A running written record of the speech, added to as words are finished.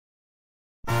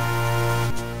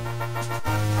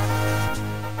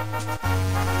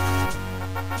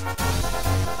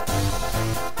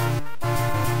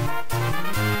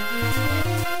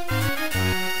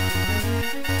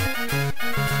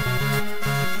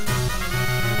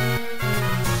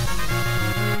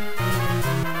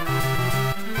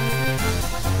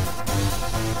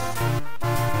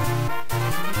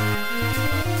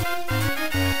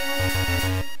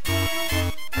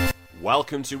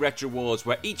Welcome to Retro Wars,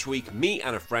 where each week me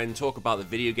and a friend talk about the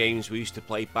video games we used to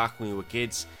play back when we were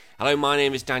kids. Hello, my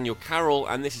name is Daniel Carroll,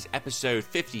 and this is episode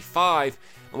 55,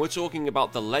 and we're talking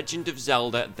about The Legend of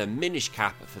Zelda, the Minish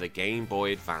Cap for the Game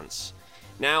Boy Advance.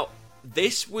 Now,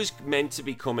 this was meant to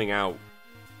be coming out,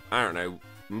 I don't know,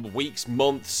 weeks,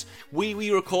 months. We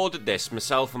recorded this,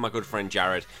 myself and my good friend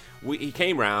Jared. He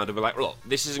came round and we're like, look,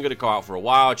 this isn't going to go out for a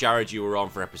while. Jared, you were on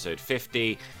for episode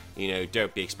 50. You know,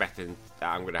 don't be expecting that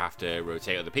I'm going to have to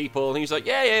rotate other people. And he was like,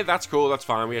 yeah, that's cool, that's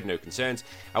fine. We had no concerns.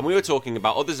 And we were talking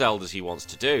about other Zeldas he wants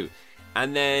to do.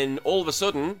 And then all of a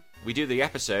sudden, we do the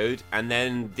episode, and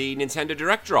then the Nintendo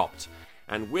Direct dropped.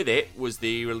 And with it was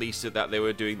the release of that they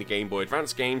were doing the Game Boy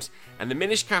Advance games, and the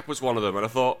Minish Cap was one of them. And I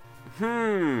thought,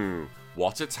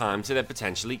 what a time to then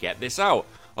potentially get this out.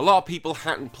 A lot of people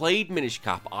hadn't played Minish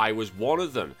Cap. I was one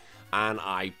of them. And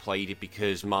I played it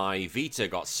because my Vita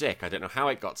got sick. I don't know how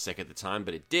it got sick at the time,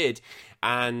 but it did.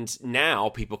 And now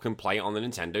people can play it on the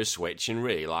Nintendo Switch and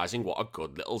realizing what a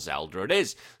good little Zelda it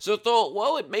is. So I thought,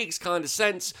 well, it makes kind of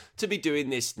sense to be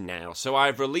doing this now. So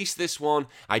I've released this one.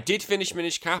 I did finish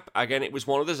Minish Cap. Again, it was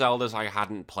one of the Zeldas I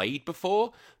hadn't played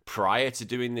before prior to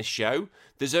doing this show.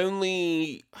 There's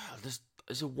only...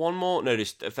 There's one more... No,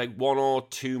 there's like one or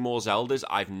two more Zeldas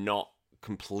I've not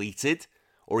completed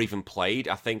or even played.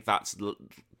 I think that's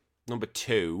number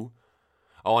 2.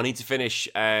 Oh, I need to finish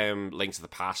Link to the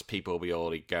Past. People will be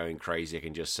already going crazy, I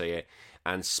can just see it.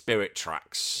 And Spirit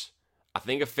Tracks. I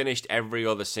think I've finished every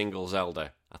other single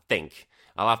Zelda. I think.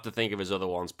 I'll have to think of his other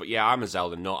ones. But yeah, I'm a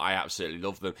Zelda nut. I absolutely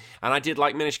love them. And I did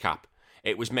like Minish Cap.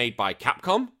 It was made by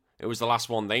Capcom. It was the last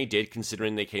one they did,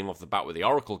 considering they came off the bat with the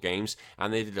Oracle games.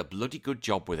 And they did a bloody good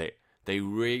job with it. They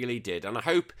really did. And I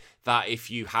hope that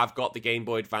if you have got the Game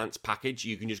Boy Advance package,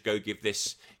 you can just go give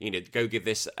this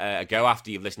a go after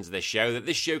you've listened to this show, that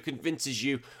this show convinces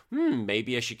you,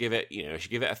 maybe I should give it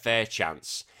a fair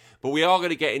chance. But we are going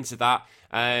to get into that.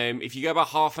 If you go about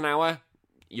half an hour,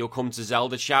 you'll come to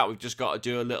Zelda chat. We've just got to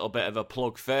do a little bit of a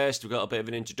plug first. We've got a bit of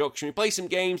an introduction. We play some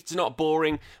games. It's not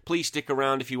boring. Please stick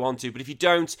around if you want to. But if you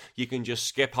don't, you can just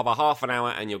skip about half an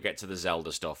hour and you'll get to the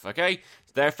Zelda stuff, okay?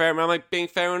 Is there fair? Am I being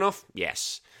fair enough?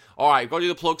 Yes. All right, we've got to do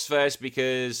the plugs first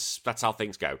because that's how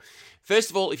things go. First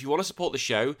of all, if you want to support the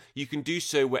show, you can do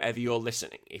so wherever you're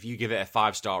listening. If you give it a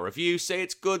 5-star review, say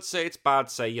it's good, say it's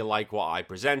bad, say you like what I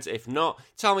present. If not,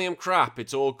 tell me I'm crap.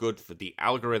 It's all good for the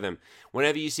algorithm.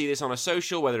 Whenever you see this on a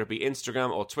social, whether it be Instagram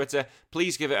or Twitter,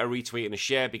 please give it a retweet and a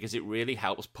share because it really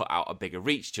helps put out a bigger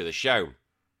reach to the show.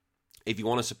 If you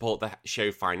want to support the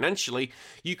show financially,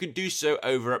 you can do so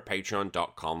over at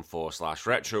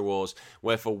patreon.com/RetroWars,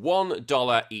 where for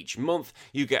 $1 each month,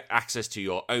 you get access to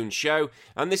your own show.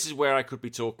 And this is where I could be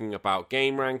talking about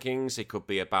game rankings, it could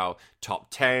be about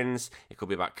top 10s, it could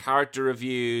be about character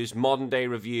reviews, modern day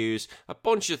reviews, a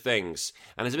bunch of things.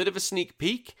 And as a bit of a sneak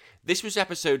peek, this was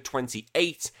episode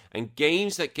 28, and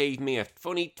games that gave me a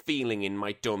funny feeling in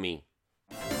my tummy.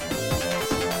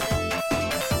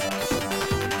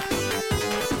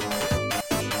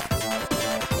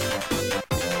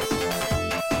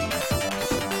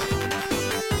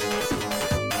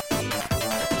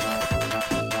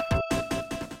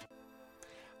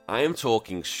 I am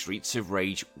talking Streets of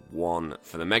Rage 1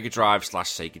 for the Mega Drive /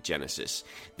 Sega Genesis.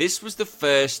 This was the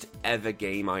first ever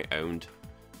game I owned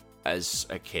as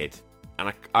a kid,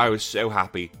 and I was so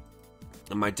happy.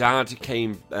 And my dad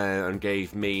came and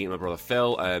gave me and my brother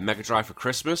Phil a Mega Drive for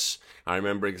Christmas. I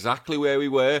remember exactly where we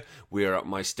were. We were at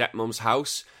my stepmom's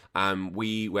house, and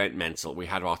we went mental. We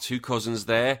had our 2 cousins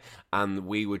there, and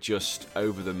we were just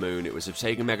over the moon. It was a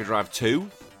Sega Mega Drive 2,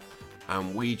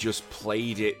 and we just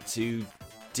played it to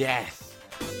death.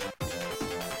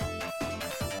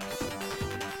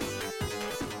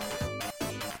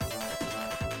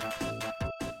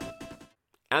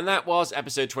 And that was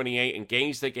episode 28, and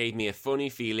games that gave me a funny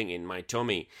feeling in my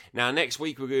tummy. Now, next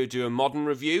week we're going to do a modern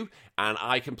review, and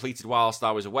I completed whilst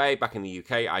I was away back in the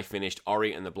UK. I finished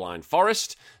Ori and the Blind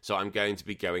Forest, so I'm going to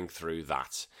be going through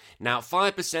that. Now,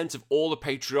 5% of all the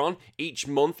Patreon each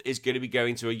month is going to be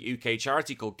going to a UK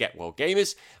charity called Get Well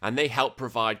Gamers, and they help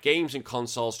provide games and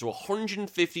consoles to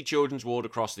 150 children's ward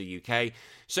across the UK.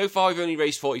 So far, we've only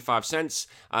raised 45 cents.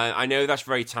 I know that's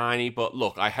very tiny, but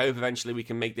look, I hope eventually we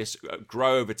can make this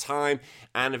grow over time,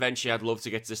 and eventually I'd love to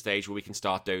get to the stage where we can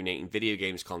start donating video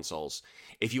games consoles.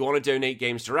 If you want to donate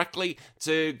games directly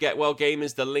to Get Well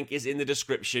Gamers, the link is in the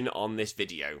description on this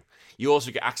video. You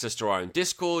also get access to our own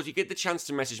Discord, you get the chance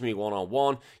to message me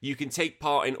one-on-one, you can take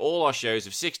part in all our shows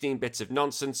of 16 Bits of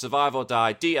Nonsense, Survive or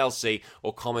Die, DLC,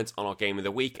 or comment on our Game of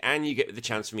the Week, and you get the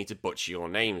chance for me to butcher your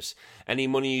names. Any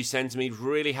money you send to me is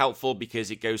really helpful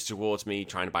because it goes towards me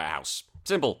trying to buy a house.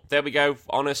 Simple. There we go.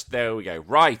 Honest. There we go.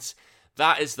 Right.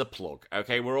 That is the plug.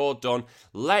 Okay, we're all done.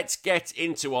 Let's get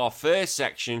into our first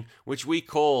section, which we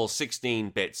call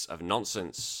 16 Bits of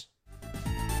Nonsense.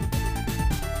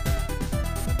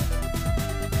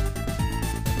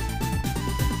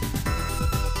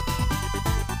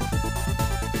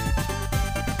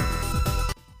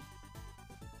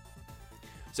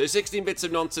 So 16 Bits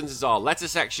of Nonsense is our letter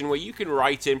section where you can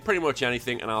write in pretty much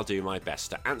anything and I'll do my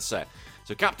best to answer.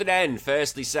 So Captain N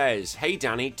firstly says, "Hey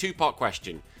Danny, two-part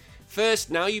question. First,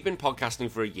 now you've been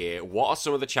podcasting for a year, what are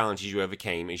some of the challenges you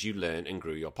overcame as you learned and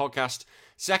grew your podcast?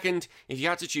 Second, if you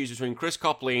had to choose between Chris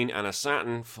Copleen and a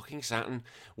Saturn, fucking Saturn,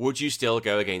 would you still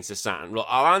go against the Saturn?" Well,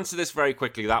 I'll answer this very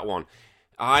quickly, that one.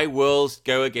 I will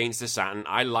go against the Saturn.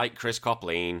 I like Chris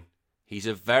Copleen. He's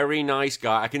a very nice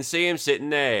guy. I can see him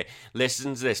sitting there,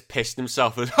 listening to this, pissing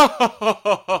himself.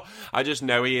 I just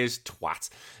know he is twat.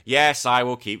 Yes, I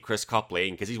will keep Chris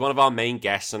Copleen because he's one of our main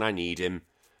guests and I need him.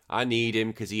 I need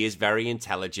him because he is very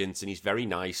intelligent and he's very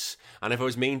nice. And if I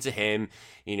was mean to him,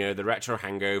 you know, the Retro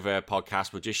Hangover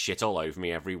podcast would just shit all over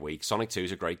me every week. Sonic 2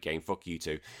 is a great game. Fuck you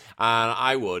two. And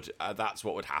I would. That's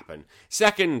what would happen.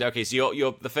 Second, okay, so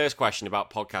you're the first question about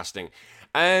podcasting.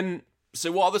 So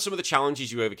what are some of the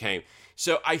challenges you overcame?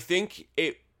 So I think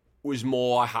it was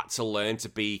more I had to learn to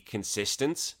be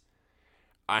consistent.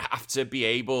 I have to be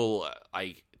able,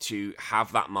 to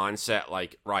have that mindset,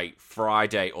 right,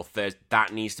 Friday or Thursday,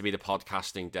 that needs to be the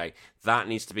podcasting day. That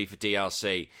needs to be for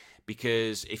DLC.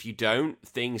 Because if you don't,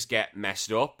 things get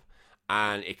messed up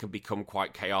and it can become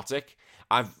quite chaotic.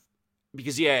 When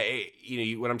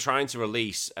I'm trying to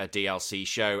release a DLC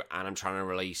show and I'm trying to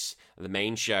release the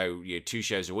main show, 2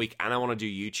 shows a week, and I want to do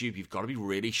YouTube, you've got to be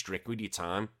really strict with your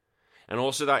time. And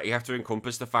also that you have to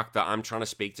encompass the fact that I'm trying to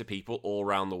speak to people all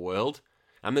around the world.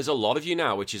 And there's a lot of you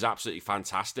now, which is absolutely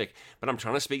fantastic. But I'm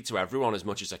trying to speak to everyone as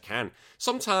much as I can.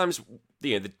 Sometimes,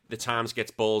 the times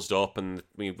gets ballsed up and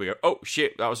we go, oh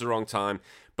shit, that was the wrong time.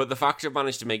 But the fact I've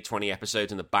managed to make 20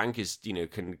 episodes in the bank is,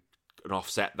 can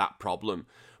offset that problem.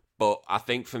 But I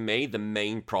think for me, the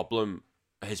main problem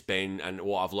has been, and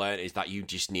what I've learned, is that you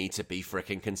just need to be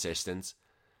freaking consistent.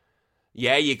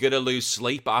 Yeah, you're gonna lose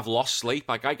sleep. I've lost sleep.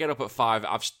 I get up at 5.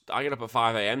 I get up at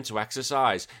 5 a.m. to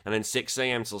exercise, and then 6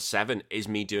 a.m. till 7 is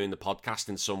me doing the podcast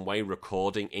in some way,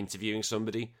 recording, interviewing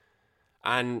somebody,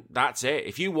 and that's it.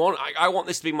 If you want, I want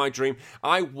this to be my dream.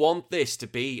 I want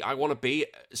to be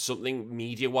something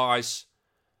media-wise.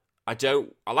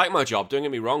 I like my job, don't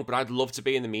get me wrong, but I'd love to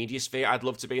be in the media sphere. I'd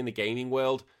love to be in the gaming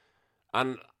world,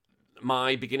 and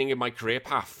my beginning of my career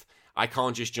path, I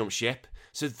can't just jump ship.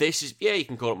 So this is, you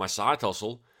can call it my side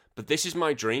hustle, but this is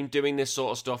my dream, doing this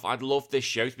sort of stuff. I'd love this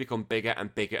show to become bigger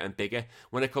and bigger and bigger.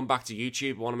 When I come back to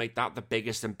YouTube, I want to make that the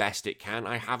biggest and best it can.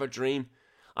 I have a dream.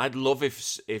 I'd love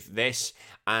if this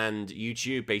and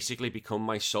YouTube basically become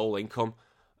my sole income.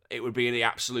 It would be the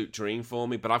absolute dream for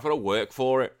me, but I've got to work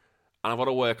for it, and I've got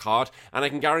to work hard. And I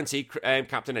can guarantee,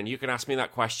 Captain, and you can ask me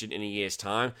that question in a year's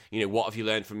time, what have you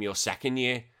learned from your second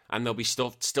year? And there'll be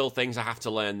still things I have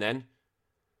to learn then.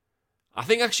 I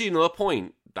think actually another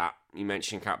point that you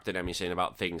mentioned, Captain Emmy, saying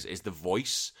about things is the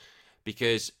voice.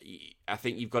 Because I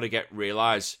think you've got to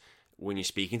realise when you're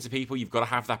speaking to people, you've got to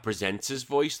have that presenter's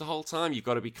voice the whole time. You've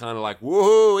got to be kind of like,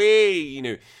 whoa,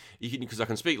 hey, because I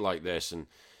can speak like this and,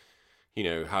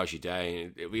 how's your day?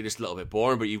 And it'll be just a little bit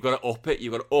boring, but you've got to up it.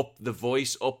 You've got to up the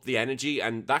voice, up the energy.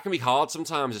 And that can be hard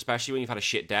sometimes, especially when you've had a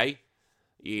shit day.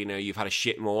 You've had a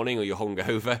shit morning or you're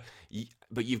hungover.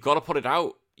 But you've got to put it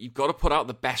out. You've got to put out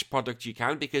the best product you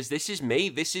can because this is me.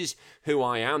 This is who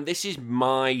I am. This is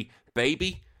my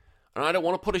baby. And I don't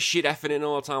want to put a shit effort in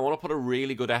all the time. I want to put a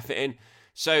really good effort in.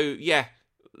 So, yeah,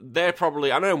 they're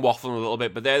probably, I know I'm waffling a little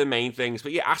bit, but they're the main things.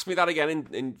 But yeah, ask me that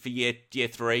again for year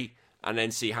 3 and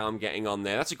then see how I'm getting on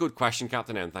there. That's a good question,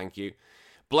 Captain M. Thank you.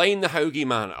 Blaine the Hoagie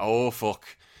Man. Oh,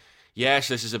 fuck. Yes,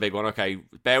 this is a big one. Okay,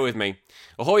 bear with me.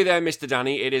 Ahoy there, Mr.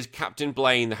 Danny. It is Captain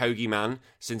Blaine, the Hoagie Man,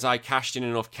 since I cashed in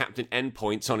enough Captain N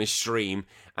points on his stream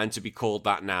and to be called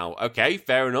that now. Okay,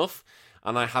 fair enough.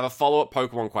 And I have a follow-up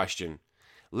Pokemon question.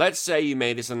 Let's say you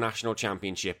made this a national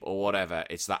championship or whatever.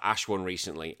 It's that Ash won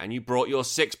recently, and you brought your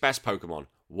 6 best Pokemon.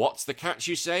 What's the catch,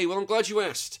 you say? Well, I'm glad you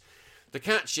asked. The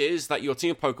catch is that your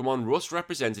team of Pokemon must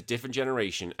represent a different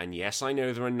generation, and yes, I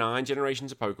know there are 9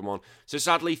 generations of Pokemon, so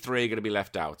sadly 3 are going to be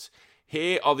left out.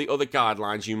 Here are the other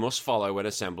guidelines you must follow when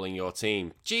assembling your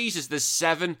team. Jesus, there's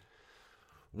 7.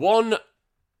 Number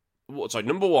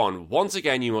 1, once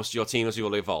again, your team must be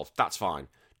fully evolved. That's fine.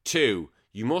 2,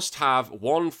 you must have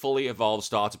 1 fully evolved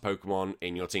starter Pokemon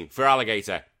in your team. For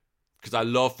Alligator, because I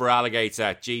love For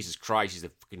Alligator. Jesus Christ, he's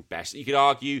the fucking best. You could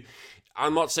argue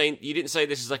I'm not saying, you didn't say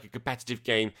this is like a competitive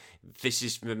game. This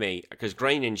is for me, because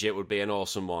Grey Ninja would be an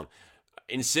awesome one.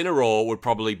 Incineroar would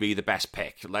probably be the best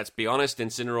pick. Let's be honest,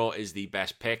 Incineroar is the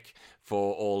best pick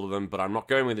for all of them, but I'm not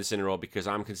going with Incineroar because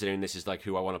I'm considering this is like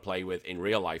who I want to play with in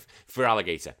real life for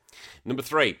Alligator. Number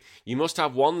 3, you must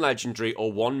have one legendary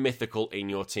or one mythical in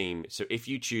your team. So if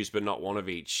you choose, but not one of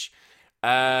each.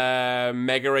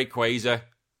 Mega Rayquaza,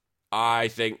 I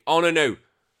think. Oh, no.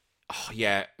 Oh,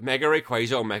 yeah, Mega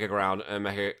Rayquaza or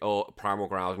Mega or Primal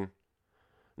Groudon.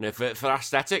 No, for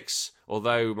aesthetics,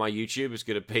 although my YouTube is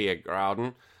going to be a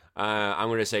Groudon, I'm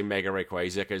going to say Mega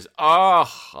Rayquaza because, I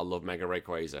love Mega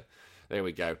Rayquaza. There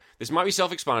we go. This might be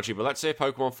self-explanatory, but let's say a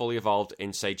Pokemon fully evolved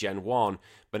in, say, Gen 1,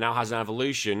 but now has an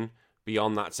evolution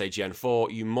beyond that, say, Gen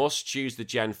 4. You must choose the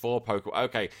Gen 4 Pokemon.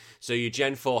 Okay, so your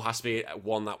Gen 4 has to be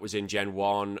one that was in Gen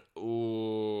 1.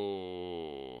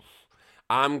 Ooh.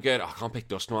 I'm good. I can't pick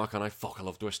Dusknoir, can I? Fuck, I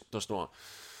love Dusknoir.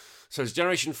 So it's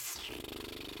Generation...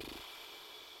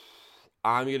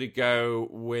 I'm going to go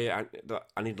with...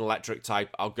 I need an electric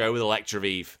type. I'll go with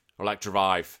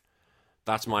Electrovive.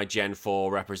 That's my Gen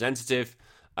 4 representative.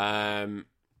 Question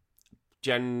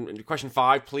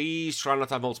 5, please try not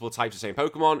to have multiple types of the same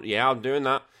Pokemon. Yeah, I'm doing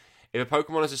that. If a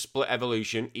Pokemon has a split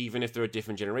evolution, even if they're a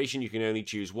different generation, you can only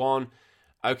choose one.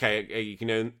 Okay, you can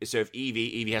only... So if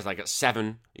Eevee has like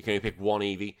 7, you can only pick one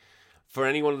Eevee. For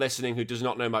anyone listening who does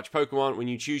not know much Pokemon, when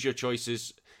you choose your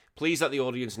choices... Please let the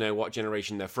audience know what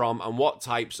generation they're from and what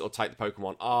types or type the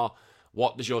Pokemon are.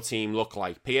 What does your team look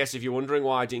like? P.S. If you're wondering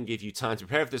why I didn't give you time to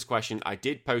prepare for this question, I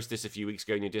did post this a few weeks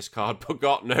ago in your Discord, but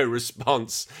got no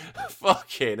response.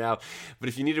 Fucking hell. But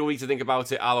if you need a week to think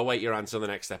about it, I'll await your answer on the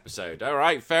next episode. All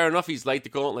right, fair enough. He's laid the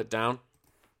gauntlet down.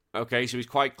 Okay, so he's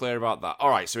quite clear about that. All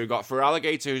right, so we've got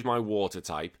Feraligatr, who's my water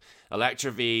type.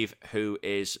 Electrovive, who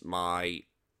is my...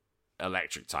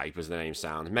 electric type, as the name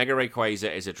sounds. Mega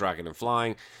Rayquaza is a dragon and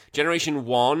flying. Generation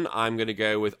 1, I'm going to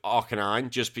go with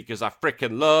Arcanine, just because I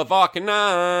freaking love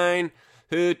Arcanine.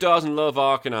 Who doesn't love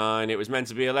Arcanine? It was meant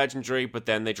to be a legendary, but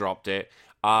then they dropped it.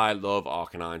 I love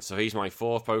Arcanine, so he's my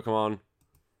 4th Pokemon.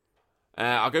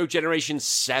 I'll go Generation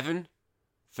 7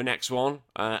 for next one.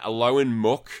 Alolan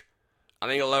Muck. I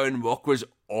think Alolan Muck was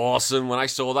awesome. When I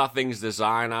saw that thing's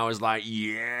design, I was like,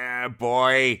 yeah,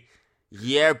 boy.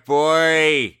 Yeah,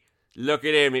 boy. Look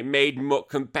at him, it made Muck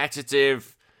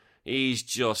competitive. He's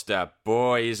just a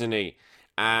boy, isn't he?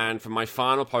 And for my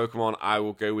final Pokemon, I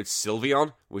will go with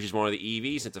Sylveon, which is one of the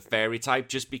Eevees. It's a fairy type,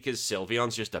 just because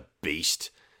Sylveon's just a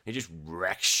beast. He just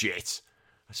wrecks shit.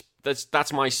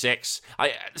 That's my 6.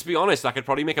 Let's be honest, I could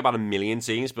probably make about 1 million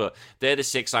teams, but they're the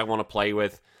 6 I want to play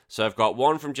with. So I've got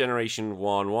 1 from Generation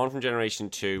 1, 1 from Generation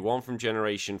 2, 1 from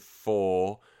Generation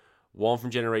 4, 1 from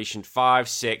Generation 5,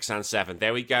 6, and 7.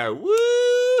 There we go. Woo!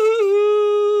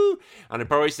 And I'm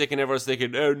probably everyone's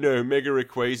thinking, oh no, Mega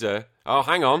Rayquaza. Oh,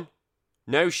 hang on.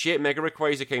 No shit, Mega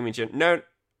Rayquaza came in No.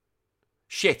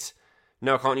 Shit.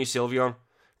 No, I can't use Sylveon.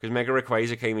 Because Mega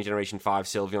Rayquaza came in Generation 5,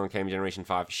 Sylveon came in Generation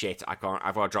 5. Shit, I've got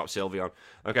to drop Sylveon.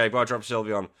 Okay, I've got to drop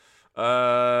Sylveon.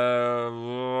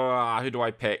 Who do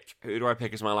I pick? Who do I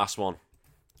pick as my last one?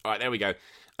 Alright, there we go. I'm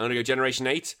going to go Generation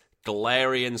 8,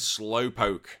 Galarian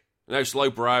Slowpoke. No,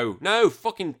 Slowbro. No,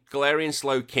 fucking Galarian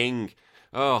Slowking.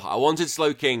 Oh, I wanted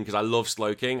Slowking because I love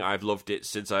Slowking. I've loved it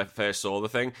since I first saw the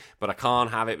thing, but I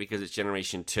can't have it because it's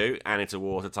Generation 2 and it's a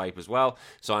water type as well.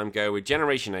 So I'm going with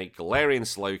Generation 8 Galarian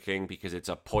Slowking because it's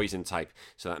a poison type.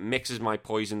 So that mixes my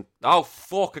poison. Oh,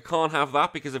 fuck, I can't have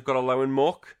that because I've got Alolan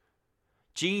Muck.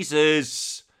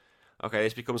 Jesus. Okay,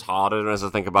 this becomes harder as I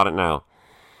think about it now.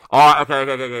 Alright, okay.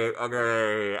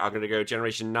 I'm going to go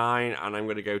Generation 9 and I'm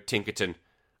going to go Tinkerton.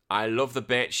 I love the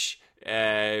bitch.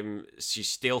 She's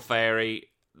Steel Fairy.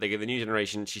 They get the new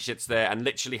generation. She sits there and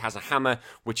literally has a hammer,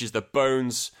 which is the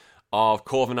bones of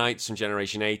Corviknights from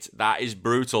Generation 8. That is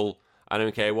brutal. I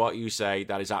don't care what you say.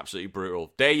 That is absolutely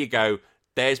brutal. There you go.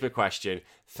 There's my question.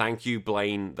 Thank you,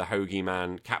 Blaine the Hoagie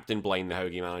Man. Captain Blaine the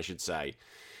Hoagie Man, I should say.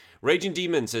 Raging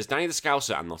Demon says, Danny the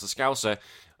Scouser, I'm not a Scouser.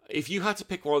 If you had to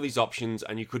pick one of these options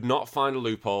and you could not find a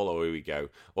loophole, oh, here we go,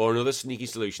 or another sneaky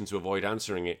solution to avoid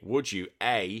answering it, would you,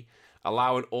 A,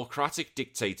 allow an autocratic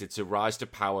dictator to rise to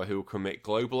power who will commit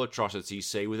global atrocities,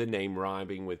 say with a name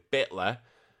rhyming with Bitler,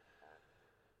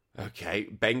 okay,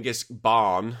 Bengus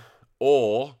Barn,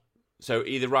 or, so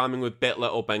either rhyming with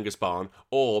Bitler or Bengus Barn,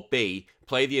 or B,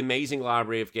 play the amazing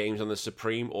library of games on the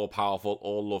supreme, all-powerful,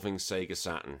 all-loving Sega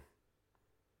Saturn?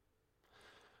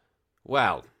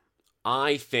 Well,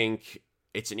 I think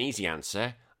it's an easy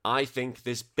answer. I think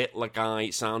this Bitler guy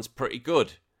sounds pretty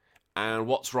good. And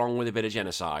what's wrong with a bit of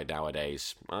genocide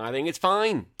nowadays? I think it's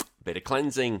fine. Bit of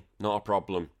cleansing, not a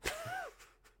problem.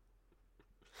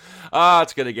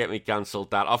 It's going to get me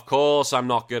cancelled, that. Of course I'm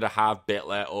not going to have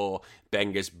Bitler or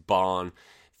Benger's Barn.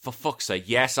 For fuck's sake,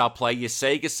 yes, I'll play your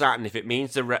Sega Saturn if it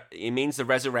means the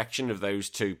resurrection of those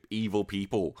two evil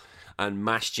people and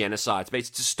mass genocides. But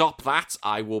to stop that,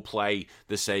 I will play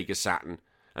the Sega Saturn.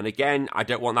 And again, I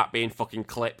don't want that being fucking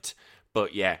clipped.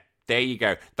 But yeah, there you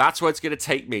go. That's where it's going to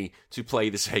take me to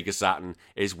play the Sega Saturn,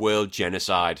 is world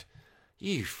genocide.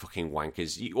 You fucking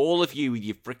wankers. All of you with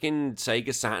your freaking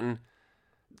Sega Saturn.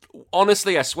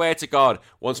 Honestly, I swear to God,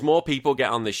 once more people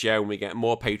get on the show and we get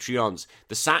more Patreons,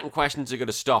 the Saturn questions are going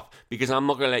to stop, because I'm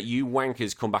not going to let you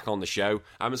wankers come back on the show.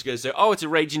 I'm just going to say, oh, it's a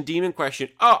Raging Demon question.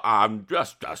 Oh,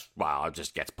 it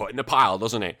just gets put in the pile,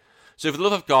 doesn't it? So for the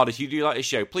love of God, if you do like this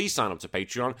show, please sign up to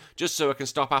Patreon, just so I can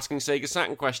stop asking Sega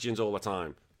Saturn questions all the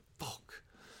time. Fuck.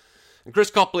 And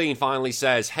Chris Copleen finally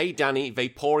says, hey Danny,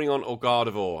 Vaporeon or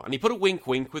Gardevoir? And he put a wink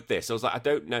with this. I was like, I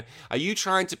don't know. Are you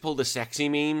trying to pull the sexy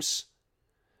memes?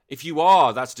 If you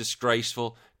are, that's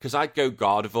disgraceful, because I'd go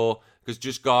Gardevoir, because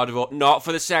just Gardevoir, not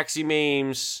for the sexy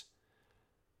memes.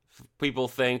 People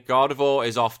think Gardevoir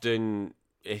is often,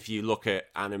 if you look at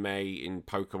anime in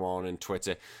Pokemon and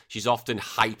Twitter, she's often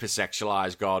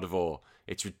hypersexualized Gardevoir.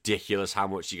 It's ridiculous how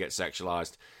much she gets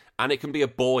sexualized. And it can be a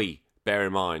boy, bear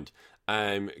in mind.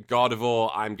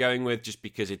 Gardevoir, I'm going with just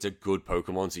because it's a good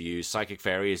Pokemon to use. Psychic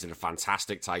Fairy is a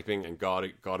fantastic typing, and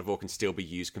Gardevoir can still be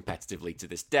used competitively to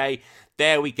this day.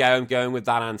 There we go, I'm going with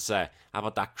that answer. How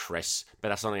about that, Chris? But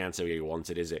that's not the answer you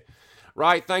wanted, is it?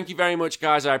 Right, thank you very much,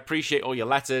 guys. I appreciate all your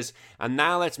letters. And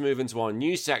now let's move into our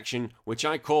news section, which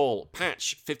I call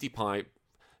Patch 50 Pi.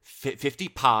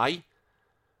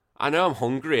 I know I'm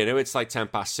hungry. I know it's like 10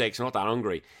 past 6. I'm not that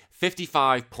hungry.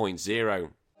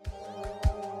 55.0.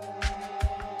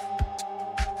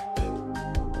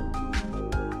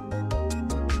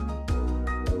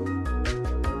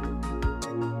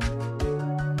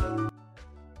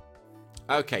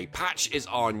 Okay, Patch is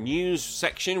our news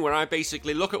section where I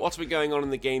basically look at what's been going on in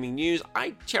the gaming news.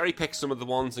 I cherry pick some of the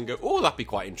ones and go, oh, that'd be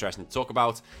quite interesting to talk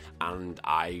about. And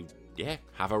I,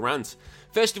 have a rant.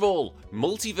 First of all,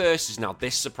 Multiverses. Now,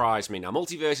 this surprised me. Now,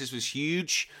 Multiverses was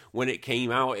huge when it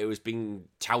came out. It was being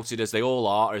touted, as they all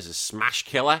are, as a smash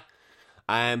killer.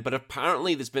 But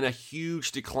apparently there's been a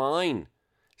huge decline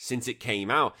since it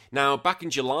came out. Now, back in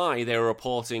July, they were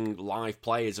reporting live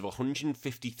players of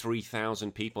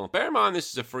 153,000 people. Bear in mind,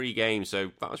 this is a free game, so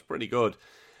that was pretty good.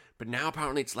 But now,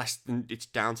 apparently, it's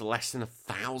down to less than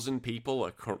 1,000 people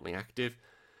are currently active.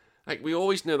 Like, we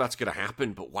always know that's going to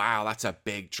happen, but wow, that's a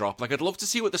big drop. Like, I'd love to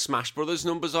see what the Smash Brothers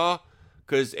numbers are,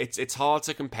 because it's hard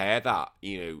to compare that,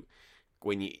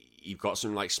 when you've got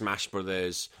something like Smash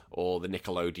Brothers or the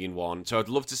Nickelodeon one. So I'd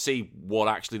love to see what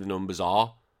actually the numbers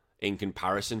are in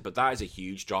comparison, but that is a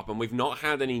huge drop, and we've not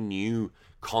had any new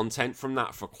content from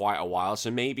that for quite a while.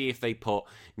 So maybe if they put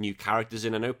new characters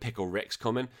in, I know Pickle Rick's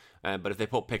coming, but if they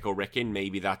put Pickle Rick in,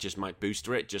 maybe that just might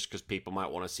booster it, just because people might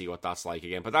want to see what that's like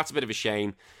again. But that's a bit of a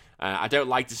shame. I don't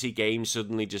like to see games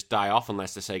suddenly just die off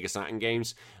unless they're Sega Saturn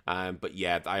games. But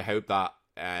yeah, I hope that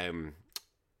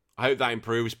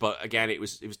improves. But again, it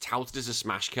was touted as a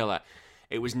smash killer.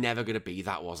 It was never going to be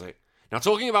that, was it? Now,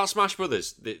 talking about Smash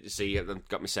Brothers, see, I've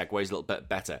got my segues a little bit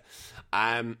better.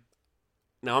 Now,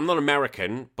 I'm not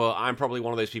American, but I'm probably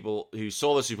one of those people who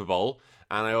saw the Super Bowl,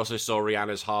 and I also saw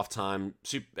Rihanna's halftime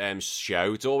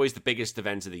show. It's always the biggest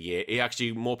event of the year.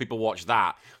 Actually, more people watch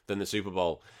that than the Super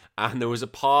Bowl. And there was a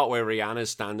part where Rihanna's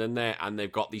standing there, and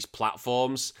they've got these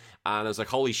platforms, and I was like,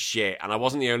 holy shit. And I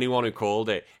wasn't the only one who called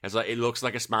it. It's like, it looks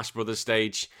like a Smash Brothers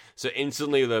stage. So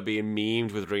instantly they're being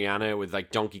memed with Rihanna, with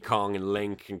like Donkey Kong and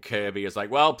Link and Kirby. It's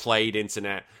like, well played,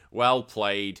 internet. Well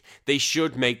played.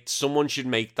 Someone should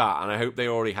make that, and I hope they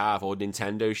already have, or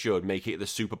Nintendo should make it the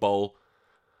Super Bowl.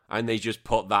 And they just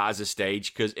put that as a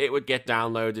stage, because it would get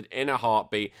downloaded in a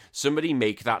heartbeat. Somebody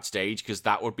make that stage, because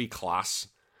that would be class.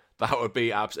 That would be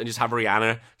and just have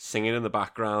Rihanna singing in the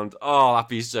background. Oh, that'd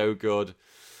be so good.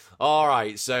 All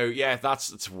right, so yeah,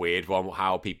 it's a weird one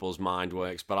how people's mind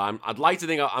works, but I'd like to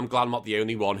think I'm glad I'm not the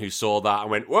only one who saw that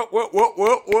and went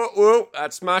whoa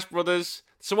at Smash Brothers.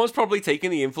 Someone's probably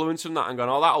taken the influence from that and gone,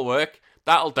 oh, that'll work,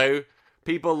 that'll do.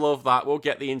 People love that. We'll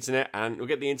get the internet and we'll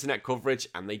get the internet coverage,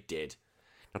 and they did.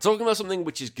 Now, talking about something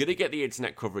which is going to get the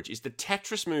internet coverage is the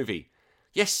Tetris movie.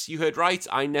 Yes, you heard right.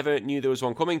 I never knew there was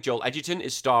one coming. Joel Edgerton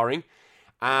is starring,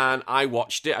 and I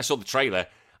watched it. I saw the trailer.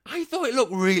 I thought it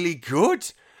looked really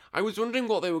good. I was wondering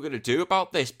what they were going to do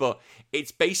about this, but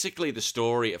it's basically the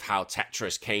story of how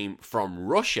Tetris came from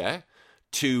Russia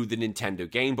to the Nintendo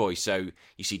Game Boy. So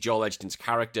you see Joel Edgerton's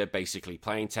character basically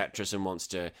playing Tetris and wants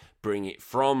to bring it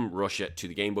from Russia to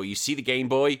the Game Boy. You see the Game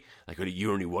Boy, like,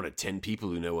 you're only one of 10 people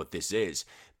who know what this is,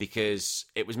 because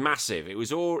it was massive.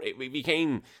 It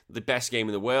became the best game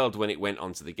in the world when it went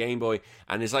onto the Game Boy,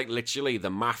 and it's like literally the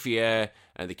Mafia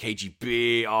and the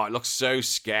KGB. Oh, it looks so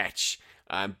sketch.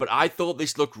 But I thought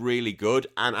this looked really good,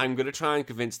 and I'm going to try and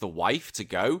convince the wife to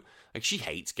go. Like, she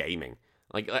hates gaming.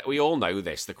 Like, we all know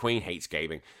this. The Queen hates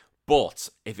gaming. But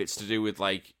if it's to do with,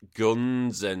 like,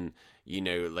 guns and, you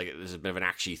know, like, there's a bit of an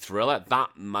action thriller,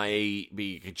 that may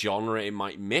be a genre it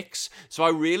might mix. So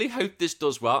I really hope this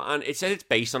does well. And it says it's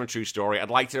based on a true story. I'd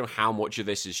like to know how much of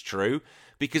this is true.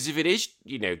 Because if it is,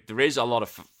 you know, there is a lot of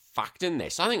fact in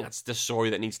this. I think that's the story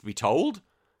that needs to be told.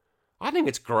 I think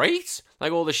it's great.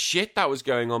 Like, all the shit that was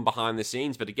going on behind the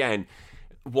scenes. But again,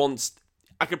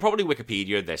 I could probably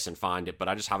Wikipedia this and find it, but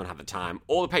I just haven't had the time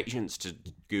or the patience to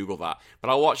Google that. But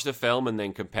I'll watch the film and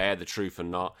then compare the truth and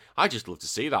not. I just love to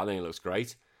see that. I think it looks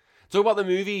great. Talk about the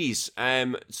movies.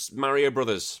 Mario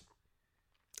Brothers.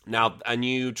 Now, a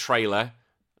new trailer.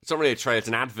 It's not really a trailer, it's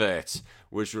an advert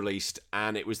was released,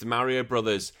 and it was the Mario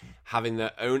Brothers having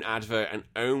their own advert and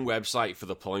own website for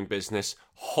the plumbing business.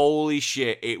 Holy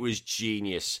shit, it was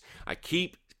genius. I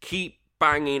keep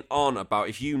banging on about,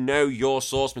 if you know your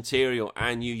source material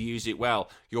and you use it well,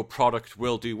 your product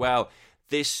will do well.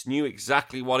 This knew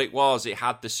exactly what it was. It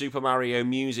had the Super Mario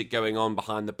music going on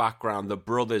behind the background, the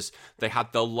brothers. They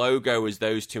had the logo as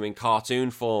those two in cartoon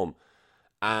form.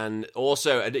 And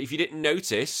also, if you didn't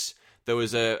notice, there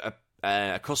was a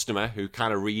customer who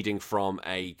kind of reading from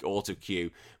a auto cue,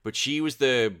 but she was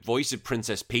the voice of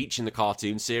Princess Peach in the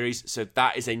cartoon series, so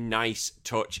that is a nice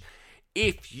touch.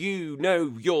 If you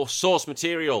know your source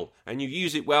material and you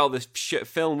use it well, this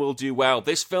film will do well.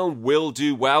 This film will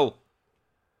do well.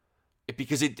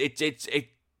 Because it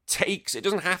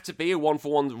doesn't have to be a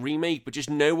one-for-one remake, but just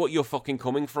know what you're fucking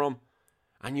coming from.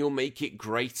 And you'll make it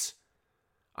great.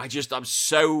 I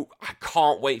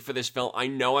can't wait for this film. I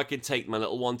know I can take my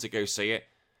little one to go see it.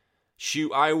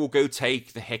 Shoot, I will go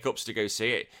take the hiccups to go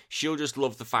see it. She'll just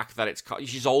love the fact that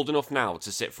she's old enough now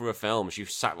to sit through a film. She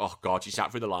sat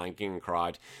through The Lion King and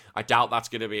cried. I doubt that's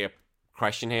going to be a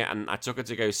question here. And I took her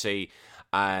to go see,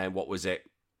 what was it?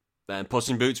 Puss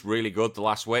in Boots, really good. The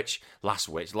Last Wish.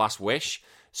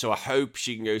 So I hope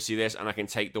she can go see this and I can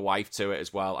take the wife to it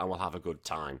as well and we'll have a good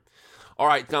time. All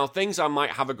right, now things I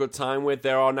might have a good time with.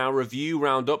 There are now review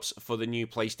roundups for the new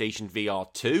PlayStation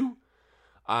VR 2.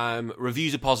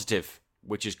 Reviews are positive,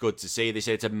 which is good to see. They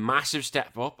say it's a massive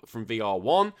step up from VR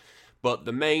 1, but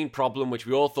the main problem, which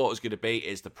we all thought was going to be,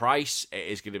 is the price. It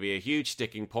is going to be a huge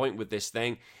sticking point with this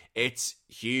thing. It's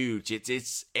huge.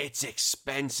 It's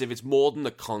expensive. It's more than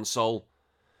the console.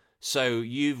 So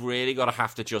you've really got to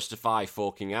have to justify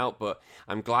forking out, but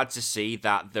I'm glad to see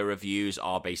that the reviews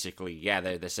are basically,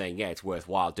 they're saying, it's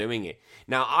worthwhile doing it.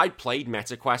 Now, I played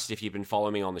MetaQuest, if you've been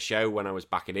following me on the show, when I was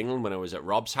back in England, when I was at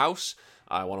Rob's house,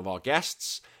 one of our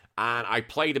guests, and I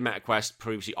played a MetaQuest,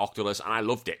 previously Oculus, and I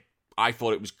loved it. I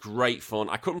thought it was great fun.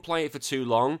 I couldn't play it for too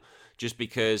long, just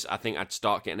because I think I'd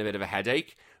start getting a bit of a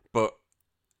headache, but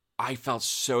I felt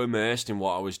so immersed in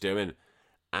what I was doing.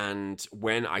 And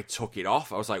when I took it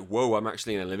off, I was like, whoa, I'm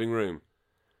actually in a living room.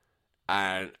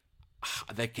 And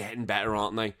they're getting better,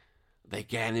 aren't they? They're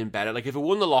getting better. Like, if I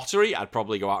won the lottery, I'd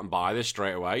probably go out and buy this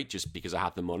straight away, just because I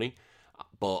had the money.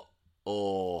 But,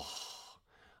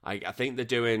 I think they're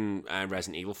doing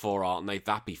Resident Evil 4, aren't they?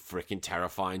 That'd be freaking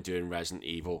terrifying, doing Resident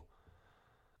Evil.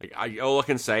 Like, all I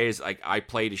can say is, like, I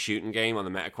played a shooting game on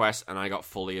the MetaQuest, and I got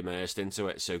fully immersed into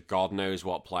it, so God knows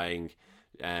what playing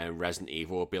Resident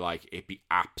Evil would be like. It'd be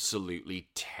absolutely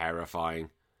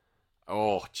terrifying.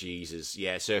 Oh, Jesus.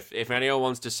 Yeah, so if anyone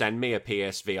wants to send me a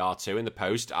PSVR 2 in the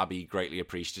post, I'll be greatly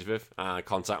appreciative.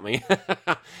 Contact me.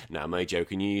 No, I'm only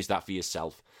joking. You use that for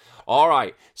yourself.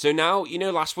 Alright, so now,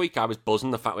 last week I was buzzing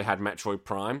the fact we had Metroid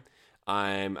Prime.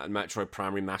 And Metroid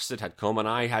Prime Remastered had come, and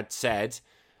I had said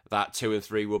that 2 and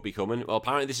 3 will be coming. Well,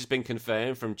 apparently this has been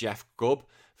confirmed from Jeff Gubb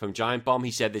from Giant Bomb.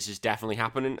 He said this is definitely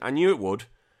happening. I knew it would.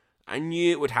 I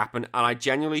knew it would happen, and I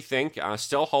genuinely think, and I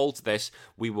still hold to this,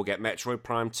 we will get Metroid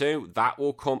Prime 2. That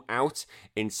will come out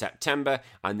in September,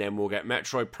 and then we'll get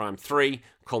Metroid Prime 3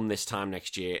 come this time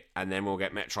next year, and then we'll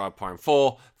get Metroid Prime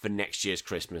 4 for next year's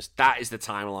Christmas. That is the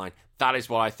timeline. That is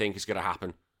what I think is going to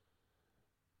happen.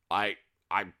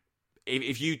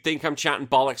 If you think I'm chatting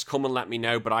bollocks, come and let me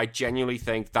know, but I genuinely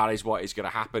think that is what is going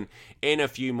to happen in a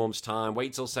few months' time.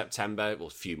 Wait till September. Well, a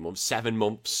few months, 7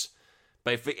 months.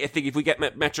 But if we get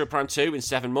Metroid Prime 2 in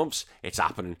 7 months, it's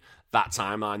happening. That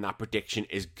timeline, that prediction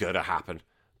is going to happen.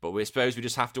 But we suppose we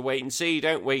just have to wait and see,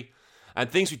 don't we? And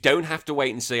things we don't have to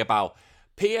wait and see about.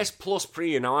 PS Plus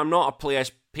Premium. Now, I'm not a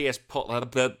PS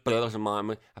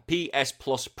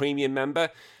Plus Premium member.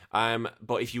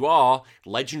 But if you are,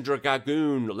 Legend of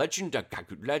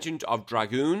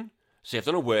Dragoon. See, I've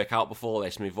done a workout before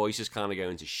this. My voice is kind of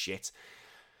going to shit.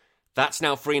 That's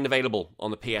now free and available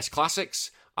on the PS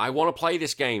Classics. I want to play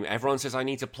this game. Everyone says I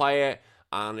need to play it,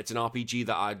 and it's an RPG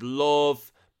that I'd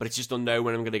love, but it's just unknown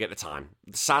when I'm going to get the time.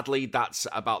 Sadly, that's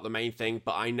about the main thing,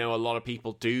 but I know a lot of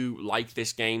people do like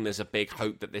this game. There's a big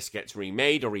hope that this gets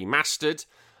remade or remastered,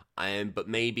 but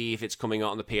maybe if it's coming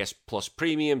out on the PS Plus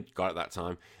Premium, got it that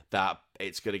time, that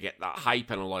it's going to get that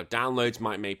hype, and a lot of downloads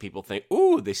might make people think,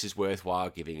 ooh, this is worthwhile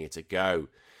giving it a go.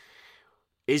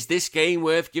 Is this game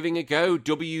worth giving a go?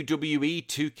 WWE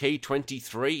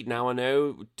 2K23. Now I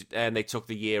know they took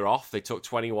the year off. They took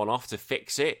 21 off to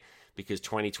fix it because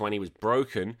 2020 was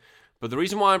broken. But the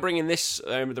reason why I'm bringing this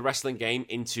the wrestling game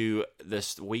into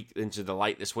the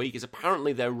light this week is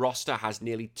apparently their roster has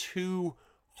nearly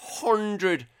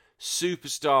 200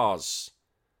 superstars.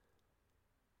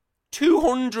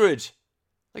 200.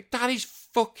 Like, that is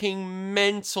fucking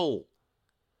mental.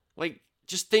 Like,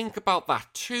 just think about that.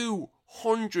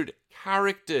 200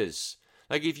 characters.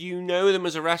 Like, if you know them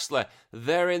as a wrestler,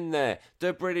 they're in there.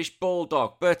 The British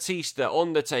Bulldog, Batista,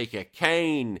 Undertaker,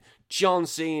 Kane, John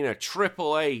Cena,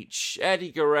 Triple H,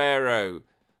 Eddie Guerrero.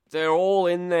 They're all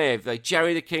in there. Like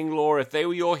Jerry the King Lawler, if they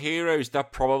were your heroes, they're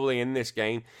probably in this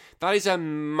game. That is a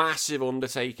massive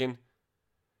undertaking.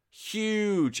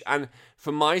 Huge. And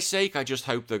for my sake, I just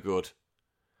hope they're good.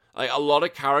 Like, a lot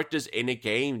of characters in a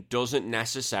game doesn't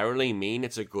necessarily mean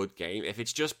it's a good game. If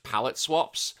it's just palette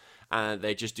swaps and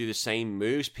they just do the same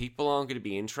moves, people aren't going to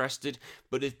be interested.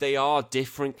 But if they are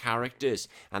different characters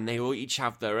and they all each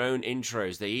have their own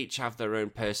intros, they each have their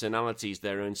own personalities,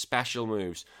 their own special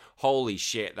moves, holy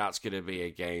shit, that's going to be a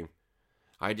game.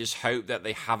 I just hope that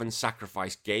they haven't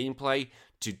sacrificed gameplay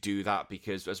to do that,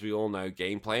 because as we all know,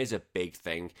 gameplay is a big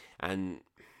thing, and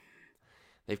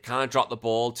they've kind of dropped the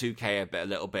ball 2K a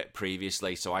little bit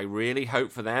previously. So I really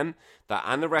hope for them that,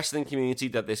 and the wrestling community,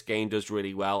 that this game does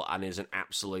really well and is an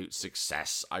absolute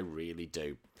success. I really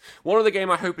do. One other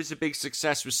game I hope is a big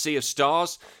success was Sea of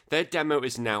Stars. Their demo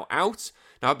is now out.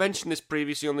 Now, I mentioned this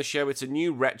previously on the show. It's a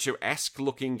new retro-esque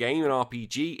looking game, an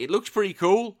RPG. It looks pretty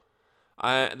cool.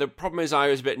 The problem is I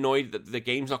was a bit annoyed that the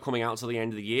game's not coming out until the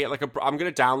end of the year. Like, I'm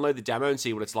going to download the demo and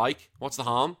see what it's like. What's the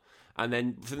harm? And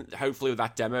then hopefully with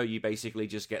that demo, you basically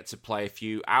just get to play a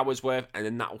few hours worth, and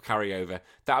then that will carry over.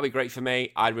 That'll be great for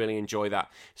me. I'd really enjoy that.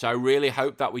 So I really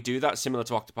hope that we do that, similar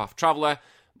to Octopath Traveler,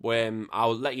 when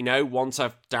I'll let you know once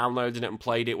I've downloaded it and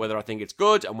played it, whether I think it's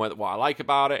good and what I like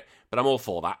about it. But I'm all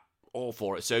for that. All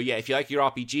for it. So yeah, if you like your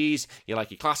RPGs, you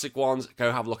like your classic ones,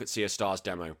 go have a look at Sea of Stars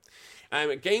demo.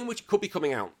 A game which could be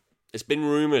coming out. It's been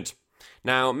rumoured.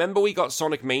 Now, remember we got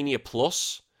Sonic Mania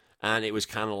Plus? And it was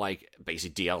kind of like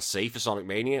basic DLC for Sonic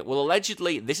Mania. Well,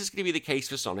 allegedly, this is going to be the case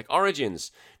for Sonic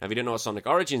Origins. Now, if you don't know what Sonic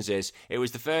Origins is, it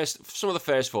was some of the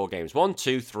first 4 games. 1,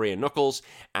 2, 3, and Knuckles.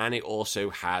 And it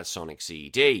also had Sonic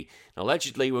CD. Now,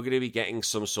 allegedly, we're going to be getting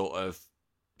some sort of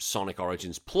Sonic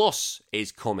Origins Plus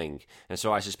is coming. And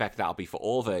so I suspect that'll be for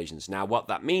all versions. Now, what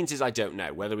that means is I don't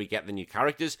know whether we get the new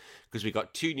characters, because we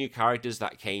got 2 new characters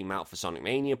that came out for Sonic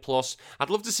Mania Plus. I'd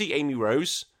love to see Amy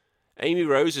Rose. Amy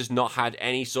Rose has not had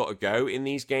any sort of go in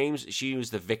these games. She was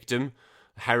the victim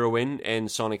heroine in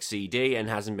Sonic CD and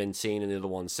hasn't been seen in the other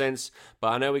one since. But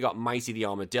I know we got Mighty the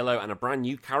Armadillo and a brand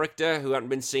new character who hadn't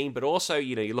been seen. But also,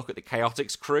 you know, you look at the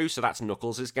Chaotix crew, so that's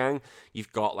Knuckles' gang.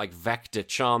 You've got like Vector,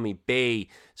 Charmy B.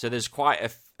 So there's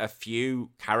quite a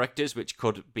few characters which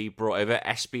could be brought over.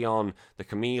 Espeon, the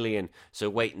Chameleon. So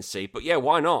wait and see. But yeah,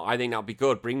 why not? I think that'll be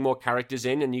good. Bring more characters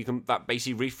in, and that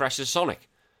basically refreshes Sonic.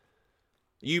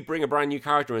 You bring a brand new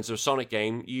character into a Sonic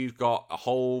game, you've got a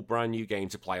whole brand new game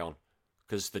to play on.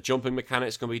 Because the jumping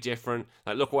mechanics can be different.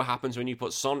 Like, look what happens when you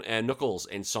put Knuckles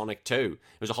in Sonic 2.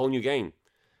 It was a whole new game.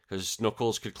 Because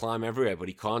Knuckles could climb everywhere, but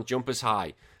he can't jump as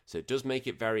high. So it does make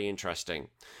it very interesting.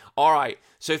 Alright,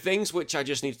 so things which I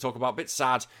just need to talk about. A bit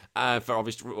sad for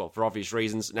obvious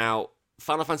reasons. Now,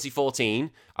 Final Fantasy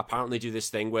XIV apparently do this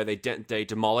thing where they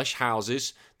demolish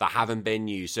houses that haven't been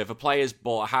used. So if a player's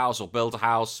bought a house or built a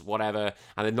house, whatever,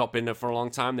 and they've not been there for a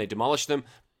long time, they demolish them.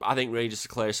 I think really just to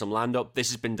clear some land up. This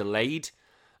has been delayed.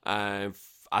 I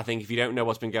think if you don't know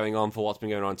what's been going on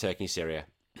in Turkey and Syria.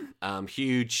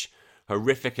 Huge,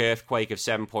 horrific earthquake of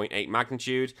 7.8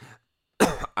 magnitude.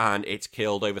 And it's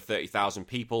killed over 30,000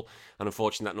 people. And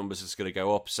unfortunately that number's just going to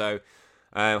go up. So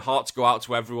hearts go out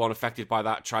to everyone affected by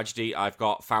that tragedy. I've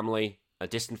got family, a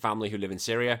distant family who live in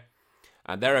Syria,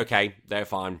 and they're okay. They're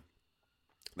fine.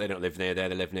 they don't live near there,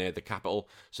 they live near the capital,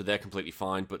 so they're completely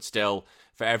fine. But still,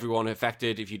 for everyone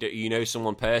affected, if you know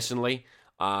someone personally,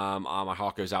 my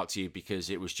heart goes out to you, because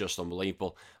it was just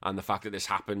unbelievable. And the fact that this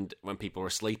happened when people were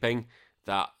sleeping,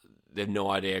 that they have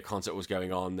no idea a concert was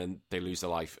going on, then they lose their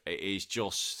life. It is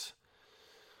just...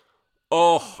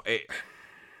 it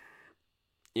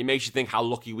makes you think how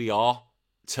lucky we are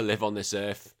to live on this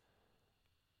earth.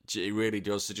 It really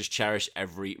does. So just cherish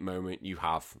every moment you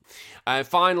have.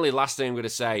 Finally, last thing I'm going to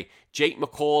say, Jake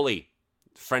McCauley,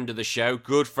 friend of the show,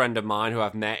 good friend of mine who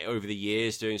I've met over the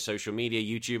years doing social media,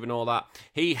 YouTube and all that.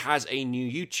 He has a new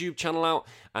YouTube channel out.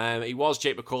 He was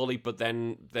Jake McCauley, but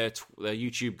then the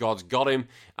YouTube gods got him.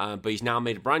 But he's now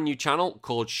made a brand new channel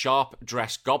called Sharp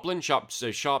Dressed Goblin. Sharp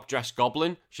Dressed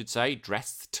Goblin, should say,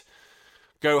 dressed.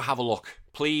 Go have a look.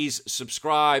 Please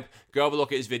subscribe. Go have a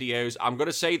look at his videos. I'm going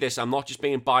to say this, I'm not just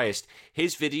being biased.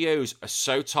 His videos are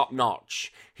so top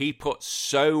notch. He puts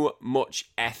so much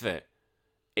effort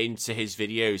into his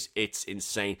videos. It's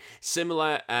insane.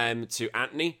 Similar to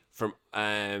Anthony from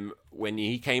when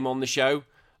he came on the show.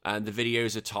 And the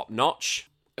videos are top notch.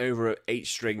 Over at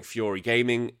 8-String Fury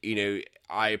Gaming,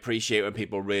 I appreciate when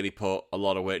people really put a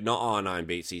lot of work. Not R9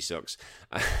 beats, he sucks.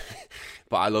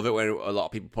 But I love it when a lot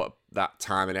of people put that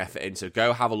time and effort in. So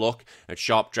go have a look at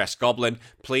Sharp Dressed Goblin.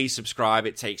 Please subscribe.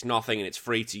 It takes nothing and it's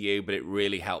free to you, but it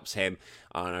really helps him.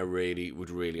 And I would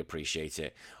really appreciate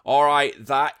it. All right,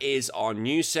 that is our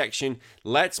news section.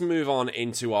 Let's move on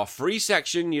into our free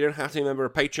section. You don't have to be a member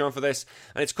of Patreon for this.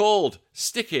 And it's called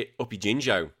Stick It Up Your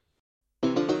Jinjo.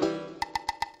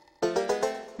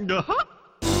 Uh-huh.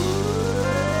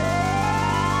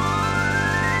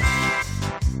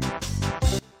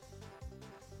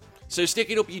 So Stick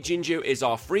It Up Your Jinjo is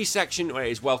our free section where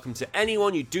it is welcome to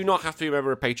anyone. You do not have to be a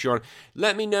member of Patreon.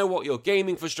 Let me know what your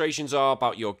gaming frustrations are,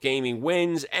 about your gaming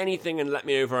wins, anything, and let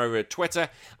me know over Twitter,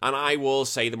 and I will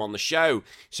say them on the show.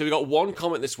 So we got one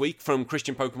comment this week from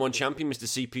Christian Pokemon Champion,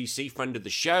 Mr. CPC, friend of the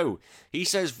show. He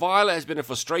says, Violet has been a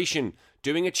frustration,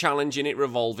 doing a challenge in it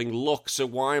revolving luck, so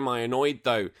why am I annoyed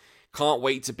though? Can't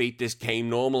wait to beat this game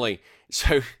normally.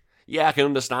 So, yeah, I can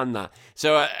understand that.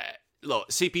 So, look,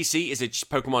 CPC is a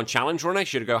Pokemon challenge runner. You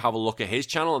should go have a look at his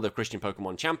channel, the Christian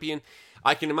Pokemon Champion.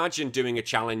 I can imagine doing a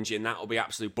challenge and that will be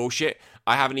absolute bullshit.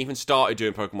 I haven't even started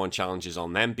doing Pokemon challenges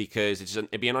on them because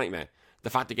it'd be a nightmare.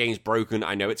 The fact the game's broken,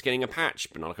 I know it's getting a patch,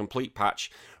 but not a complete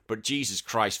patch. But Jesus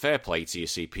Christ, fair play to you,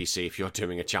 CPC, if you're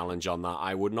doing a challenge on that.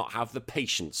 I would not have the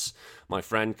patience, my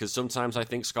friend, because sometimes I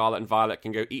think Scarlet and Violet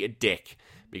can go eat a dick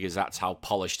because that's how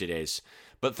polished it is.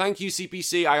 But thank you,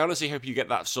 CPC. I honestly hope you get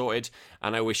that sorted,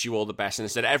 and I wish you all the best. And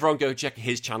instead, everyone go check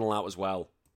his channel out as well.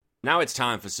 Now it's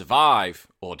time for Survive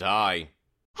or Die.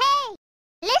 Hey,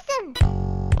 listen!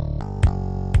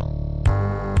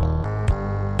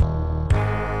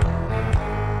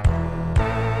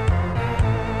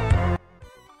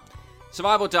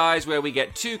 Survive or Die is where we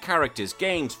get two characters,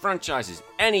 games, franchises,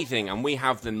 anything, and we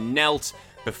have them knelt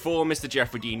before Mr.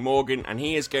 Jeffrey Dean Morgan, and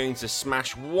he is going to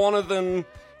smash one of them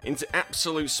into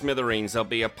absolute smithereens. There'll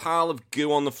be a pile of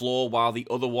goo on the floor while the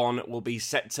other one will be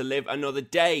set to live another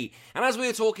day. And as we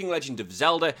were talking Legend of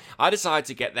Zelda, I decided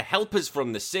to get the helpers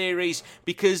from the series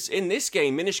because in this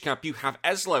game, Minish Cap, you have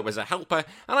Eslo as a helper,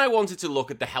 and I wanted to look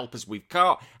at the helpers we've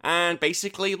got, and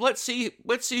basically, let's see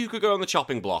who could go on the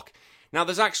chopping block. Now,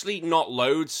 there's actually not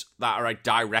loads that are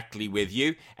directly with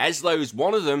you. Eslo is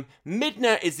one of them.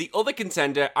 Midna is the other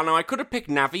contender, and I could have picked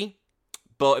Navi,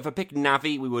 but if I picked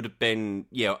Navi, we would have been,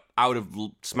 out of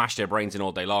smashed their brains in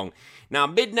all day long. Now,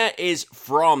 Midna is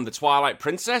from the Twilight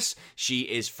Princess. She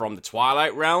is from the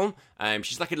Twilight Realm.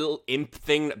 She's like a little imp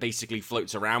thing that basically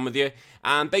floats around with you.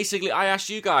 And basically, I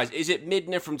asked you guys, is it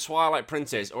Midna from Twilight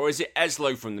Princess, or is it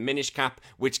Eslo from the Minish Cap,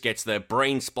 which gets their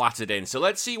brain splattered in? So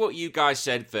let's see what you guys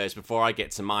said first before I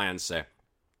get to my answer.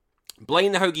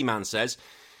 Blaine the Hoagie Man says,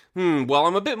 well,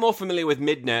 I'm a bit more familiar with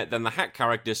Midna than the Hat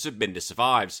character Subminder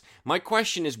Survives. My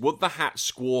question is, would the Hat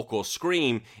squawk or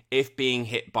scream if being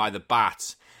hit by the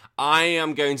bat? I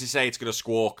am going to say it's going to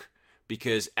squawk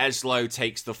because Eslo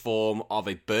takes the form of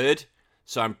a bird.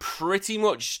 So I'm pretty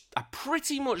much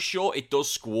sure it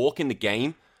does squawk in the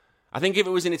game. I think if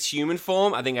it was in its human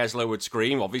form, I think Eslo would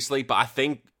scream, obviously, but I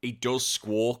think it does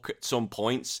squawk at some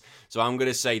points. So I'm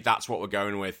going to say that's what we're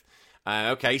going with.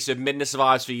 Okay, so Midna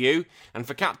Survives for you. And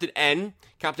for Captain N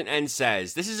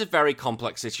says, this is a very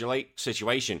complex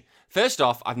situation. First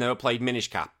off, I've never played Minish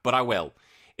Cap, but I will.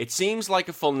 It seems like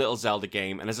a fun little Zelda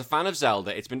game, and as a fan of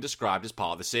Zelda, it's been described as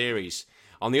part of the series.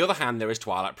 On the other hand, there is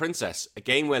Twilight Princess, a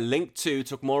game where Link 2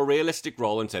 took a more realistic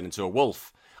role and turned into a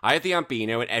wolf. I have the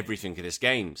albino and everything for this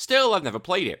game. Still, I've never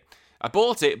played it. I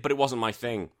bought it, but it wasn't my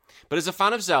thing. But as a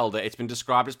fan of Zelda, it's been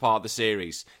described as part of the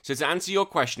series. So to answer your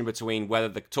question between whether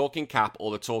the talking cap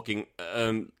or the talking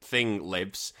thing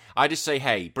lives, I just say,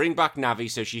 hey, bring back Navi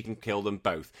so she can kill them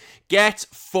both. Get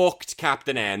fucked,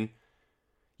 Captain N.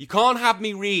 You can't have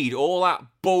me read all that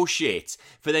bullshit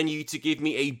for then you to give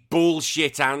me a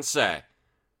bullshit answer.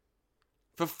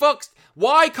 For fuck's...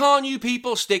 Why can't you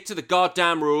people stick to the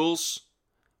goddamn rules?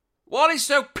 What is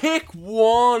so... Pick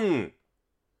one!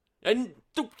 And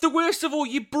the worst of all,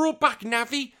 you brought back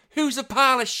Navi, who's a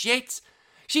pile of shit.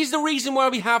 She's the reason why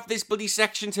we have this bloody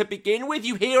section to begin with.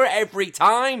 You hear it every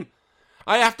time.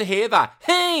 I have to hear that.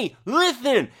 Hey,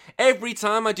 listen! Every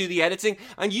time I do the editing,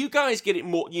 and you guys get it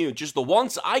more, just the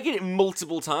once. I get it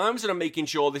multiple times, and I'm making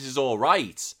sure this is all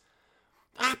right.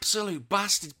 Absolute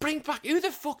bastards. Bring back... Who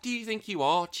the fuck do you think you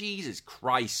are? Jesus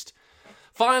Christ.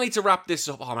 Finally, to wrap this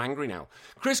up... Oh, I'm angry now.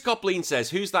 Chris Copleen says,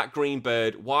 who's that green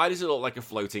bird? Why does it look like a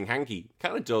floating hanky?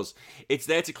 Kind of does. It's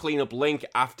there to clean up Link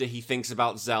after he thinks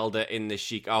about Zelda in the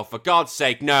chic... Oh, for God's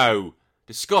sake, no!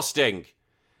 Disgusting.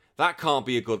 That can't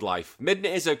be a good life.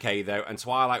 Midna is okay, though, and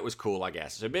Twilight was cool, I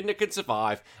guess. So Midna can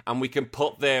survive, and we can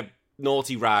put the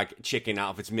naughty rag chicken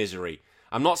out of its misery.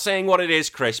 I'm not saying what it is,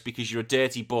 Chris, because you're a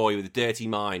dirty boy with a dirty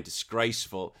mind.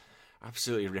 Disgraceful.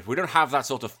 Absolutely horrific. We don't have that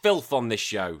sort of filth on this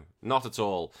show. Not at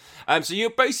all. So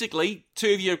you're basically,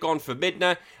 two of you have gone for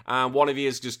Midna, and one of you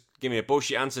has just given me a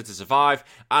bullshit answer to survive,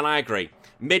 and I agree.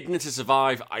 Midna to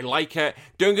survive, I like her.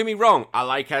 Don't get me wrong, I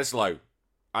like Eslo.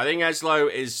 I think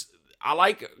Eslo is... I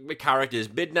like the characters.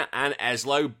 Midna and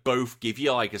Eslo both give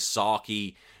you like a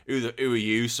sarky, who are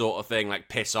you sort of thing, like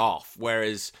piss off.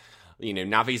 Whereas,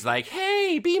 Navi's like,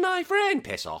 hey, be my friend.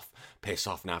 Piss off,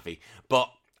 Navi.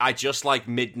 But I just like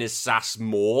Midna's sass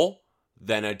more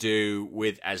than I do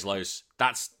with Eslo's.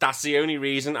 That's the only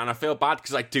reason, and I feel bad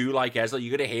because I do like Eslo.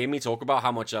 You're gonna hear me talk about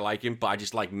how much I like him, but I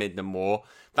just like Midna more.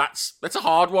 That's a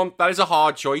hard one. That is a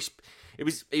hard choice. It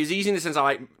was easy in the sense I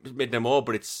like Midna more,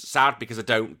 but it's sad because I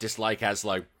don't dislike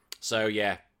Eslo. So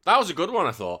yeah, that was a good one,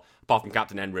 I thought, apart from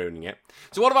Captain N ruining it.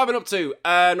 So what have I been up to?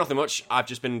 Nothing much. I've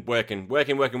just been working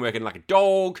like a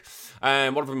dog. What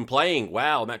have I been playing?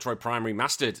 Well, Metroid Prime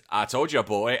Remastered. I told you I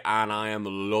bought it, and I am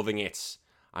loving it.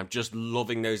 I'm just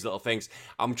loving those little things.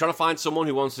 I'm trying to find someone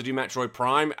who wants to do Metroid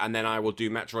Prime, and then I will do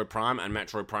Metroid Prime and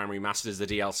Metroid Prime Remastered as the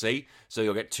DLC. So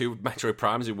you'll get 2 Metroid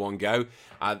Primes in one go.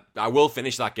 I will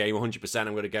finish that game 100%.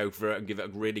 I'm going to go for it and give it a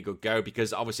really good go,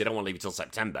 because obviously I don't want to leave it till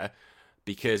September.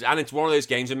 And it's one of those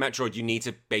games in Metroid, you need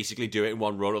to basically do it in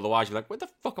one run, otherwise you're like, where the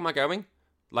fuck am I going?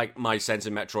 Like my sense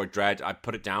of Metroid Dread, I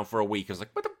put it down for a week. I was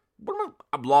like,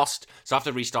 I'm lost, so I have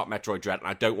to restart Metroid Dread, and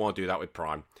I don't want to do that with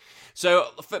Prime. So,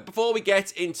 before we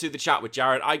get into the chat with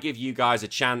Jared, I give you guys a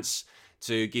chance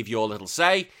to give your little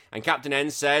say, and Captain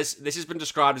N says, this has been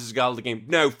described as a Zelda game.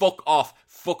 No, fuck off.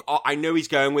 I know he's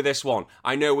going with this one.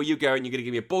 I know where you're going. You're going to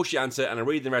give me a bullshit answer, and I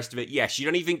read the rest of it. Yes, you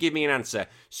don't even give me an answer.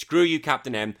 Screw you,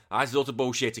 Captain M. That's a lot of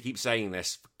bullshit to keep saying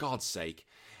this. For God's sake.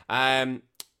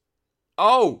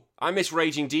 Oh, I missed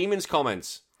Raging Demon's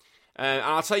comments. And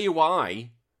I'll tell you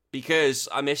why. Because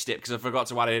I missed it, because I forgot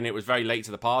to add it in. It was very late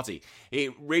to the party.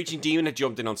 Raging Demon had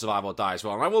jumped in on Survive or Die as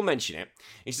well, and I will mention it.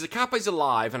 He says, the kappa is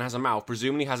alive and has a mouth,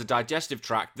 presumably has a digestive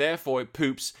tract, therefore it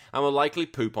poops and will likely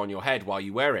poop on your head while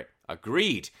you wear it.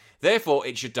 Agreed. Therefore,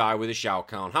 it should die with a Shao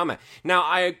Kahn hammer. Now,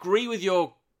 I agree with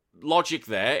your logic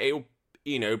there. It'll,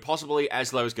 possibly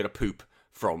Eslo is going to poop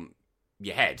from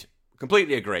your head.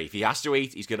 Completely agree. If he has to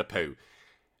eat, he's going to poo.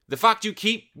 The fact you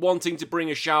keep wanting to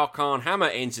bring a Shao Kahn hammer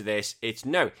into this, it's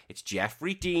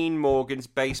Jeffrey Dean Morgan's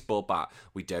baseball bat.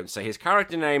 We don't say his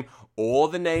character name or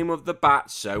the name of the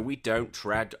bat, so we don't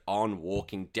tread on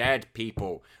Walking Dead,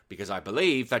 people. Because I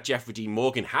believe that Jeffrey Dean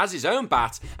Morgan has his own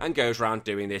bat and goes around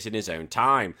doing this in his own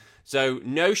time. So,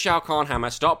 no Shao Kahn hammer.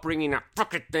 Stop bringing that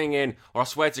fucking thing in, or I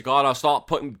swear to God, I'll start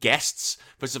putting guests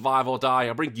for Survive or Die.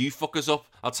 I'll bring you fuckers up.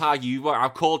 I'll tell you what, I'll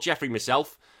call Jeffrey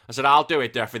myself. I said, I'll do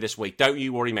it, Jeffrey, this week. Don't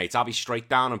you worry, mate. I'll be straight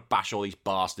down and bash all these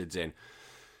bastards in.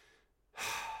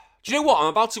 Do you know what? I'm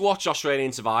about to watch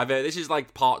Australian Survivor. This is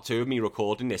like part 2 of me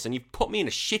recording this, and you've put me in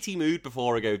a shitty mood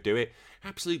before I go do it.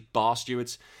 Absolute bar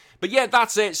stewards. But yeah,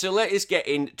 that's it. So let us get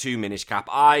into Minish Cap.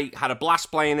 I had a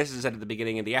blast playing this, as I said at the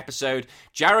beginning of the episode.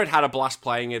 Jared had a blast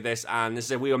playing of this, and they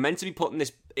said we were meant to be putting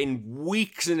this in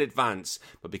weeks in advance.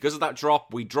 But because of that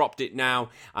drop, we dropped it now,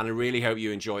 and I really hope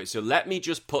you enjoy it. So let me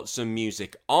just put some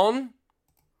music on.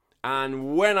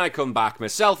 And when I come back,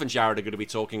 myself and Jared are going to be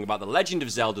talking about The Legend of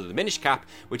Zelda The Minish Cap,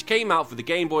 which came out for the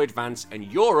Game Boy Advance in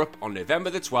Europe on November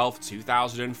the 12th,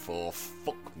 2004.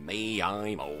 Fuck me,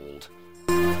 I'm old.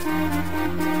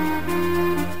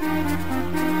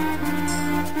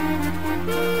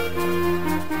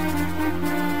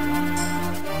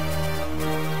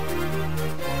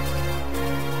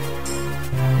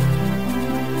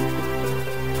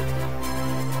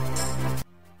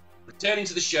 Turning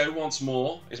to the show once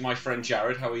more is my friend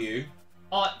Jared. How are you?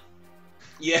 Hot.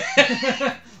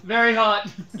 Yeah. Very hot.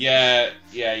 Yeah,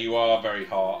 you are very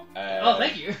hot. Oh,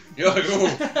 thank you. We're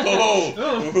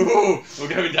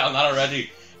going down that already.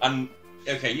 And,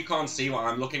 okay, you can't see what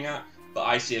I'm looking at, but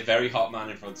I see a very hot man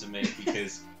in front of me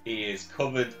because he is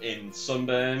covered in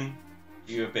sunburn.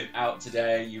 You have been out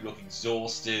today, you look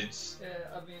exhausted. Yeah,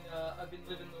 I've been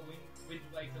living the Wind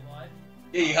Waker life.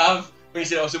 Yeah, you have. When he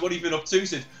said, so what have you been up to? He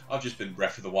said, I've just been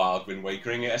Breath of the Wild, Wind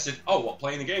Wakering it. I said, oh, what,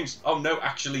 playing the games? Oh, no,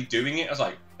 actually doing it? I was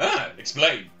like,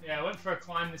 explain. Yeah, I went for a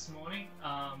climb this morning.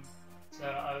 So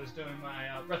I was doing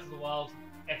my Breath of the Wild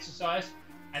exercise,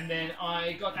 and then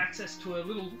I got access to a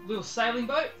little sailing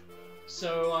boat.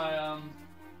 So I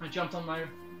jumped on my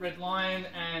Red Lion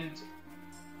and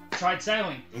tried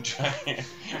sailing.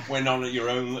 Went on your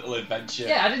own little adventure.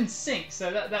 Yeah, I didn't sink,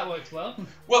 so that worked well.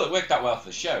 Well, it worked out well for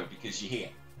the show because you're here.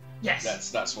 Yes.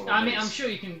 That's what it I mean, is. I'm sure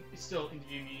you can still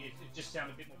interview me. It just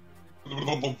sounded a bit more.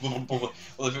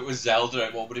 Well, if it was Zelda,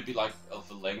 what would it be like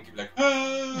for Link? It'd be like,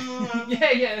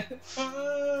 Yeah.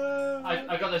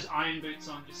 I got those iron boots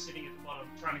on, just sitting at the bottom,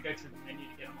 trying to go through the menu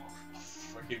to get them off.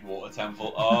 Freaking water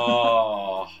temple.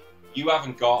 Oh, you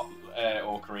haven't got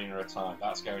Ocarina of Time.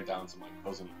 That's going down to my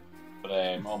cousin. But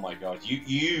oh my god,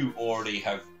 you already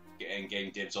have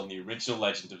gained dibs on the original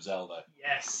Legend of Zelda.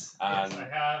 Yes, And yes, I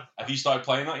have. Have you started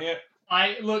playing that yet?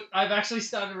 I've actually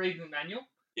started reading the manual.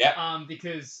 Yeah.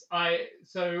 Because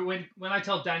when I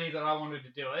told Danny that I wanted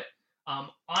to do it,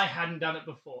 I hadn't done it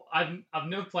before. I've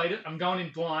never played it. I'm going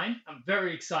in blind. I'm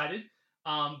very excited.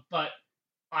 But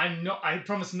I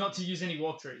promise not to use any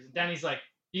walkthroughs. And Danny's like,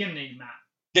 you're gonna need a map.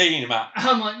 Yeah, you need a map.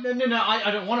 I'm like, no, I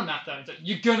don't want a map though. He's like,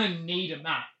 you're gonna need a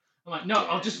map. I'm like, no,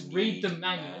 I'll just read the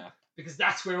manual because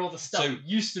that's where all the stuff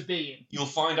used to be in. You'll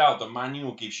find out the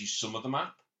manual gives you some of the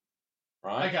map,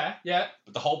 right? Okay, yeah.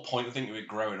 But the whole point of it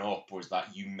growing up was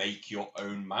that you make your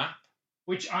own map.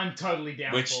 Which I'm totally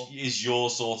down for. Which is your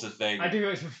sort of thing. I do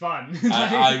it for fun.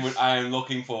 I am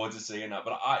looking forward to seeing that.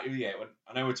 But I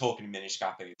know we're talking Minish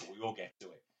Cafe, but we will get to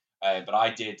it. But I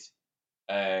did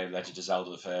Legend of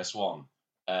Zelda, the first one,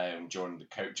 during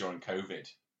COVID.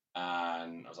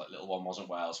 And I was like, little one wasn't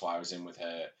well, so I was in with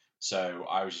her. So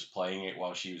I was just playing it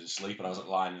while she was asleep, and I was like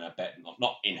lying in her bed,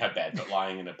 not in her bed, but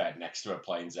lying in her bed next to her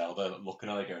playing Zelda, looking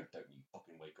at her going, don't you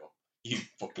fucking wake up.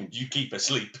 You keep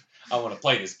asleep. I want to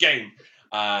play this game.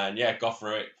 And yeah, got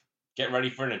through it. Get ready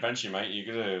for an adventure, mate.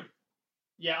 You're gonna...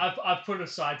 Yeah, I've put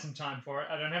aside some time for it.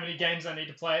 I don't have any games I need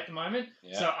to play at the moment,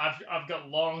 so I've got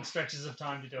long stretches of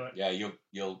time to do it. Yeah,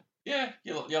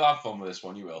 you'll have fun with this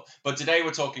one. You will. But today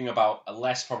we're talking about a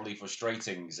less probably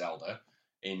frustrating Zelda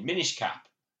in Minish Cap,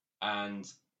 and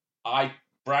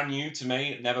brand new to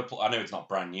me. I know it's not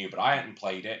brand new, but I hadn't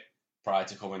played it prior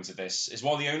to coming to this. It's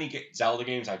one of the only Zelda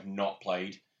games I've not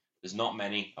played. There's not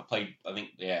many. I played, I think,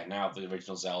 now the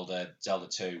original Zelda, Zelda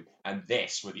 2, and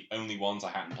this were the only ones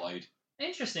I hadn't played.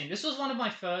 Interesting. This was one of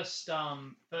my first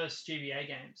GBA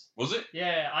games. Was it?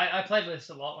 Yeah, I played this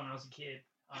a lot when I was a kid.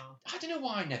 I don't know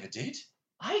why I never did.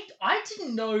 I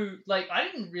didn't know, I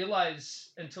didn't realize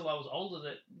until I was older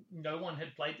that no one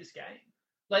had played this game.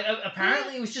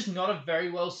 Apparently it was just not a very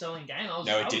well-selling game.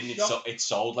 It didn't. It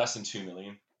sold less than 2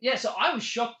 million. Yeah, so I was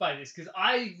shocked by this because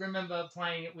I remember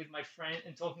playing it with my friend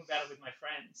and talking about it with my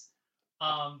friends.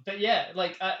 But yeah,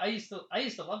 I used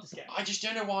to love this game. I just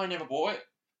don't know why I never bought it.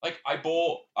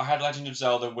 I had Legend of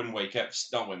Zelda, Wind Waker,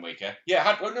 not Wind Waker. Yeah,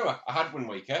 I had Wind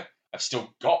Waker. I've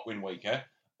still got Wind Waker,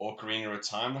 Ocarina of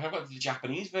Time. I've got the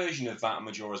Japanese version of that and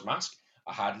Majora's Mask.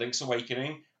 I had Link's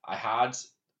Awakening. I had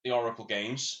the Oracle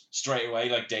games straight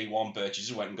away, day one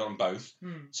purchases. Went and got them both.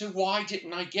 So why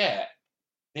didn't I get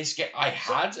this game? I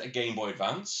had a Game Boy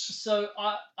Advance. So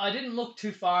I didn't look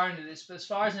too far into this, but as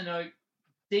far as I know,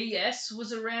 DS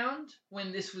was around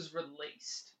when this was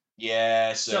released.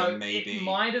 Yeah, so maybe it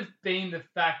might have been the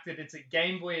fact that it's a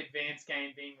Game Boy Advance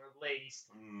game being released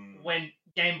when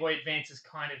Game Boy Advance is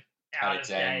kind of out of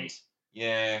date.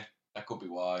 Yeah, that could be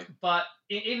why. But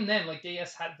even then,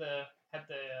 DS had the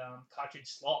cartridge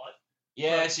slot.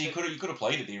 Yeah, so you could have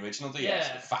played it the original DS.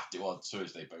 Yeah. The fact it was, so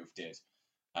as they both did.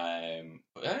 But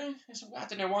I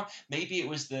don't know why. Maybe it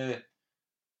was the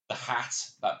hat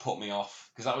that put me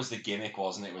off, because that was the gimmick,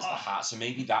 wasn't it? It was the hat. So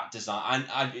maybe that design,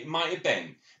 and it might have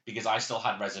been because I still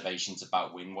had reservations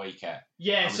about Wind Waker.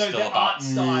 Yeah, so the art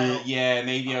style. Yeah,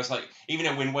 maybe I was like, even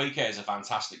though Wind Waker is a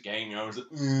fantastic game, I was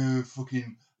like,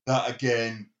 fucking that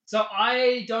again. So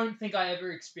I don't think I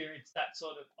ever experienced that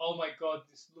sort of, oh my god,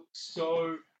 this looks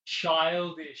so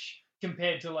childish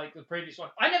compared to the previous one.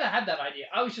 I never had that idea.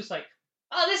 I was just like,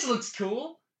 oh, this looks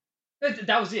cool.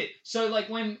 That was it. So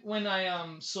when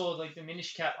I saw the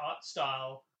Minish Cap art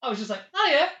style, I was just like, oh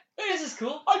yeah, this is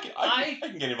cool. I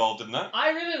can get involved in that.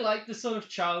 I really like the sort of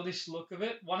childish look of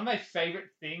it. One of my favorite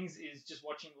things is just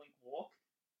watching Link walk.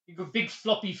 He's got big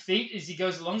floppy feet as he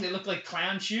goes along. They look like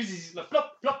clown shoes. He's like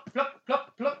flop, flop, flop,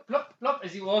 flop, flop, flop, flop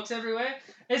as he walks everywhere.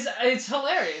 It's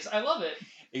hilarious. I love it.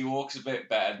 He walks a bit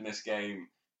better in this game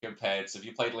compared to, if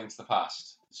you played Link to the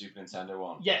Past, the Super Nintendo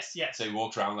one. Yes. So he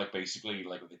walks around basically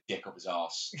with a dick up his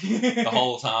arse the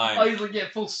whole time. Oh, he's like,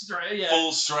 full straight, yeah.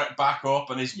 Full straight back up,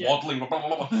 and he's waddling. Blah, blah,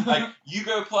 blah, blah. Like, you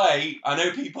go play. I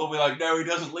know people will be like, no, he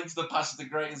doesn't. Link to the Past is the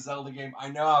greatest Zelda game. I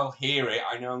know I'll hear it.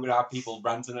 I know I'm going to have people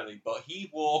ranting at me, but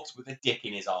he walks with a dick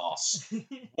in his arse.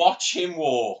 Watch him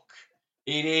walk.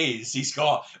 It is. He's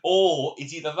got, or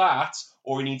it's either that,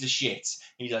 or he needs a shit.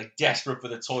 He's desperate for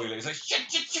the toilet. He's like, shit.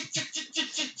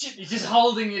 He's just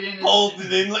holding it in. Holding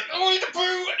it in, like, oh, I need to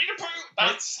poo.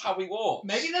 That's how he walks.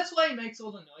 Maybe that's why he makes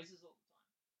all the noises all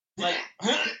the time.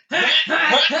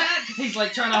 Like, he's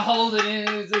trying to hold it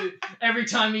in. Every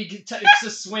time he takes a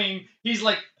swing, he's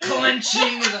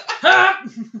clenching.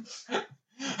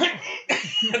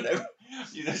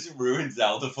 You just ruined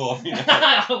Zelda for me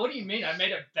now. What do you mean? I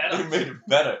made it better. You made it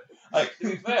better. To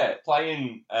be fair,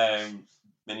 playing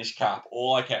Minish Cap,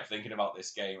 all I kept thinking about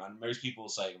this game, and most people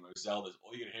say most Zeldas,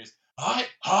 all you're going to hear is, hi,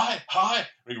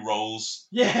 and he rolls.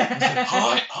 Yeah.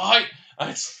 Hi. And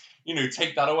it's,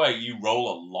 take that away, you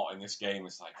roll a lot in this game.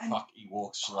 It's fuck, he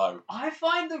walks slow. I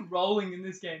find the rolling in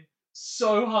this game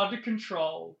so hard to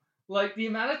control. The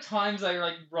amount of times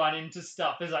I run into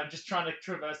stuff as I'm just trying to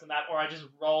traverse the map, or I just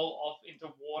roll off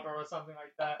into water or something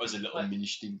like that. Was a little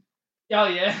Minish thing. Oh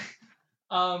yeah.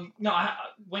 No,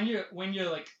 when you're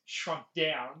shrunk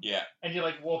down, yeah, and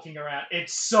you're walking around,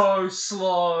 it's so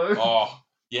slow. Oh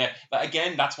yeah, but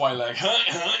again, that's why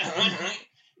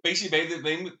basically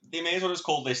they may as well just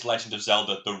call this Legend of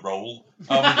Zelda the roll.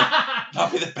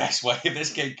 That'd be the best way of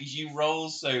this game because you roll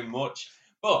so much,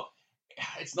 but.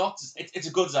 It's not. It's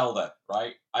a good Zelda,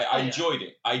 right? I enjoyed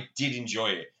it. I did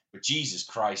enjoy it, but Jesus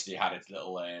Christ, it had its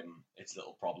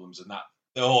little problems, and that.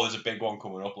 Oh, there's a big one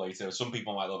coming up later. Some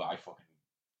people might love it. I fucking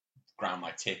ground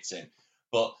my tits in.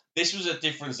 But this was a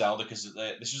different Zelda because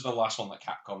this was the last one that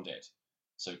Capcom did.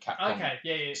 So Capcom. Okay,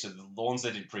 yeah. So the ones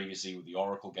they did previously were the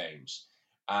Oracle games,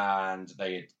 and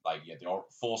they had the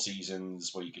 4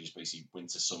 seasons where you could just basically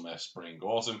winter, summer, spring,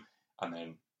 autumn, and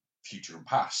then future and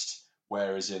past.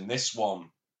 Whereas in this one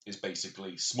is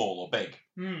basically small or big.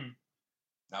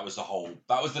 That was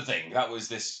the thing. That was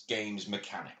this game's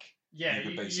mechanic. Yeah,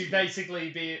 you basically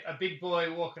be a big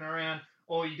boy walking around,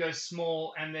 or you go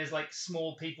small and there's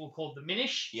small people called the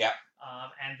Minish. Yeah.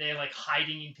 And they're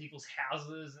hiding in people's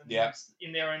houses and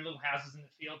in their own little houses in the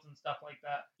fields and stuff like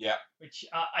that. Yeah. Which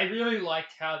I really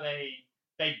liked how they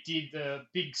did the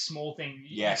big small thing.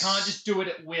 Yes. You can't just do it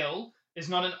at will. There's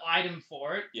not an item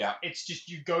for it. Yeah. It's just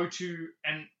you go to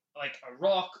a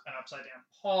rock, an upside down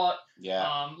pot,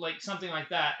 something like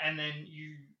that, and then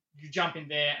you jump in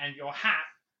there, and your hat,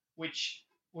 which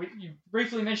you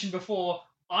briefly mentioned before,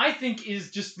 I think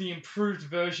is just the improved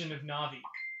version of Navi.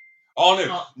 Oh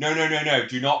no!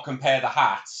 Do not compare the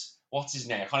hats. What's his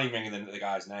name? I can't even remember the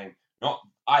guy's name.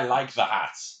 I like the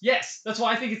hats. Yes, that's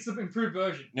why I think it's the improved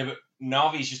version. No, but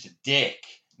Navi's just a dick.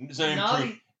 There's no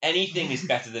improved. Anything is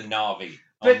better than Navi.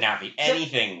 But, Navi.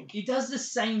 Anything. He does the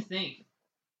same thing.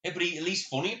 Yeah, but he's at least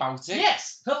funny about it.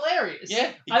 Yes, hilarious.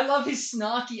 Yeah. I love his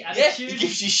snarky attitude. Yeah, he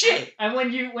gives you shit. And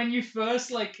when you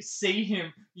first see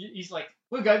him, he's like,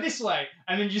 we'll go this way.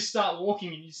 And then you start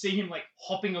walking and you see him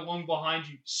hopping along behind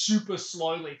you super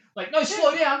slowly. No,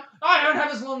 slow down. I don't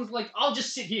have as long as I'll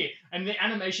just sit here. And the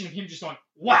animation of him just going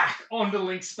whack onto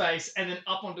Link's face and then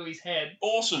up onto his head.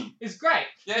 Awesome. It's great.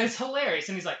 Yeah. It's hilarious.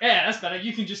 And he's like, yeah, that's better.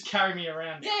 You can just carry me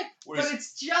around. Yeah. But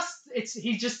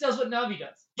he just does what Navi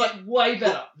does. But way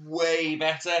better. Way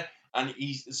better. And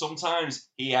sometimes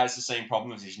he has the same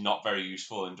problem as he's not very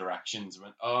useful in directions. Where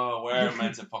am I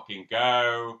meant to fucking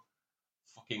go?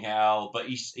 Fucking hell. But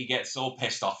he gets all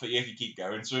pissed off at you if you keep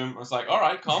going to him. I was like,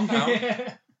 alright, calm down.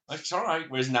 It's alright.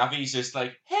 Whereas Navi's just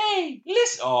like, hey,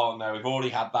 listen. Oh no, we've already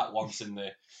had that once in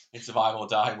Survival or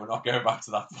Die. We're not going back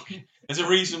to that fucking. There's a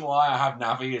reason why I have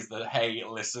Navi is the hey,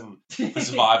 listen for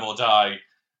Survival or Die.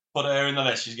 Put her in the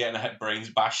list. She's getting her brains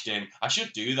bashed in. I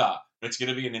should do that, but it's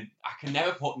going to be I can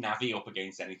never put Navi up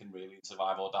against anything really in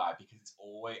Survival or Die because it's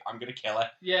always I'm going to kill her.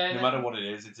 Yeah. No matter what it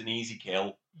is, it's an easy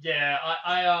kill. Yeah,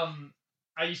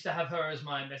 I used to have her as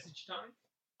my message time.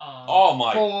 Oh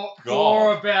my god!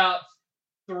 For about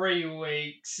 3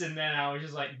 weeks, and then I was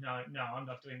just like, no, I'm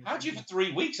not doing this. How'd you for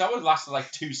 3 weeks? That would have lasted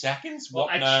 2 seconds. Well,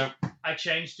 what? No. I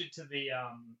changed it to the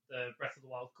Breath of the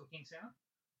Wild cooking sound.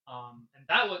 And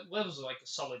that was a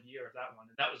solid year of that one,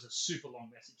 and that was a super long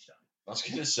message time. I was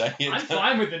gonna say it. I'm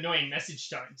fine with annoying message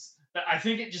tones, but I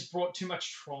think it just brought too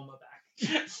much trauma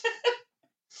back.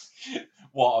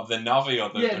 What, of the Navi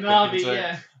or the Yeah, the Navi, cooking tone?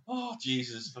 yeah. Oh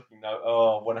Jesus, fucking no!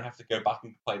 Oh, when I have to go back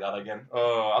and play that again.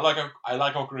 Oh, I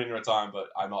like Ocarina of Time, but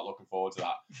I'm not looking forward to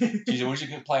that. Jesus, I wish you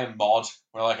could play a mod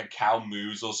where like a cow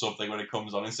moves or something when it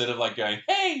comes on, instead of like going,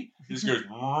 "Hey," it just goes.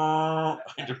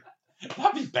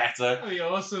 That'd be better. That'd be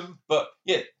awesome. But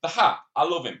yeah, the hat, I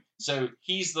love him. So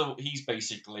he's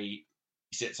basically,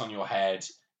 he sits on your head.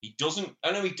 He doesn't.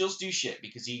 I know he does do shit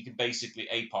because he can basically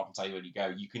pop and tell you where you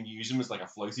go. You can use him as like a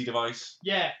floaty device.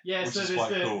 Yeah. Which So is there's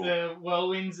quite cool. the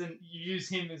whirlwinds, and you use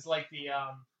him as like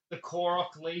the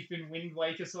Korok leaf in Wind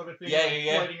Waker sort of thing. Yeah, like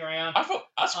yeah. Floating around. I thought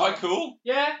that's quite cool.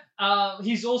 Yeah.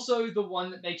 He's also the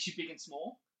one that makes you big and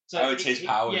small. So It's his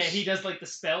powers. Yeah, he does like the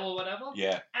spell or whatever.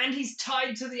 Yeah. And he's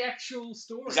tied to the actual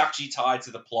story. He's actually tied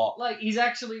to the plot. Like he's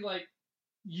actually like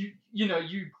you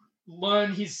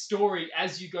learn his story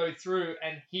as you go through,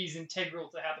 and he's integral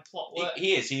to how the plot works.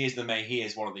 He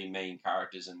is one of the main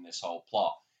characters in this whole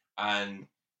plot, and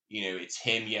it's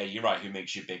him. Yeah, you're right. Who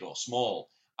makes you big or small?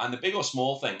 And the big or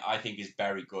small thing, I think, is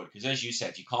very good because, as you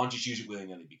said, you can't just use it willy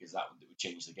nilly because that would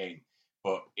change the game.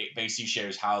 But it basically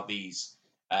shows how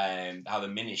how the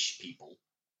Minish people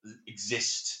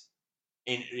exist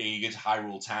in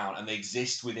Hyrule Town, and they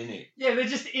exist within it. Yeah, they're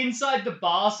just inside the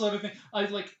bar sort of thing. I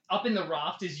was like up in the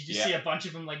rafters. You just see a bunch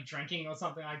of them like drinking or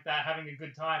something like that, having a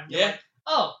good time. You're like,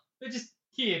 oh, they're just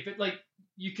here, but like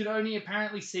you could only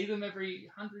apparently see them every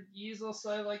 100 years or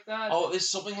so, like that. Oh, there's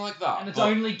something like that. And it's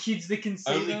only kids that can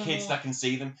see them. Only kids that can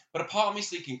see them. But a part of me's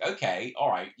thinking, okay, all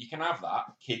right, you can have that.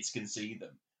 Kids can see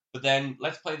them. But then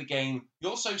let's play the game.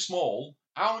 You're so small.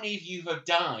 How many of you have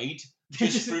died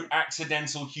just through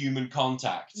accidental human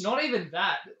contact? Not even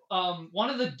that. One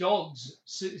of the dogs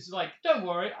is like, don't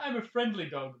worry, I'm a friendly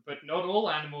dog, but not all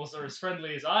animals are as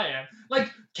friendly as I am. Like,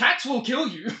 cats will kill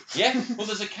you. Yeah, well,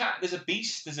 there's a cat, there's a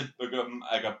beast, there's a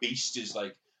beast is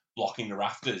like blocking the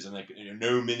rafters, and like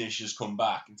no Minish has come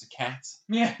back. It's a cat.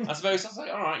 Yeah. I suppose that's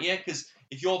like, all right, yeah, because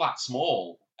if you're that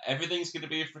small, everything's going to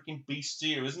be a freaking beast to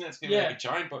you, isn't it? It's going to be like a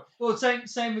giant. But well,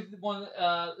 same with one.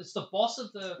 It's the boss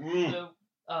of the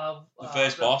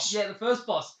first boss. Yeah, the first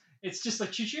boss. It's just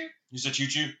like choo-choo. It's a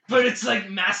choo-choo. But it's like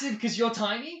massive because you're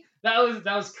tiny. That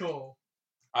was cool.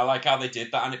 I like how they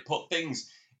did that, and it put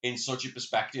things in such a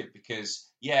perspective because,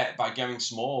 yeah, by going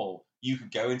small, you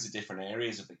could go into different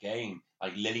areas of the game.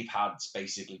 Like lily pads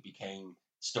basically became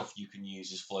stuff you can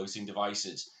use as floating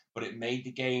devices. But it made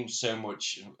the game so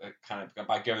much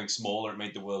by going smaller, it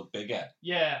made the world bigger.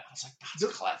 Yeah. I was like,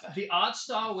 that's clever. The art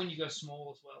style when you go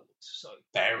small as well looks so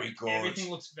very good.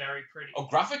 Everything looks very pretty. Oh,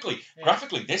 graphically,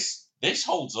 this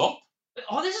holds up.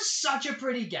 Oh, this is such a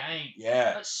pretty game.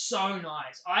 Yeah. That's so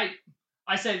nice.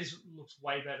 I say this looks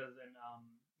way better than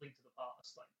Link to the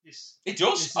Past. Like this. It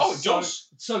does. This It does.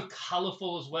 It's so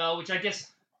colourful as well, which I guess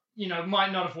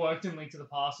might not have worked in Link to the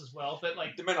Past as well, but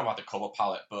like they may not have the colour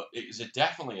palette, but it was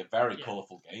definitely a very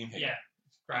colourful game here. Yeah,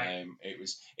 great.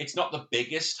 It's not the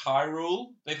biggest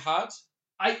Hyrule they've had.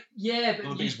 But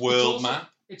the biggest world map.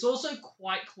 It's also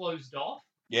quite closed off.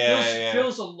 Yeah,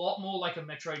 feels a lot more like a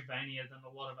Metroidvania than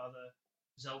a lot of other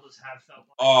Zeldas have felt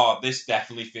like. Oh, this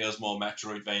definitely feels more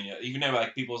Metroidvania. Even though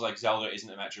like people's like Zelda isn't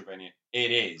a Metroidvania,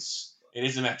 it is. It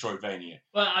is a Metroidvania.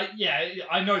 But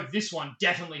I know this one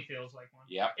definitely feels like one.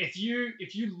 Yeah. If you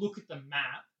look at the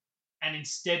map, and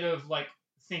instead of like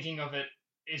thinking of it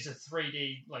as a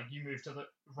 3D, like you move to the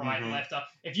right, left, up.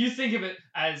 If you think of it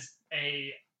as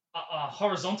a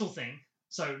horizontal thing,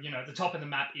 so the top of the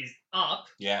map is up.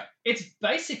 Yeah. It's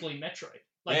basically Metroid.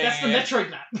 Like that's the Metroid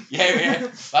map. Yeah.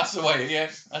 That's the way.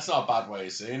 Yeah, that's not a bad way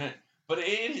of seeing it. But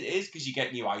it is because you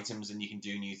get new items and you can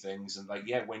do new things, and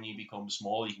when you become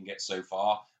small, you can get so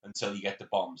far until you get the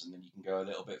bombs, and then you can go a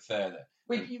little bit further.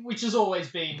 Which has always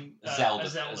been a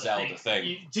Zelda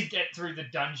thing. To get through the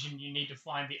dungeon, you need to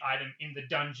find the item in the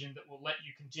dungeon that will let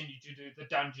you continue to do the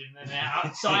dungeon, and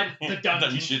outside the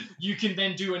dungeon, you can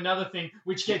then do another thing,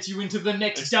 which gets you into the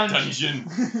next dungeon.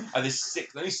 And there's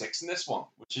only 6 in this one,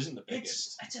 which isn't the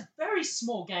biggest. It's a very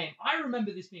small game. I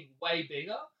remember this being way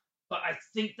bigger. But I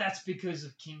think that's because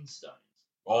of Kingstones.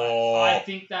 Oh, I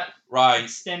think that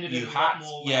extended it a lot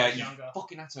more when I was younger. You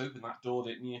fucking had to open that door,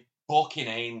 didn't you? Fucking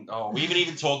aim. Oh, we haven't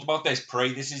even talked about this.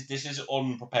 This is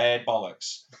unprepared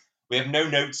bollocks. We have no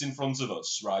notes in front of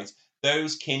us, right?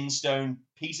 Those Kingstone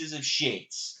pieces of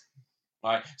shit.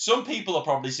 Right? Some people are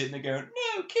probably sitting there going,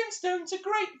 no, Kingstone's a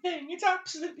great thing. It's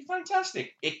absolutely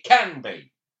fantastic. It can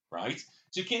be, right?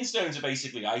 So Kingstones are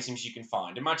basically items you can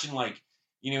find. Imagine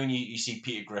when you see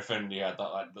Peter Griffin, he had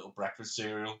that little breakfast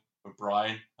cereal. with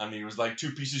Brian, and he was like,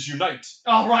 2 pieces unite.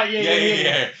 Oh right,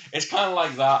 yeah. It's kind of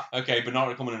like that, okay, but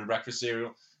not coming in a breakfast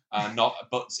cereal.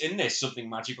 But in this, something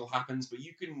magical happens. But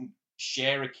you can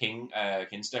share a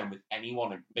kinstone with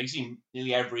anyone. Basically,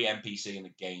 nearly every NPC in the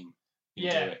game can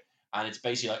do it. And it's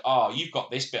basically like, oh, you've got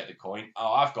this bit of the coin.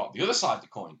 Oh, I've got the other side of the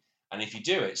coin. And if you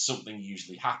do it, something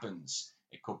usually happens.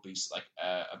 It could be like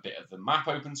a bit of the map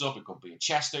opens up. It could be a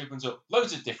chest opens up.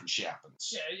 Loads of different shit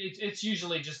happens. Yeah, it's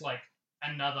usually just like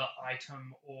another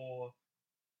item or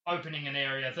opening an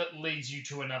area that leads you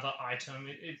to another item.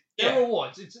 They're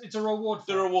rewards. It's a reward.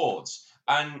 They're rewards.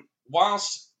 And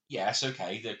whilst, yes,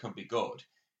 okay, they can be good,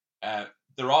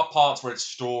 there are parts where it's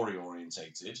story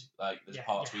orientated. Like there's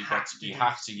parts where you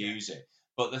have to use it.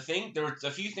 But there are a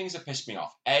few things that piss me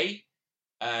off.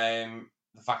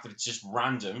 The fact that it's just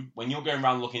random. When you're going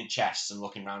around looking at chests and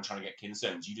looking around trying to get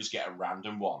kinstones, you just get a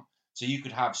random one. So you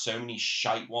could have so many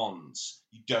shite ones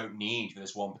you don't need for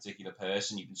this one particular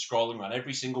person. You've been scrolling around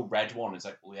every single red one. It's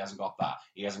like, well, he hasn't got that.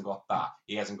 He hasn't got that.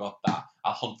 He hasn't got that.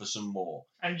 I'll hunt for some more.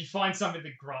 And you find some in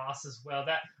the grass as well.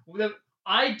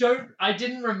 I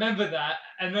didn't remember that,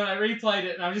 and then I replayed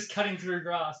it, and I'm just cutting through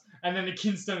grass, and then the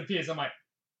kinstone appears. I'm like,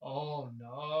 oh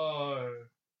no.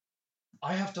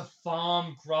 I have to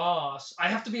farm grass. I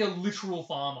have to be a literal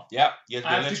farmer. Yep, you have to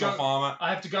be a literal farmer.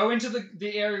 I have to go into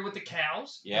the area with the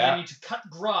cows. Yeah. And I need to cut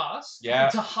grass. Yeah.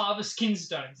 To harvest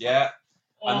kinstones. Yeah.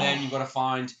 And then you've got to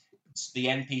find the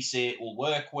NPC it will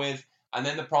work with. And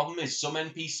then the problem is some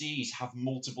NPCs have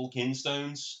multiple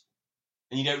kinstones.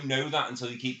 And you don't know that until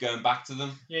you keep going back to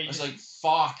them. Yeah, it's like,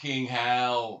 fucking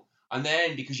hell. And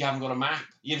then, because you haven't got a map,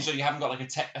 so you haven't got like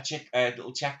a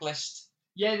little checklist.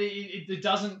 Yeah, it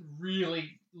doesn't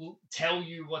really tell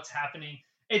you what's happening.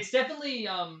 It's definitely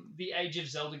the age of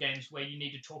Zelda games where you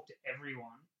need to talk to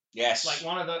everyone. Yes. Like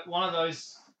one of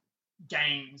those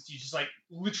games, you just like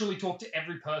literally talk to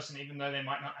every person, even though they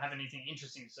might not have anything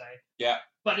interesting to say. Yeah.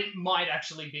 But it might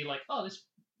actually be like, oh, this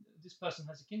person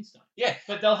has a kinstone. Yeah.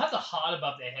 But they'll have the heart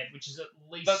above their head, which is at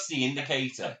least that's the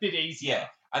indicator. A bit easier. Yeah.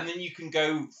 And then you can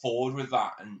go forward with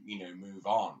that and, move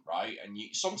on, right? And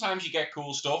sometimes you get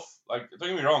cool stuff. Like, don't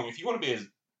get me wrong, if you want to be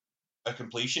a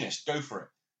completionist, go for it.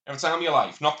 Every time of your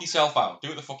life, knock yourself out. Do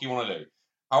what the fuck you want to do.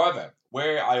 However,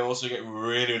 where I also get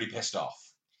really, really pissed off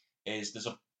is there's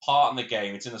a part in the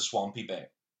game, it's in the swampy bit,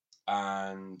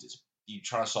 and you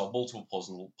try to solve multiple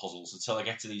puzzles until I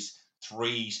get to these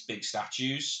 3 big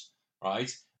statues,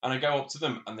 right? And I go up to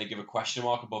them and they give a question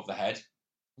mark above the head.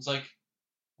 It's like,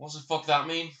 what does the fuck that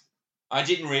mean? I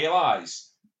didn't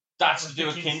realise. That's to do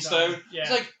with kinstone. Yeah.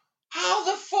 It's like, how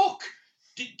the fuck?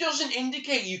 It doesn't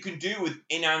indicate you can do with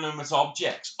inanimate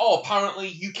objects. Oh, apparently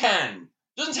you can.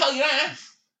 Doesn't tell you that.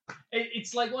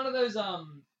 It's like one of those,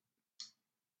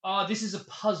 this is a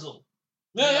puzzle.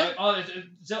 Yeah.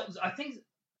 I think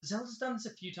Zelda's done this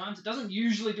a few times. It doesn't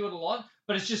usually do it a lot,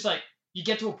 but it's just like, you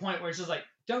get to a point where it's just like,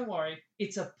 don't worry,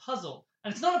 it's a puzzle.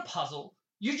 And it's not a puzzle.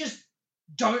 You just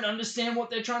don't understand what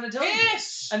they're trying to tell you.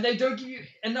 Yes! And they don't give you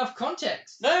enough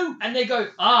context. No! And they go,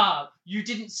 you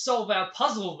didn't solve our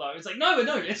puzzle, though. It's like, no,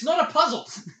 it's not a puzzle.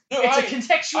 No, it's a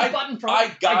contextual button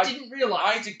prompt. I didn't realise.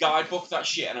 I had to guidebook that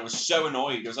shit, and I was so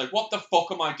annoyed. I was like, what the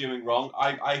fuck am I doing wrong?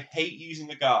 I hate using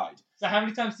the guide. So how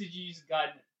many times did you use the guide?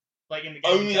 Like in the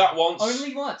game? Only that once.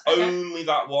 Only once? Okay. Only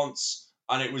that once.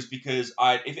 And it was because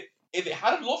if it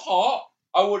had a love heart,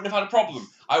 I wouldn't have had a problem.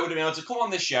 I would have been able to come on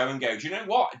this show and go, do you know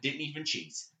what? I didn't even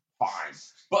cheat. Fine.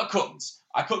 But I couldn't.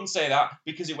 I couldn't say that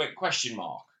because it went question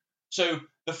mark. So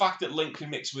the fact that Link can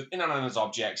mix with inanimate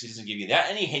objects, it doesn't give you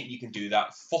any hint you can do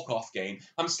that. Fuck off, game.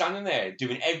 I'm standing there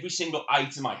doing every single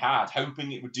item I had,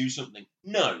 hoping it would do something.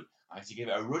 No. I had to give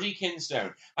it a ruddy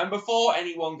kinstone. And before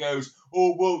anyone goes,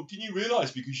 oh, well, didn't you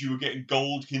realise because you were getting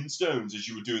gold kinstones as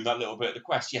you were doing that little bit of the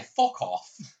quest? Yeah, fuck off.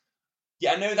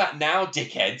 Yeah, I know that now,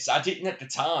 dickheads. I didn't at the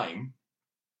time.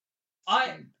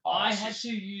 I had to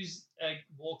use a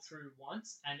walkthrough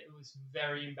once, and it was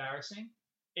very embarrassing.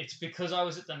 It's because I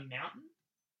was at the mountain.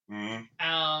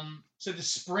 Mm-hmm. So the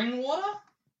spring water,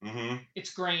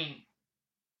 it's green.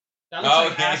 That looks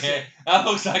like acid. Yeah. That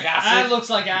looks like acid. That looks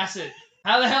like acid.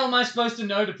 How the hell am I supposed to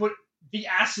know to put the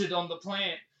acid on the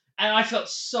plant? And I felt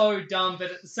so dumb,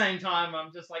 but at the same time,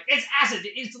 I'm just like, it's acid.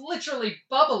 It's literally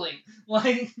bubbling.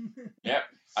 Like. Yep.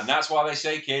 And that's why they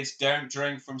say, kids, don't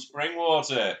drink from spring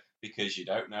water because you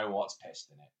don't know what's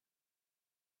pissed in it.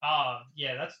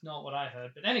 Yeah, that's not what I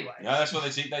heard. But anyway. No, that's what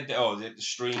they say. The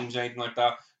streams, anything like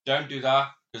that. Don't do that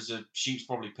because the sheep's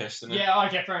probably pissed in it. Yeah,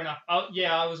 okay, fair enough.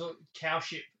 Cow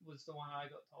shit was the one I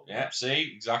got told. Yeah,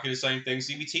 see, exactly the same thing.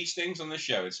 See, we teach things on this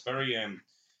show. It's very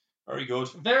Very good.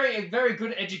 Very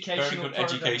good educational Very good program.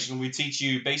 education. We teach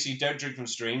you basically don't drink from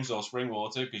streams or spring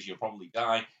water because you'll probably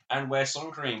die, and wear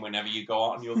sun cream whenever you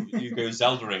go out and you go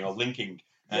Zeldaing or linking,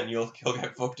 and you'll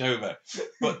get fucked over.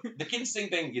 But the kids thing,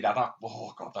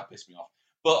 oh god, that pissed me off.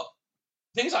 But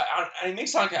things and it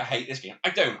makes it sound like I hate this game. I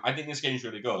don't. I think this game's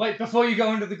really good. Wait, before you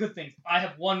go into the good things, I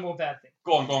have one more bad thing.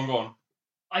 Go on.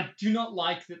 I do not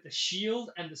like that the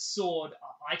shield and the sword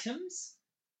are items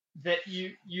that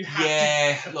you have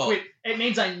to equip. Look. It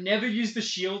means I never use the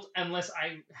shield unless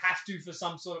I have to for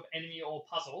some sort of enemy or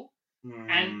puzzle.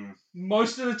 And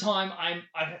most of the time I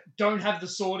don't have the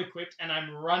sword equipped and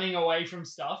I'm running away from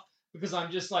stuff because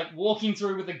I'm just like walking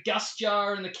through with the gust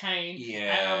jar and the cane. Yeah.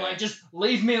 And I'm like, just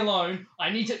leave me alone.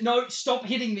 No, stop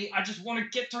hitting me. I just want to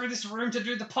get through this room to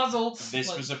do the puzzle.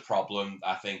 This was a problem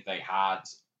I think they had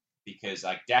because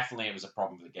definitely it was a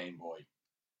problem with the Game Boy.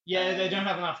 Yeah, they don't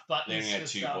have enough buttons. They only had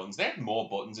two stuff. buttons. They had more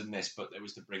buttons in this, but it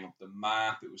was to bring up the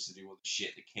map. It was to do all the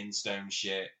shit, the Kinstone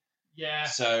shit. Yeah.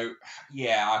 So,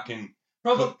 yeah, I can...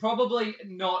 Probably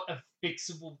not a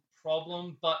fixable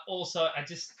problem, but also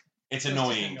It's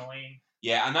annoying.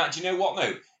 Yeah, and do you know what,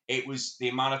 though? It was the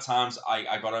amount of times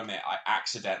I got to admit, I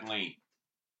accidentally,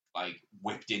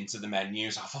 whipped into the menu. I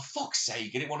was like, for fuck's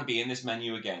sake, I didn't want to be in this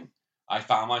menu again. I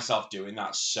found myself doing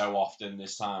that so often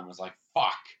this time. I was like,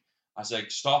 fuck. I was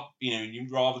like, stop,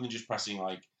 rather than just pressing,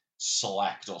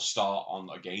 select or start on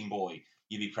a Game Boy,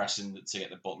 you'd be pressing to get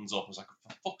the buttons up. I was like,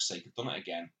 for fuck's sake, I've done it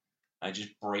again. And it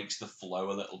just breaks the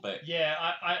flow a little bit. Yeah,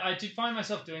 I did find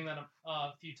myself doing that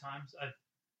a few times.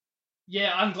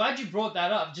 I'm glad you brought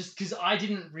that up, just because I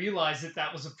didn't realize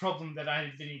that was a problem that I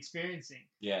had been experiencing.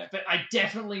 Yeah. But I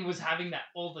definitely was having that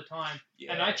all the time.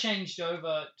 Yeah. And I changed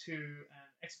over to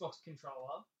an Xbox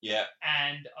controller. Yeah.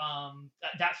 And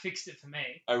that fixed it for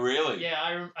me. Oh, really?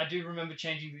 Yeah, I do remember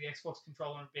changing to the Xbox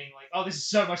controller and being like, oh, this is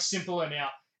so much simpler now.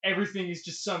 Everything is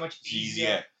just so much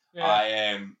easier.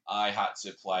 Yeah. I had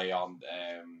to play on...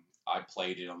 I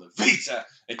played it on the Vita.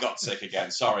 It got sick again.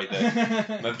 Sorry,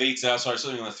 my Vita. Sorry,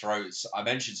 something on the throat. I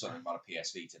mentioned something about a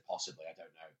PS Vita, possibly. I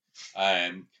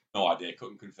don't know. No idea.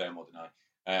 Couldn't confirm or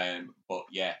deny. But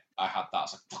yeah, I had that. I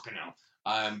was like, fucking hell.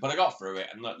 But I got through it,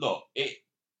 and look,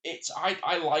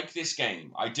 I like this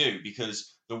game. I do,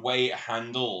 because the way it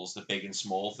handles the big and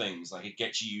small things, it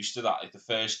gets you used to that. The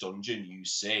first dungeon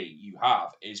you have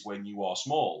is when you are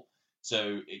small.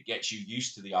 So it gets you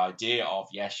used to the idea of,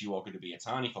 yes, you are going to be a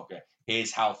tiny fucker.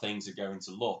 Here's how things are going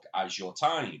to look as you're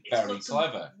tiny. Very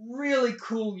clever. Really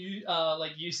cool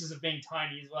uses of being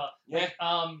tiny as well.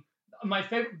 Yeah. My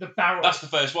favorite, the barrel. That's the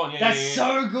first one. Yeah. That's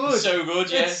so good. It's so good.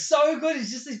 Yeah. It's so good.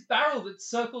 It's just this barrel that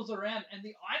circles around, and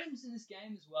the items in this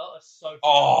game as well are so.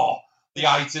 Oh, the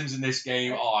items in this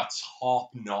game are top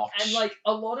notch. And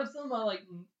a lot of them are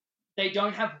they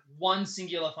don't have one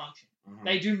singular function. Mm-hmm.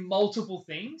 They do multiple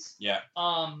things. Yeah.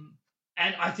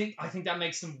 And I think that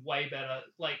makes them way better.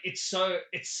 It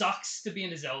sucks to be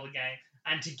in a Zelda game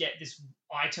and to get this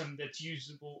item that's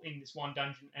usable in this one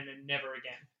dungeon and then never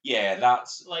again. Yeah,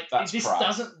 that's this crap.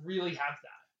 Doesn't really have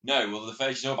that. No, well, the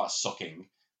first, about sucking.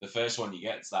 The first one you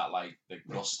get is that the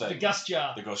gust thing. The gust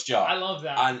jar. The gust jar. I love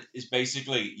that. And it's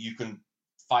basically you can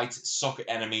suck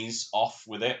enemies off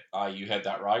with it. You heard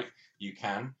that right. You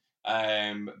can.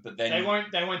 But then they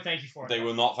won't thank you for it. They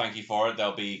will not thank you for it.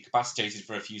 They'll be capacitated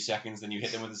for a few seconds. Then you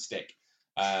hit them with a stick,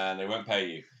 and they won't pay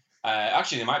you.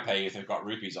 Actually, they might pay you if they've got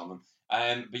rupees on them.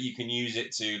 But you can use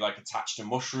it to attach to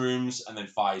mushrooms and then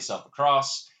fire yourself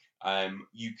across.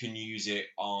 You can use it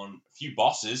on a few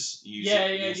bosses. You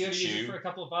gotta use it for a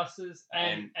couple of bosses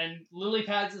and lily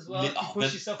pads as well. You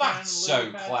push yourself around. That's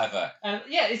so clever. And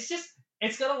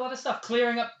it's got a lot of stuff.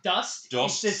 Clearing up dust.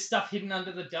 If there's stuff hidden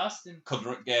under the dust.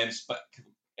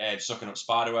 And sucking up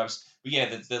spider webs. But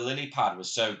yeah, the lily pad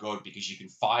was so good because you can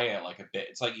fire a bit.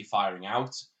 It's like you're firing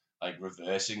out,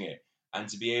 reversing it. And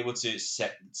to be able to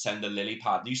send a lily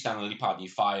pad, you stand on a lily pad and you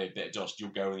fire a bit of dust,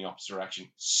 you'll go in the opposite direction.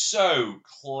 So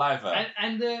clever.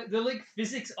 And the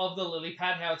physics of the lily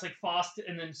pad, how it's fast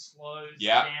and then slows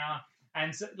down.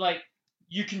 And so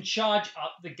you can charge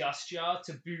up the gust jar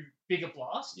to do bigger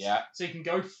blasts. Yeah. So you can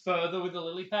go further with the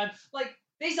lily pad.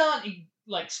 These aren't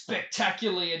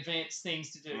spectacularly advanced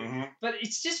things to do, but it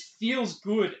just feels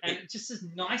good, and it just is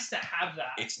nice to have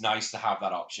that. It's nice to have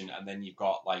that option, and then you've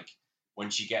got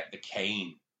once you get the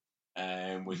cane,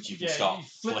 which you can start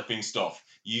flipping stuff,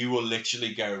 you will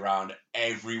literally go around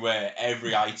everywhere,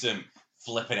 every item,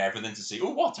 flipping everything to see,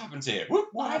 what happened here?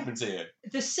 What happened here?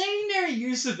 The secondary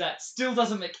use of that still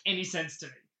doesn't make any sense to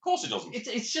me. Of course it doesn't.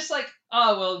 It's just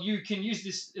you can use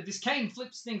this cane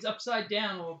flips things upside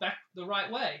down or back the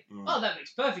right way. Oh, that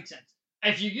makes perfect sense.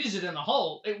 If you use it in a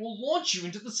hole, it will launch you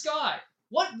into the sky.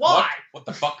 What? Why? What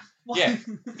the fuck? Why? Yeah,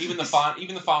 even the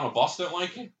final boss don't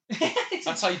like it.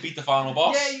 That's how you beat the final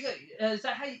boss. Yeah, you got. Is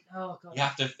that how? Oh god. You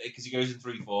have to, because he goes in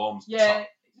 3 forms. Yeah,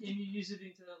 and you use it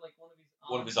into like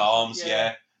One of his arms,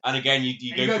 yeah. And again,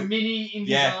 you go through, mini in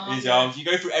his arm. in his arms. You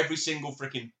go through every single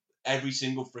freaking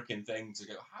thing to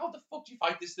go, how the fuck do you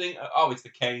fight this thing? Oh, it's the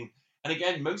cane. And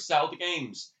again, most Zelda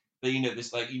games,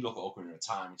 this like, you look at Ocarina of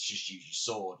Time, it's just use your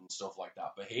sword and stuff like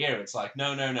that. But here, it's like,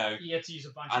 no. You have to use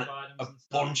a bunch of items. A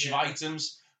bunch of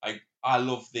items. I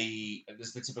love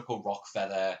there's the typical rock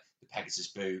feather, the Pegasus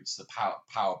boots, the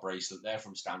power bracelet. They're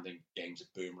from standing games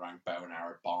of Boomerang, Bow and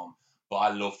Arrow, Bomb. But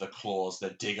I love the claws, the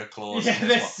digger claws. Yeah,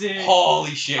 they're sick. Holy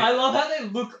shit! I love how they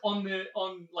look on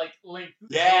like Link.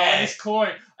 Yeah. His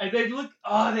coin. And they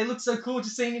look so cool.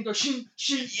 Just seeing him go shoot.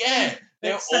 Yeah,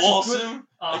 they're awesome.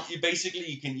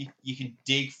 Good, you can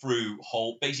dig through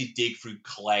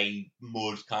clay,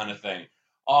 mud kind of thing.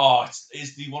 Oh,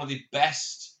 it's one of the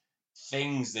best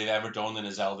things they've ever done in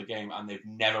a Zelda game, and they've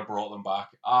never brought them back.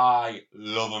 I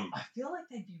love them. I feel like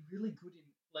they'd be really good in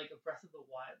like a Breath of the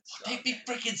Wild style. They'd be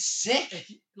freaking sick.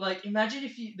 Imagine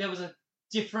if there was a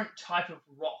different type of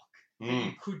rock that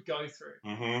you could go through.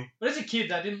 Mm-hmm. But as a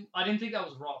kid, I didn't think that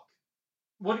was rock.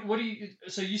 What do you?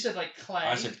 So you said like clay.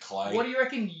 I said clay. What do you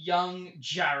reckon young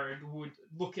Jared would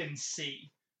look and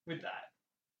see with that?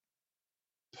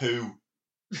 Poo.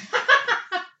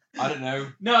 I don't know.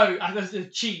 No, I thought it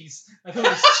was cheese. I thought it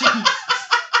was cheese.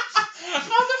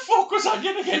 How the fuck was I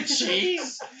gonna get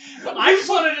cheese? I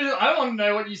want to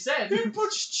know what you said. Who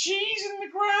puts cheese in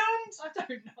the ground? I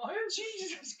don't know.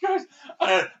 Jesus Christ.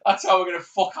 That's how we're gonna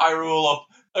fuck Hyrule up.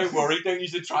 Don't worry, don't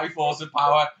use the Triforce of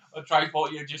Power or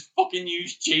Triforce, just fucking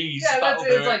use cheese. Yeah, that's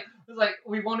That'll it. do It's like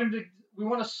we want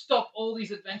to stop all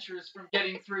these adventurers from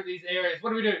getting through these areas.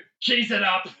 What do? Cheese it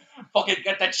up. Fucking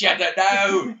get the cheddar.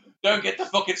 No! Don't get the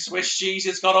fucking Swiss cheese,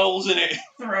 it's got holes in it.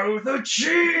 Throw the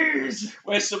cheese!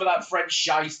 Where's some of that French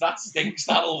shice? That stinks,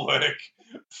 that'll work.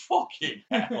 Fucking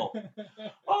hell.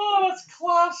 Oh, that's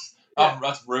class. Yeah.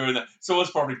 That's ruined it. Someone's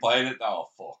probably playing it. Oh,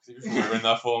 fuck. You just ruined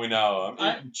that for me now.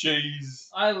 I'm eating cheese.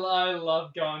 I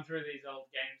love going through these old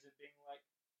games and being like,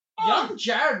 young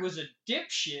Jared was a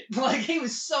dipshit. Like, he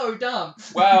was so dumb.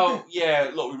 Well, yeah,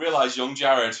 look, we realised young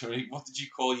Jared. What did you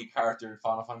call your character in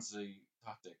Final Fantasy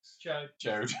Tactics?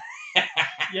 Chode.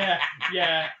 Yeah.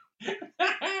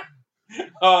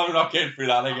 Oh, I'm not getting through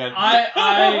that again.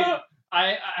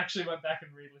 I actually went back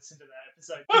and re-listened to that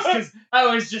episode because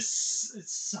I was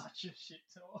just such a shit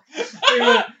talk.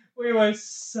 We were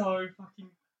so fucking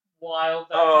wild.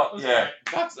 Oh, yeah.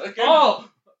 Great. That's okay. Oh,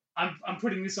 I'm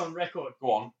putting this on record.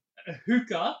 Go on. A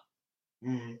hookah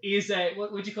is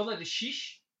what would you call it? A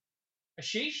sheesh? A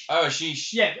sheesh? Oh, a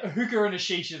sheesh. Yeah, a hookah and a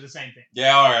sheesh are the same thing.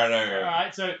 Yeah, alright.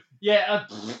 Alright, so, yeah,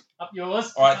 up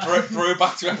yours. Alright, throw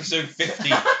back to episode 50.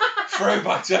 Throw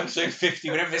back to episode 50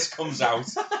 whenever this comes out.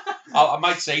 I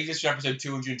might save this for episode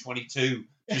 222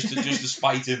 just to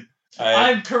spite him.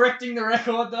 I'm correcting the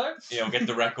record though. Yeah, we'll get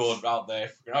the record out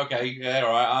there. Okay, yeah,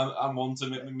 alright. I'm one to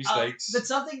make mistakes. But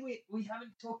something we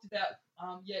haven't talked about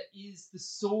yet is the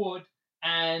sword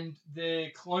and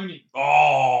the cloning.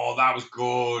 Oh, that was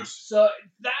good. So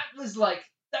that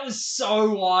was so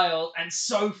wild and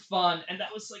so fun, and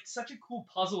that was like such a cool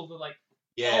puzzle to like.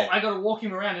 Yeah. Oh, I got to walk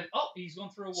him around, and he's gone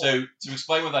through a wall. So to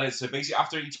explain what that is, so basically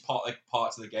after each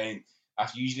parts of the game,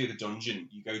 after usually the dungeon,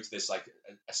 you go to this like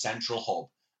a central hub,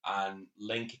 and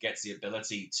Link gets the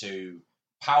ability to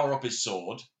power up his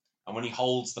sword, and when he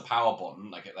holds the power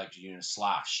button, like you're in a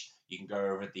slash, you can go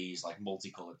over these like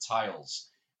multicolored tiles.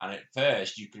 And at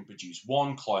first, you can produce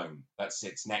one clone that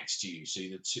sits next to you, so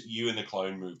you and the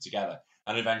clone move together.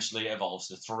 And eventually, it evolves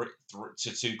to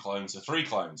 2 clones, to 3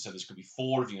 clones. So there's going to be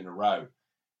 4 of you in a row.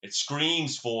 It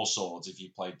screams 4 swords if you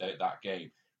played that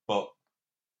game. But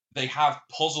they have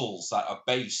puzzles that are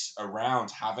based around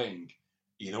having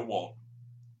either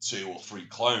 2 or 3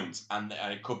 clones. And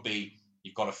it could be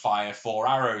you've got to fire 4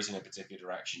 arrows in a particular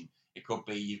direction. It could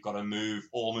be you've got to move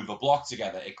a block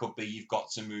together. It could be you've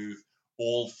got to move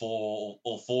all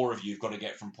four of you have got to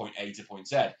get from point A to point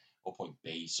Z. Or point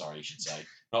B, sorry, you should say.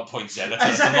 Not point Z.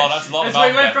 That's a lot of so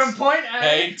we went from point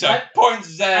A to point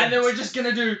Z. And then we're just going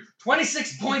to do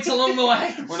 26 points along the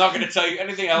way. We're not going to tell you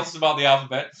anything else about the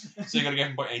alphabet. So you've got to get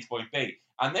from point A to point B.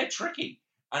 And they're tricky.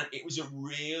 And it was a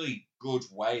really good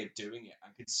way of doing it.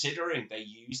 And considering they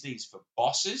use these for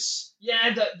bosses.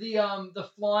 Yeah, the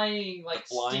flying, like,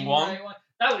 the flying one.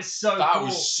 That was so cool. That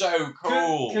was so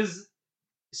cool.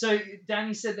 So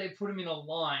Danny said they put them in a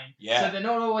line. Yeah. So they're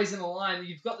not always in a line.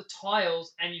 You've got the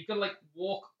tiles, and you've got to like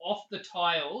walk off the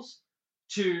tiles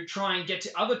to try and get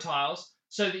to other tiles,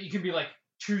 so that you can be like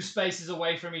 2 spaces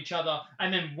away from each other,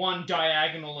 and then 1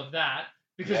 diagonal of that,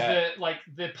 because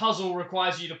the puzzle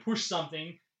requires you to push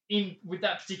something in with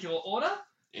that particular order.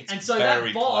 It's and so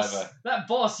very clever. clever. That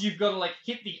boss, you've got to like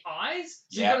hit the eyes.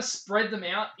 So you've got to spread them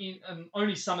out in,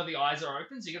 only some of the eyes are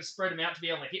open. So you've got to spread them out to be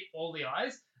able to hit all the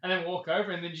eyes, and then walk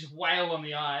over and then just wail on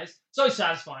the eyes. So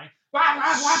satisfying.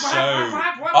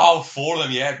 Oh, 4 of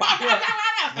them, yeah.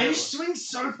 And you swing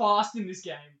so fast in this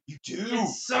game. You do.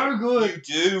 It's so good. You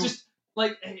do. Just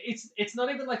like it's not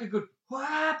even like a good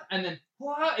whap and then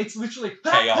whap. It's literally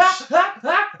Chaos. Hap.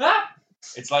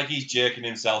 It's like he's jerking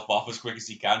himself off as quick as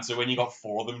he can. So when you got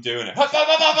 4 of them doing it,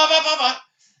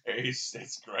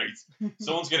 it's great.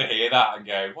 Someone's gonna hear that and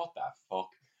go, "What the fuck?"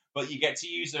 But you get to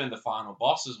use them in the final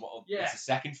boss as well. Yeah. It's the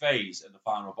second phase of the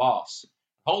final boss.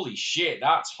 Holy shit,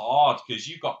 that's hard because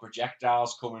you've got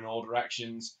projectiles coming in all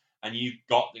directions, and you've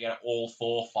got to get all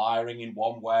 4 firing in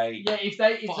one way. Yeah, if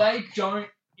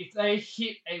they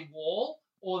hit a wall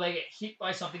or they get hit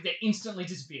by something, they instantly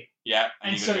disappear. Yeah,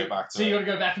 and you got to go back to it. So you got to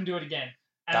go back and do it again.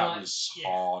 And that was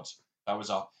hard. That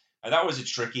was a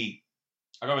tricky.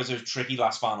 I got it was a tricky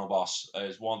last final boss. It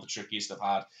was one of the trickiest I've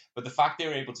had. But the fact they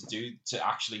were able to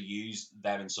actually use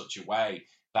them in such a way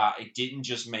that it didn't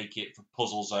just make it for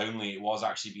puzzles only, it was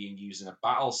actually being used in a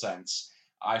battle sense.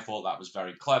 I thought that was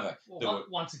very clever. Well,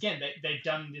 once again, they've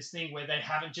done this thing where they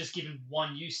haven't just given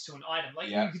one use to an item.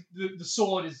 Like the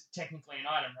sword is technically an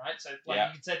item, right? So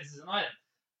you could say this is an item.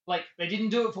 Like they didn't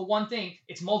do it for one thing.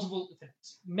 It's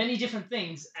many different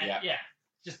things. And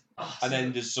and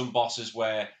then there's some bosses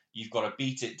where you've got to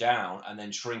beat it down and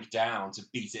then shrink down to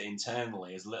beat it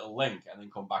internally as Little Link and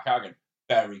then come back out again.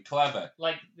 Very clever.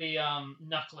 Like the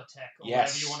knuckle attack or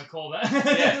whatever you want to call that.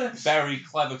 Yeah, very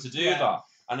clever to do that.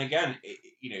 And again,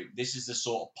 this is the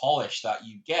sort of polish that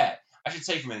you get. I should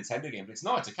say from a Nintendo game, but it's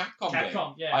not. It's a Capcom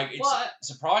game. Yeah. Like, it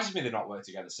surprises me they've not worked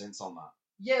together since on that.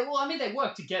 Yeah, well, I mean, they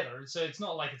work together, so it's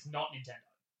not like it's not Nintendo.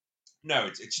 No,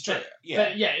 it's true.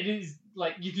 But yeah, it is,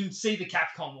 like, you can see the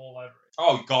Capcom all over it.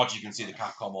 Oh, God, you can see the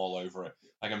Capcom all over it.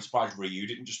 Like, I'm surprised Ryu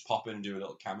didn't just pop in and do a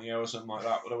little cameo or something like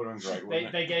that. That would have been great, wouldn't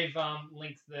it? They gave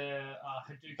Link the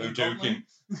Hadouken.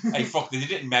 Hey, fuck, they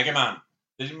did it in Mega Man.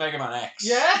 They did Mega Man X.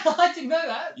 Yeah, I didn't know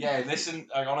that. Yeah, listen,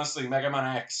 honestly, Mega Man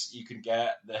X, you can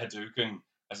get the Hadouken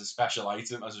as a special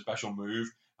item, as a special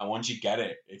move, and once you get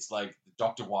it, it's like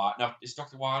Dr. Wily. No, is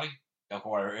Dr. Wily? No,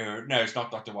 it's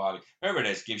not Dr. Wily. Whoever it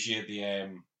is gives you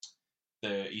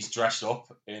the he's dressed up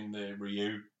in the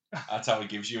Ryu. That's how he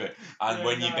gives you it. And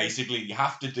when you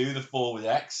have to do the forward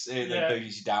X, that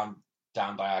goes you down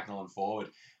diagonal and forward,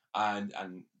 and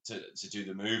to do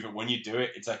the move. And when you do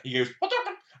it, it's like he goes,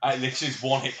 and literally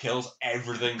one hit kills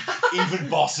everything, even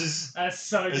bosses. That's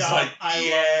so dumb. It's like,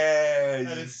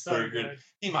 that is so good. Can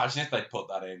you imagine if they put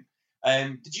that in?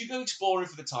 Did you go exploring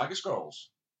for the Tiger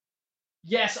Scrolls?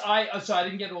 Yes, I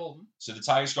didn't get all of them. So the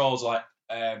Tiger Scrolls are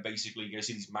like basically you go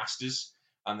see these masters,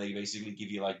 and they basically give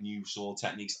you like new sword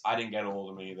techniques. I didn't get all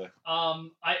of them either.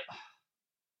 I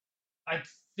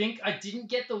think I didn't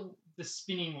get the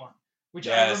spinning one, which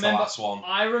I remember. The last one.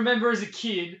 I remember as a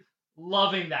kid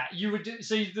loving that. You would do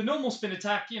the normal spin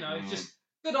attack, just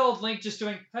good old Link just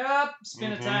doing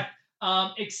spin attack.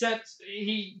 Except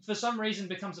he for some reason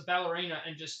becomes a ballerina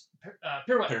and just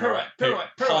pirouette,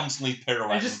 constantly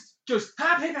pirouette, and just goes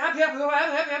happy,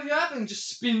 and just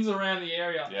spins around the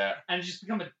area. Yeah, and just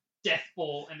become a death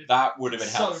ball. And that would have been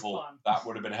helpful. Fun. That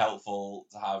would have been helpful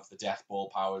to have the death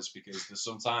ball powers, because there's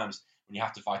sometimes when you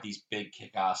have to fight these big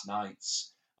kick-ass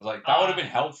knights. I was like, that would have been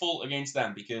helpful against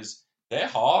them because they're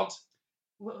hard.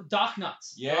 Well, Dark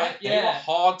Nuts. Yeah, right? they were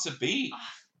hard to beat.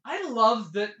 I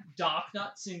love that Dark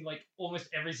Nuts in like almost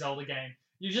every Zelda game.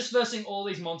 You're just versing all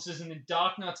these monsters, and then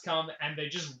Dark Nuts come and they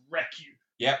just wreck you.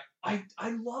 Yep. I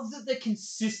love that they're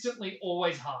consistently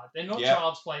always hard. They're not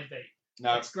child's play beat.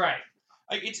 No, it's great.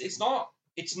 Like it's not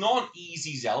an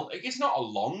easy Zelda. Like, it's not a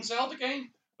long Zelda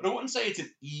game, but I wouldn't say it's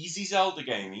an easy Zelda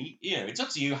game. It's up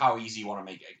to you how easy you want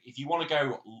to make it. If you want to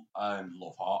go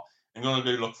love heart and you want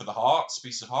to go look for the hearts,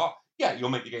 piece of heart, yeah, you'll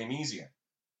make the game easier.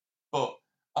 But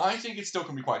I think it still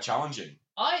can be quite challenging.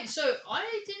 I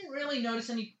didn't really notice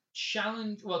any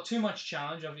challenge. Well, too much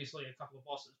challenge. Obviously, a couple of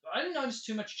bosses, but I didn't notice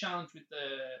too much challenge with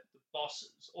the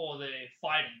bosses or the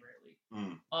fighting really.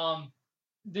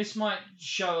 This might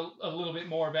show a little bit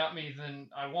more about me than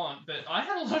I want, but I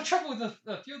had a lot of trouble with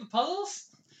a few of the puzzles.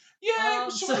 Yeah,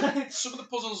 some of the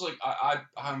puzzles, like I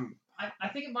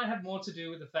think it might have more to do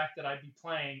with the fact that I'd be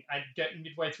playing. I'd get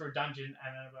midway through a dungeon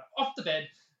and then I'd go off the bed,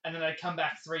 and then I'd come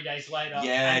back 3 days later.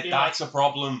 Yeah, and be that's like, a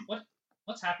problem.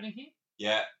 What's happening here?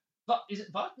 Yeah. Is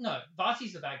it Vart? No,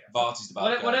 Varty's the bad guy. Varty's the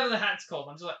bad guy. Whatever the hat's called.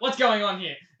 I'm just like, what's going on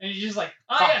here? And he's just like,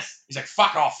 yes, He's like,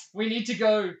 fuck off. we need to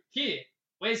go here.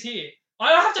 Where's here? I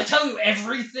don't have to tell you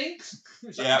everything.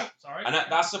 Like, Yeah. oh, sorry. And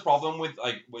that's the problem with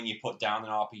like when you put down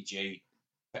an RPG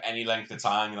for any length of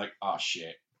time. You're like, oh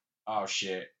shit.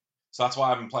 So that's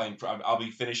why I've been playing. I'll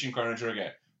be finishing Chrono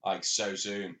Trigger like so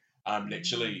soon. I'm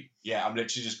literally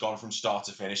just gone from start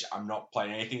to finish. I'm not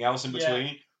playing anything else in between.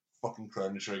 Yeah. Fucking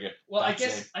Chrono Trigger. Well, I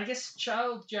guess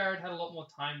Child Jared had a lot more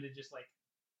time to just like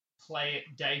play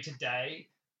it day to day,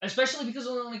 especially because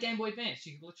it was on a Game Boy Advance.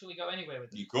 You could literally go anywhere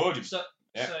with it. You could. So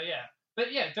yeah.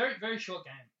 But yeah, very very short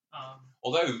game.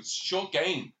 Although short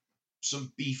game,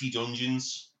 some beefy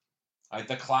dungeons, like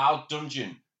the Cloud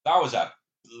dungeon. That was a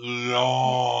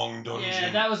long dungeon.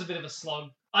 Yeah, that was a bit of a slog.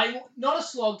 Not a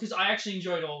slog because I actually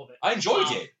enjoyed all of it. I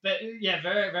enjoyed it. But yeah,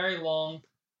 very very long.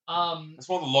 That's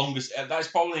one of the longest. That's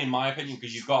probably in my opinion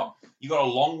because you've got a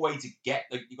long way to get.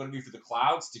 Like you've got to go through the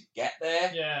clouds to get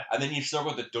there. Yeah. And then you've still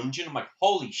got the dungeon. I'm like,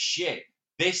 holy shit!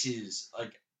 This is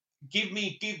like, give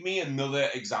me another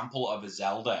example of a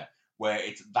Zelda where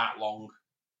it's that long.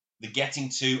 The getting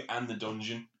to and the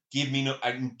dungeon. Do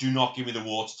not give me the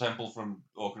water temple from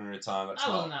Ocarina of Time. That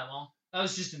wasn't that long. That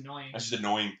was just annoying. That's just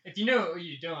annoying. If you know what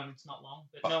you're doing, it's not long.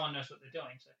 But no one knows what they're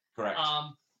doing. So. Correct.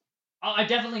 I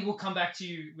definitely will come back to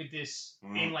you with this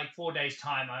in like 4 days'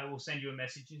 time. I will send you a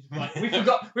message. Like, we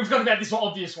forgot about this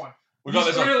obvious one. We got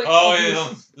this really one. Oh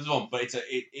yeah, this one. But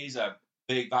it is a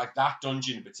big like that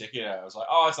dungeon in particular. I was like,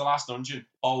 oh, it's the last dungeon.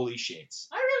 Holy shit!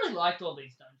 I really liked all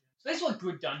these dungeons. These were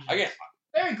good dungeons. Again,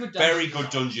 very good dungeons. Very good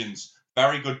dungeons.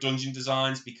 Very good dungeon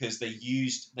designs because they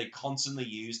constantly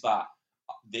use that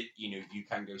you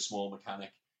can go small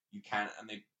mechanic. You can, and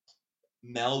they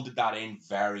melded that in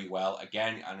very well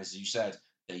again. And as you said,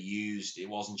 it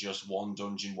wasn't just one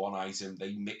dungeon, one item.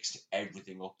 They mixed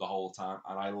everything up the whole time,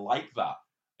 and I like that.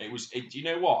 You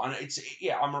know what? And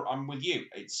I'm with you.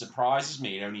 It surprises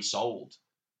me. It only sold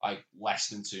like less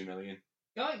than 2 million.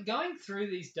 Going through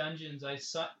these dungeons, I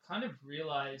kind of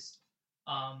realized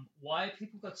why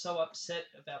people got so upset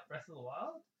about Breath of the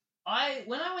Wild.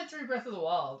 When I went through Breath of the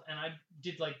Wild and I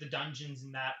did like the dungeons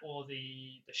and that, or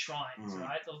the shrines,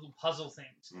 right, the little puzzle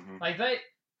things, like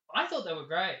I thought they were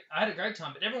great. I had a great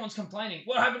time, but everyone's complaining.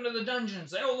 What happened to the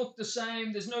dungeons? They all look the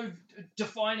same. There's no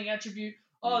defining attribute.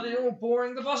 Oh, they're all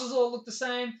boring. The bosses all look the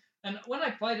same. And when I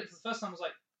played it for the first time, I was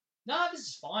like, nah, this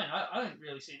is fine. I don't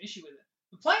really see an issue with it.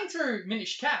 But playing through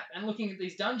Minish Cap and looking at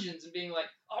these dungeons and being like,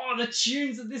 oh, the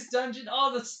tunes of this dungeon,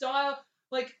 oh, the style,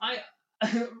 like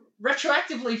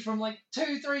retroactively from like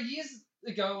 2-3 years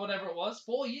ago, whatever it was,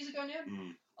 4 years ago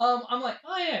now, I'm like,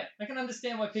 oh yeah, I can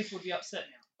understand why people would be upset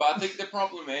now. But I think the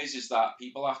problem is that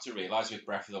people have to realise with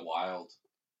Breath of the Wild,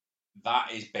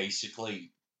 that is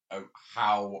basically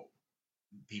how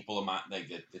people,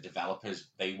 the developers,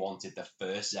 they wanted the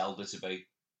first Zelda to be.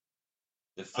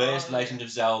 The first Legend of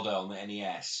Zelda on the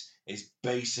NES is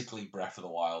basically Breath of the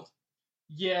Wild.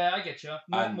 Yeah, I get you.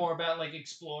 More about like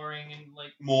exploring and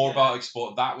like about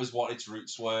explore. That was what its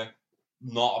roots were,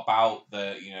 not about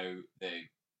the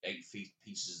 8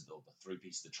 pieces, the 3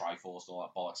 pieces, the Triforce, and all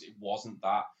that bollocks. It wasn't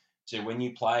that. So when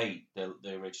you play the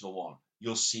original one,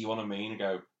 you'll see what I mean and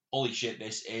go, holy shit,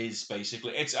 this is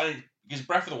basically because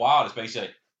Breath of the Wild is basically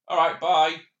all right,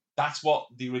 bye. That's what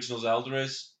the original Zelda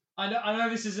is. I know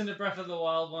this isn't a Breath of the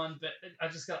Wild one, but I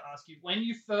just got to ask you, when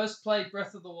you first played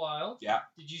Breath of the Wild,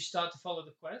 did you start to follow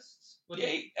the quests?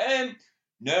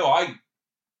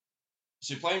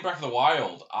 So playing Breath of the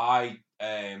Wild, I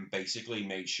basically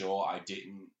made sure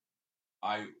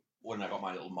when I got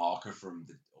my little marker from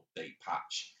the update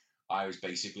patch, I was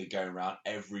basically going around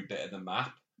every bit of the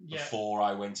map before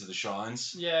I went to the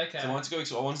shrines. Yeah, okay. So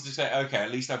I wanted to say, okay,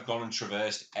 at least I've gone and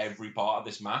traversed every part of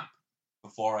this map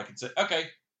before I could say, okay,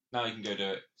 now you can go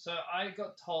do it. So I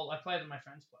got told, I played at my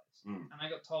friend's place, and I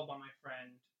got told by my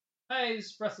friend, hey, this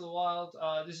is Breath of the Wild,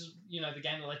 this is, the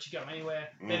game that lets you go anywhere.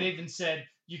 They've even said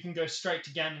you can go straight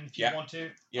to Ganon if you want to.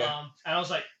 Yeah. And I was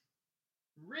like,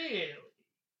 really?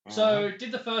 So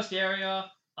did the first area,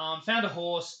 found a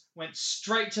horse, went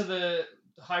straight to the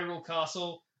Hyrule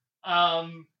Castle,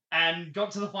 and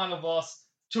got to the final boss.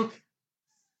 Took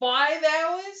 5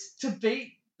 hours to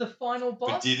beat the final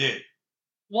boss. But did it?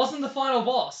 Wasn't the final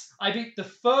boss. I beat the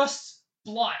first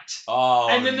Blight. Oh,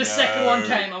 and then the second one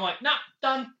came. I'm like, nah,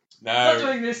 done. No. Not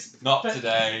doing this. Not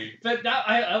today. But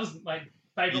that was my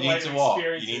favourite way to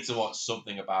experience it. You need to watch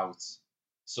something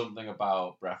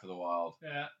about Breath of the Wild.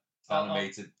 Yeah.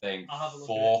 Animated thing. I'll have a look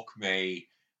Fork me.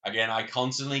 Again, I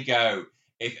constantly go,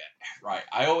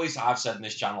 I always have said in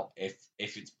this channel, if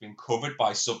it's been covered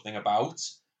by something about,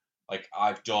 Like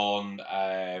I've done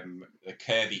the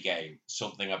Kirby game,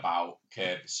 something about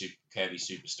Kirby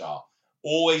Superstar.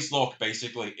 Always look,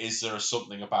 basically, is there a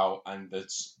something about, and the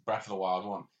Breath of the Wild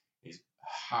one is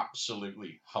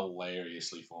absolutely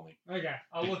hilariously funny. Okay,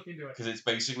 I'll look into it. Because it's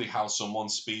basically how someone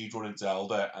speedrunning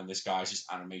Zelda, and this guy's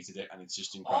just animated it, and it's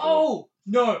just incredible. Oh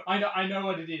no, I know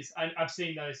what it is. I've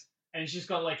seen those, and he's just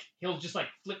got like he'll just like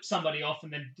flip somebody off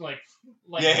and then like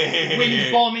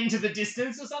wind bomb into the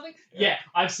distance or something. Yeah,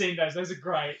 I've seen those. Those are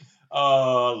great.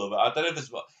 Oh, I love it. I don't know if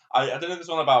there's one. I don't know if there's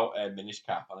one about Minish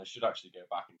Cap, and I should actually go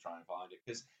back and try and find it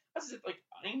because as it like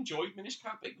I enjoyed Minish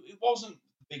Cap. It wasn't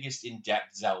the biggest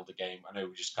in-depth Zelda game. I know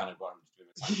we just kind of got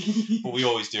into but we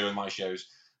always do in my shows.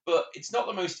 But it's not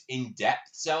the most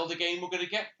in-depth Zelda game we're going to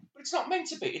get. But it's not meant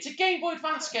to be. It's a Game Boy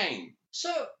Advance game.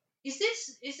 So is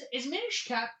Minish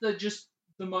Cap the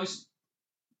most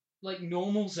like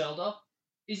normal Zelda?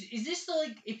 Is this the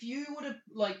like if you were to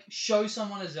like show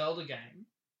someone a Zelda game?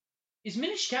 Is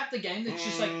Minish Cap the game that's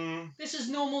just like, this is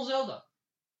normal Zelda?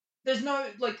 There's no,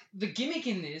 like, the gimmick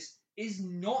in this is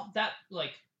not that, like,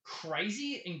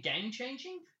 crazy and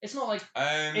game-changing. It's not like,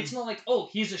 oh,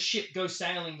 here's a ship, go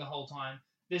sailing the whole time.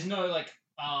 There's no, like,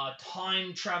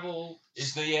 time travel.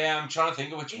 I'm trying to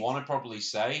think of which one I'd probably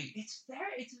say. It's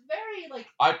very, like...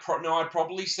 I'd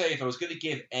probably say if I was going to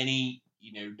give any,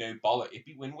 no bollock, it'd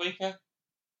be Wind Waker.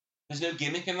 There's no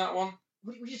gimmick in that one.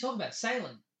 What are you talking about?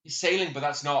 Sailing? You're sailing, but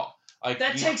that's not... Like,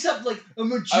 that takes up like a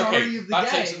majority of the game. That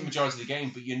takes up the majority of the game,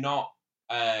 but you're not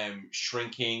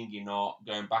shrinking. You're not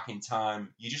going back in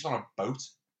time. You're just on a boat.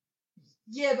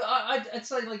 Yeah, but I'd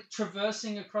say like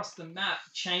traversing across the map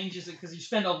changes it because you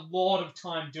spend a lot of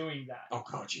time doing that. Oh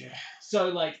god, yeah. So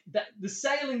like the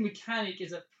sailing mechanic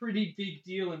is a pretty big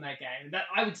deal in that game. That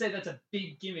I would say that's a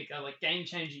big gimmick, a like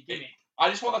game-changing gimmick. I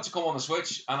just want that to come on the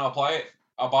Switch, and I'll play it.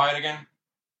 I'll buy it again.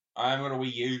 I haven't got a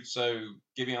Wii U, so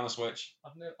give me on the Switch.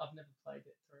 I've never played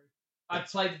it through. I've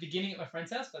played the beginning at my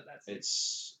friend's house, but that's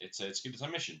it's good. It's a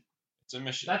mission. It's a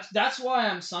mission. That's why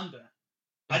I'm sunburnt.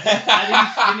 I didn't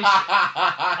finish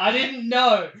it. I didn't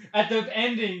know at the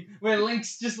ending where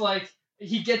Link's just like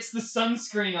he gets the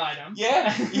sunscreen item. Yeah.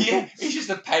 He's just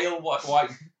a pale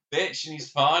white bitch, and he's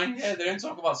fine. Yeah, they don't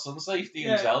talk about sun safety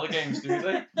in Zelda games, do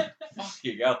they? Fuck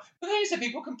you, girl. But then you say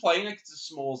people complain like it's a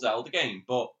small Zelda game,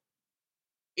 but.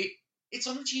 It's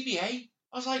on the GBA.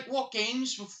 I was like, what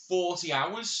games for 40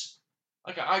 hours?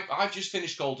 Like, I've just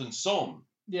finished Golden Sun.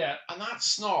 Yeah. And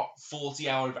that's not 40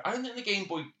 hours. I don't think the Game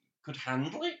Boy could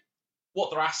handle it.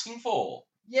 What they're asking for.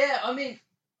 Yeah, I mean,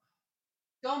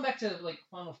 going back to, like,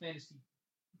 Final Fantasy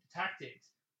Tactics,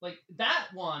 like, that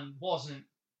one wasn't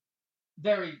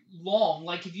very long.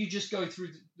 Like, if you just go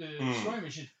through the story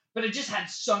mission. But it just had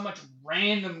so much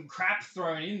random crap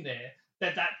thrown in there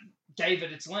that gave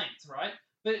it its length, right?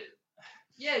 But...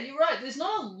 yeah, you're right. There's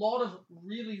not a lot of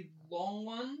really long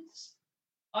ones.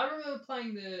 I remember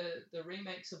playing the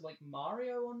remakes of like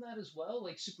Mario on that as well,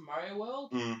 like Super Mario World.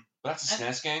 But that's a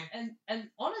SNES game. And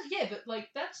honestly, yeah, but like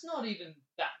that's not even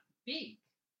that big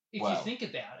if you think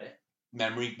about it.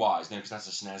 Memory wise, no, because that's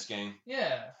a SNES game.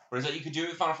 Yeah. Whereas like you could do it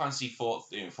with Final Fantasy 4,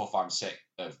 5, and 6.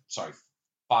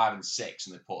 5 and 6,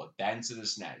 and they put it then to the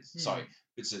SNES. Sorry.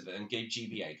 And gave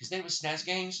GBA because they were SNES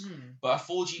games, but a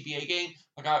full GBA game.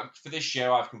 Like for this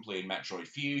show, I've completed Metroid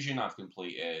Fusion, I've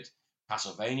completed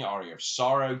Castlevania, Aria of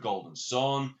Sorrow, Golden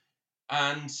Sun,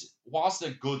 and whilst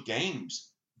they're good games,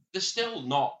 they're still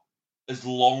not as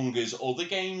long as other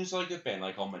games like have been,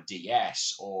 like on my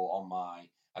DS or on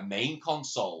a main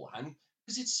console, and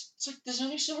because it's like there's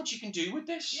only so much you can do with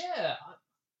this. Yeah,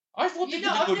 I thought they did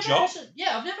a good job.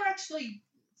 I've never actually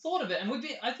thought of it, and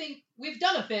I think we've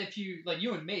done a fair few, like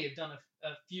you and me have done a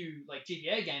few like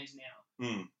GBA games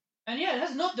now, and yeah, it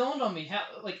has not dawned on me how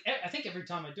like I think every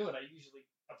time I do it, I usually,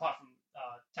 apart from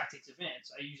Tactics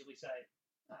Advance, I usually say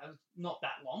it's not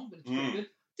that long, but it's pretty good.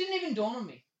 Didn't even dawn on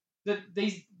me that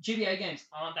these GBA games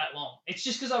aren't that long. It's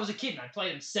just because I was a kid and I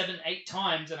played them 7-8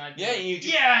 times, and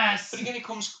yes. But again,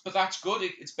 but that's good.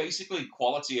 It's basically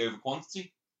quality over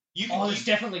quantity. There's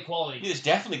definitely quality. Yeah, there's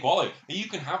definitely quality. You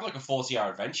can have like a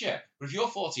 40-hour adventure, but if your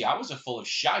 40 hours are full of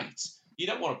shite, you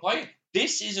don't want to play it.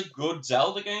 This is a good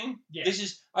Zelda game. Yeah. This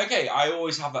is okay. I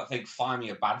always have that thing, find me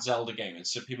a bad Zelda game, and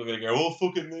so people are gonna go, oh,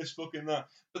 fucking this, fucking that.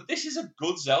 But this is a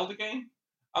good Zelda game.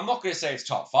 I'm not gonna say it's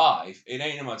top 5. It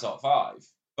ain't in my top 5,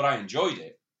 but I enjoyed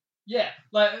it. Yeah,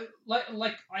 like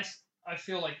I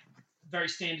feel like very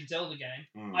standard Zelda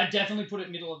game. I definitely put it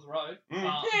middle of the road.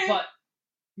 But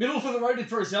middle of the road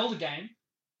for a Zelda game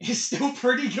is still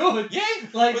pretty good. Yeah,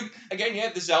 like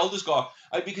again, the Zelda's got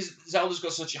because Zelda's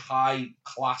got such a high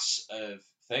class of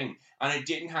thing, and it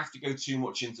didn't have to go too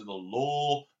much into the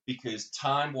lore because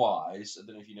time-wise, I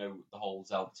don't know if you know the whole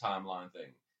Zelda timeline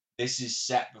thing. This is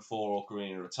set before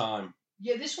Ocarina of Time.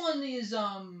 Yeah, this one is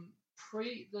whatever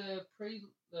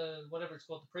it's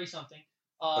called, the pre something.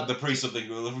 The pre-something.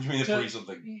 What do you mean the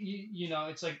pre-something? You know,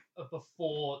 it's like a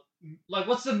before. Like,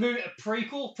 what's the movie? A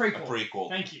prequel? Prequel. A prequel.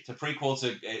 Thank you. It's a prequel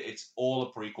to. It's all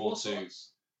a prequel Four to.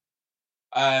 Swords?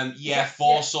 Yeah,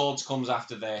 Four Swords comes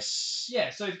after this.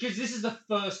 Yeah, so because this is the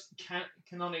first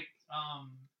canonic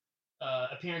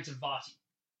appearance of Vati.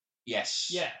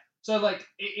 Yes. Yeah. So like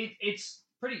it's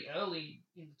pretty early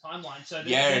in the timeline. So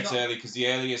it's early because the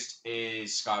earliest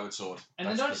is Skyward Sword. And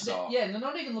That's they're the start. and they're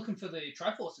not even looking for the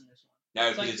Triforce in this one. No,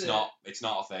 it's because like it's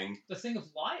not a thing. The thing of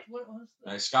light. What was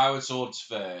No, Skyward Sword's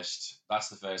first. That's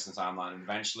the first in the timeline, and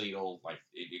eventually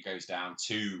it goes down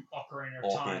to Ocarina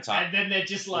of Time, Time. and then they're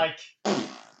just like,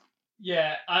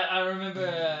 yeah. I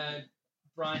remember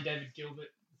Brian David Gilbert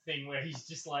thing where he's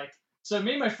just like, so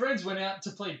me and my friends went out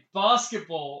to play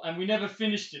basketball and we never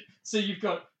finished it. So you've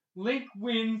got Link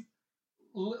wins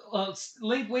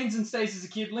and stays as a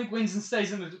kid, Link wins and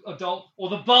stays an adult, or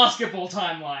the basketball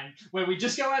timeline, where we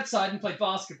just go outside and play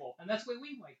basketball. And that's where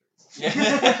Wind Waker is.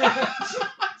 Yeah.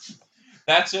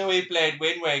 That's where we played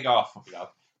Wind Waker. Oh, fucking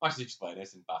hell. I should explain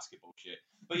this in basketball shit.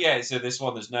 But yeah, so this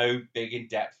one, there's no big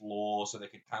in-depth lore, so they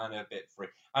could kind of a bit free.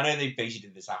 I know they basically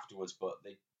did this afterwards, but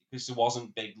because there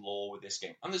wasn't big lore with this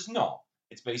game. And there's not.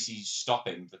 It's basically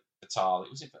stopping Vitali.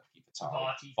 Was it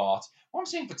Vitali? Vati. I'm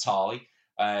saying Vitali.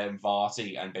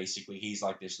 Vati, and basically he's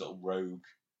like this little rogue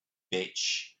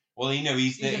bitch. Well, you know,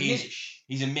 he's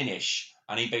a Minish,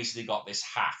 and he basically got this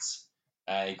hat.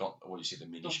 He got, what do you say, the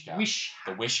Minish cap?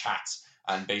 The wish hat.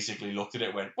 And basically looked at it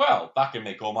and went, well, that can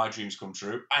make all my dreams come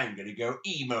true. I'm going to go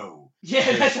emo.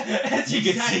 Yeah, that's you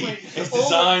exactly. can see his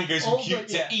design goes from cute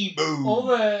to emo. All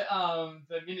the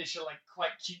Minish are like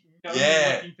quite cute,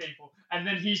 looking people. And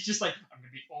then he's just like, I'm going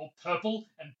to be all purple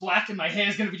and black and my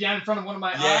hair's going to be down in front of one of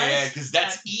my eyes. Yeah, because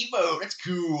that's emo. That's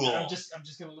cool. And I'm just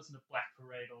going to listen to Black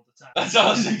Parade all the time. That's all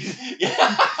I was thinking.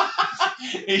 Yeah.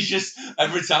 It's just,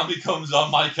 every time he comes on,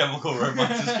 My Chemical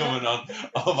Romance is coming on.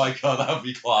 Oh my god, that would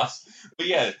be class. But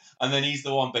yeah, and then he's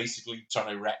the one basically trying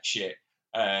to wreck shit.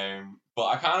 But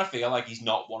I kind of feel like he's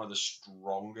not one of the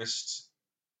strongest.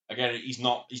 Again, he's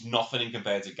nothing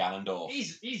compared to Ganondorf.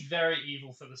 He's very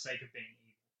evil for the sake of being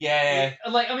evil. Yeah.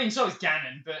 So is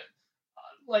Ganon, but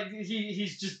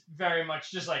he's just very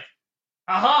much just like,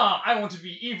 aha, I want to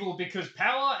be evil because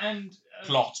power and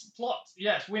plot.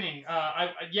 Yes, winning.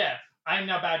 I'm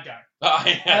now bad guy.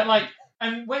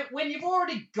 And when you've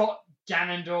already got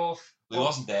Ganondorf, he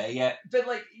wasn't there yet. But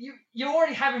you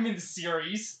already have him in the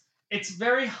series. It's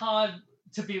very hard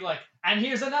to be like, and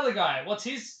here's another guy. What's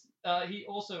his? He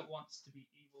also wants to be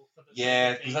evil for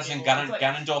the because that's when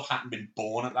Ganondorf hadn't been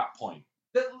born at that point.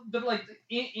 But like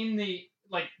in the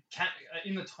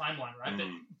timeline,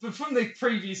 right? But from the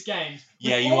previous games,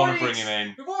 you want to bring him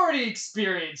in. We've already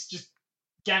experienced just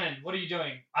Ganon. What are you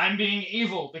doing? I'm being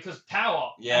evil because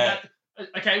power. Yeah.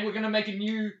 Okay, we're gonna make a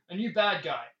new bad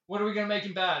guy. What are we gonna make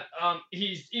him bad?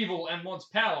 He's evil and wants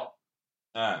power.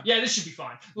 Yeah, this should be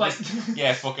fine.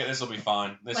 Fuck it, this will be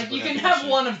fine. You can have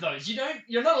one of those.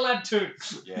 You're not allowed two.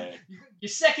 Yeah. Your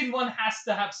second one has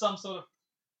to have some sort of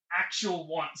actual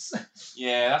wants.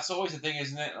 Yeah, that's always the thing,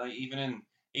 isn't it? Like even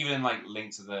in like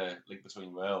Link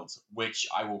Between Worlds, which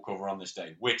I will cover on this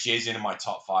day, which is in my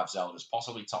top 5 Zeldas,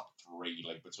 possibly top 3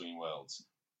 Link Between Worlds.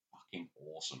 Fucking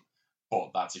awesome.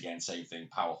 But that's again same thing,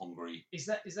 power hungry. Is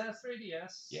that a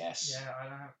 3DS? Yes. Yeah, I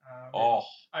don't have.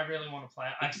 I really want to play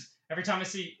it. Every time I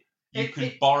see. You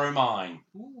can borrow mine.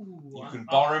 Ooh. You can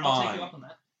borrow mine. I'll take you up on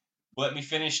that. Let me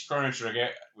finish Chrono Trigger,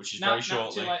 which is very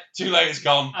shortly. Too late. Too late, it's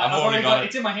gone. I've already got it.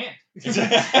 It's in my hand.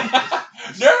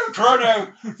 No,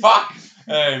 Chrono! Fuck!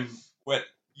 Well,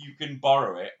 you can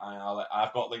borrow it, and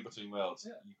I've got Link Between Worlds.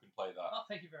 Yeah. You can play that. Oh,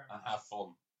 thank you very much. And have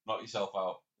fun. Knock yourself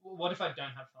out. What if I don't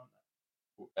have fun then?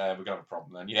 We're going to have a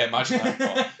problem then. Yeah, imagine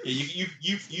that. You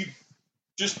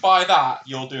just by that,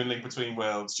 you're doing Link Between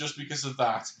Worlds. Just because of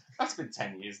that. That's been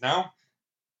 10 years now.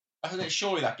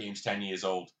 Surely that game's 10 years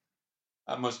old.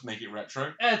 That must make it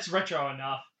retro. It's retro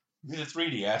enough. With a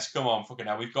 3DS, come on, fucking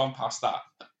hell, we've gone past that.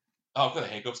 Oh, I've got the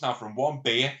hiccups now from one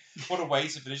beer. What a way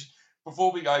to finish.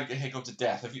 Before we get hiccup to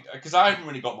death, because I haven't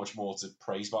really got much more to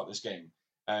praise about this game.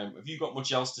 Have you got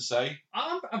much else to say?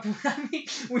 I mean,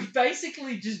 we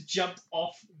basically just jumped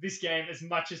off this game as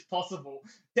much as possible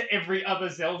to every other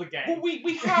Zelda game. Well,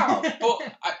 we have, but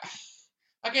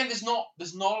again, there's not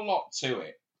a lot to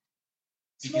it.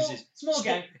 Small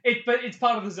game, but it's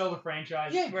part of the Zelda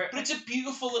franchise. Yeah, but it's a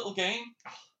beautiful little game.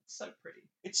 so pretty.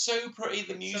 It's so pretty.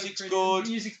 The It's so music's pretty. good. The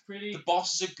music's pretty. The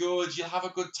bosses are good. You'll have a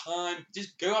good time.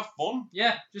 Just go have fun.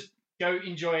 Yeah, just go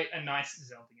enjoy a nice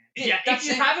Zelda game. Yeah, if that's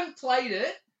you it. haven't played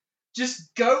it,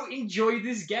 just go enjoy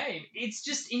this game. It's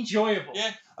just enjoyable.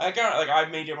 Yeah, I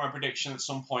made it my prediction at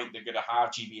some point they're going to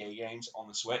have GBA games on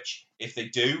the Switch. If they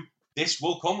do, this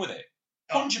will come with it.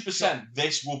 100%. Sure.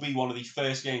 This will be one of the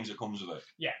first games that comes with it.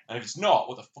 Yeah. And if it's not,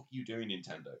 what the fuck are you doing,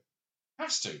 Nintendo?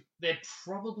 Has to. They're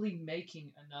probably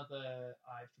making another.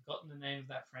 I've forgotten the name of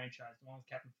that franchise. The one with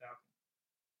Captain Falcon.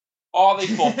 Oh, they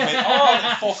fuck me.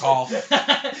 Oh, fuck off.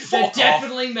 They're Fuck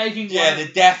definitely making one. Yeah, they're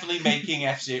definitely making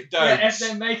F-Zero. Don't. Yeah,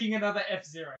 they're making another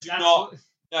F-Zero. Do not.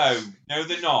 No,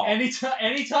 they're not.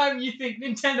 Anytime you think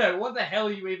Nintendo, what the hell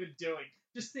are you even doing?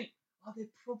 Just think, oh, they're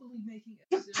probably making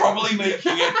F-Zero. They're probably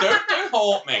making it. Don't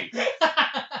haunt me.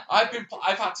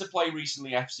 I've had to play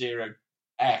recently F-Zero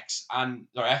X and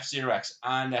F-Zero X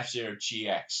and F-Zero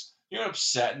GX. You know how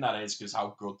upsetting that is because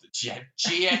how good the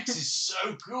GX is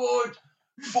so good.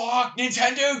 Fuck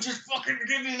Nintendo, just fucking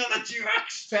give me another GX.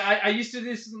 So I used to do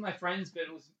this with my friends, but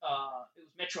it was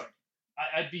Metroid.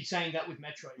 I'd be saying that with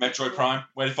Metroid. Metroid Prime.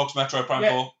 Where the fuck's Metroid Prime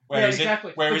Yeah. for? Where is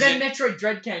exactly. it? Where but is then it? Metroid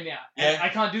Dread came out. And Yeah. I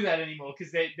can't do that anymore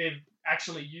because they've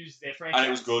actually used their franchise. And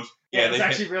it was good. Yeah, it was they've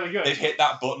actually really good. They've hit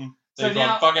that button. So They've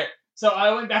now- gone, fuck it. So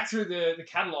I went back through the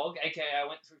catalogue, aka I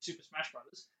went through Super Smash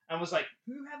Brothers, and was like,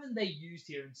 who haven't they used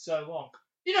here in so long?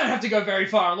 You don't have to go very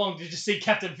far along to just see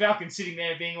Captain Falcon sitting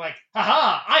there being like,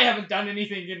 haha, I haven't done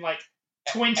anything in like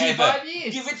 25 Ever.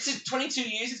 years. Give it to 22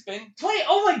 years it's been. 20,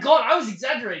 oh my god, I was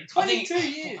exaggerating. I think- 22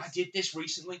 years. I did this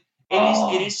recently.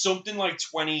 Oh. It is something like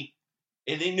 20.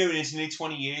 It ain't known it's nearly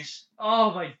 20 years.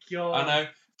 Oh my god. I know.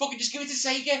 Fucking just give it to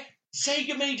Sega.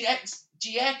 Sega made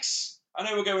GX. I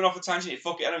know we're going off a tangent.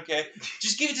 Fuck it, I don't care.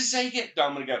 Just give it to Sega. No,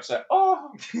 I'm gonna get upset.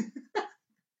 Oh,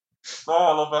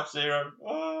 I love F-Zero.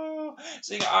 Oh,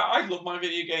 see, I love my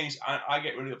video games. I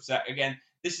get really upset. Again,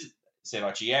 this is say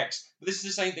about GX, but this is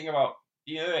the same thing about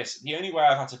this. The only way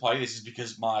I've had to play this is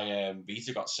because my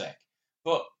Vita got sick.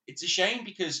 But it's a shame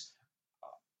because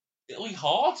it'll be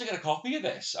hard to get a copy of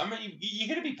this. I mean, you're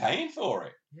going to be paying for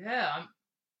it. Yeah,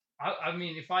 I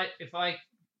mean, if I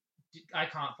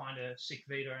can't find a sick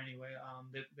Vita anywhere.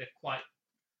 They're quite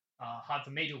hard for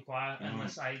me to acquire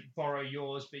unless I borrow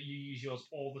yours, but you use yours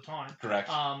all the time. Correct.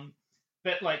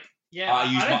 But like, yeah, I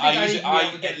use I don't my- I think use I'd it-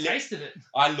 even be able to I- get a taste of it.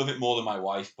 I love it more than my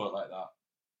wife, put it like that.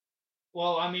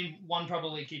 Well, I mean, one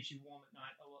probably keeps you warm at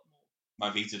night a lot more. My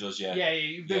Vita does, yeah. Yeah,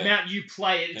 the Yeah. amount you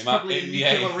play it, it's The amount- probably a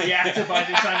yeah. nuclear reactor by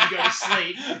the time you go to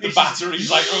sleep. The It's battery's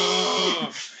just- like,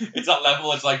 ugh. It's that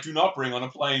level. It's like, do not bring on a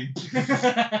plane.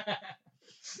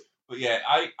 But yeah,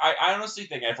 I honestly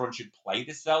think everyone should play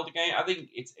this Zelda game. I think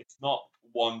it's not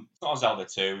a Zelda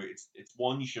 2. It's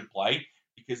one you should play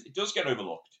because it does get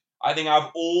overlooked. I think out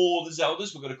of all the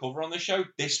Zeldas we're going to cover on this show,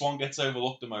 this one gets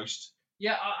overlooked the most.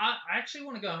 Yeah, I actually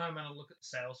want to go home and look at the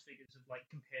sales figures of like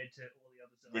compared to all the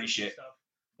other Zelda Really shit. stuff.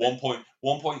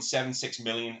 1.76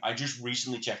 million. I just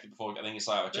recently checked it before. I think it's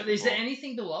like I checked But it is there before.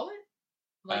 anything below it?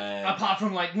 Like Um, apart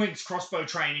from like Link's crossbow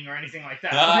training or anything like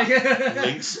that. Ah,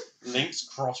 Link's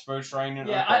crossbow training.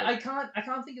 Yeah, okay. I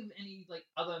can't think of any like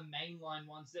other mainline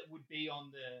ones that would be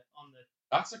on the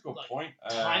That's a good like, point.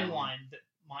 timeline that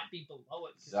might be below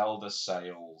it. Zelda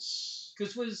sales.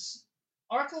 Because was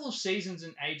Oracle of Seasons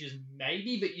and Ages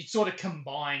maybe, but you'd sort of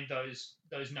combine those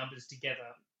numbers together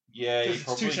Yeah, you because it's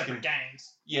probably two separate can.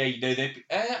 games. Yeah, you know they.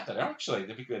 I don't know actually.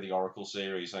 They'd be good at the Oracle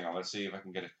series. Hang on, let's see if I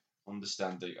can get it.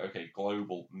 Understanding. Okay,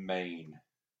 global main.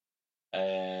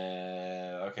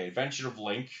 Okay, Adventure of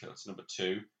Link. That's number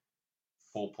 2.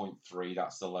 4.3.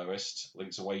 That's the lowest.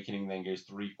 Link's Awakening then goes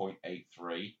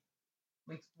 3.83.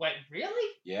 Wait,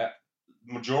 really? Yeah.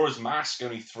 Majora's Mask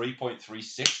only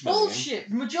 3.36 million. Bullshit!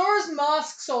 Majora's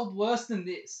Mask sold worse than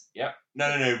this. Yep.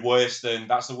 No. Worse than.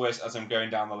 That's the worst as I'm going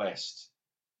down the list.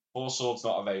 Four Swords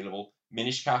not available.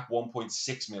 Minish Cap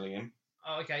 1.6 million.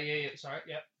 Oh, okay, yeah, sorry,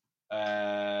 yep.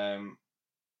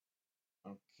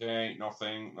 Okay,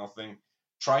 nothing.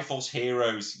 Triforce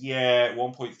Heroes, yeah,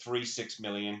 1.36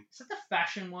 million. Is that the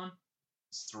fashion one?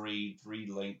 It's three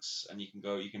links, and you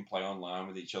can play online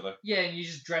with each other. Yeah, and you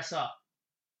just dress up.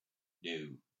 No,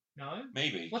 No?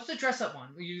 maybe. What's the dress up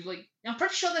one? Were you like? I'm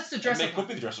pretty sure that's the dress It up could one.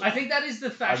 be the dress up. I think that is the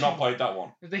fashion. I've not played that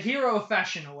one. The hero of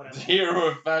fashion or The whatever. Hero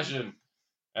of Fashion.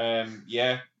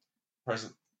 Yeah.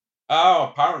 Present. Oh,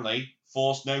 apparently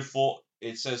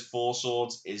it says Four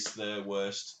Swords is the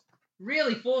worst.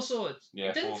 Really, Four Swords.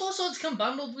 Yeah. Didn't Four Swords come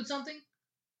bundled with something?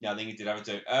 Yeah, I think it did have it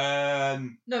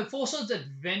too. No, Four Swords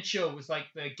Adventure was like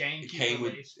the GameCube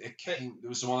release. There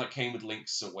was the one that came with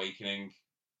Link's Awakening.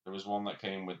 There was one that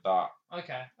came with that.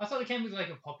 Okay, I thought it came with like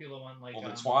a popular one, like. Well,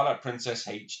 the Twilight Princess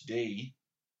HD.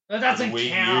 That doesn't Wii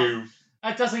count. U.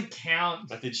 That doesn't count.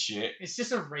 That did shit. It's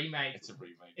just a remake. It's a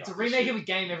remake. It's a remake of a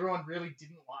game everyone really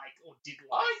didn't like or did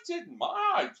like. I didn't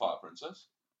mind Twilight Princess.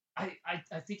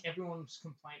 I think everyone's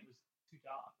complaint was too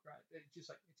dark, right? It's just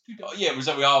like it's too dark. Oh, yeah, it was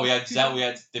like we had Zelda, we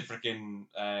had the freaking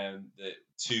the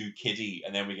too kiddie,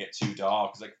 and then we get too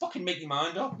dark. It's like fucking make your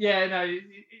mind up. Yeah, no.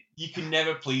 You can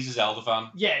never please a Zelda fan.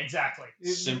 Yeah, exactly.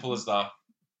 Simple as that.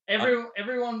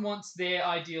 Everyone wants their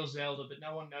ideal Zelda, but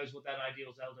no one knows what that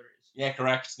ideal Zelda is. Yeah,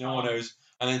 correct. No one knows.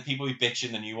 And then people be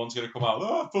bitching, the new one's gonna come out.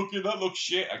 Oh, fuck you, that looks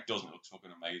shit. It doesn't. It looks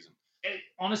fucking amazing.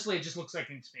 Honestly, it just looks like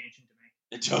an expansion to me.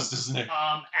 It does, doesn't it?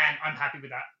 And I'm happy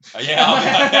with that.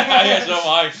 Yeah, so am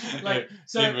I. Like,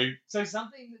 so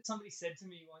something that somebody said to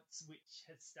me once, which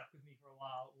has stuck with me for a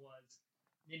while, was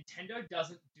Nintendo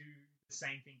doesn't do the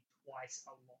same thing twice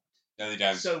a lot. No, they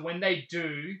don't. So when they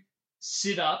do,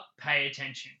 sit up, pay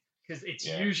attention, because it's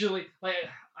usually like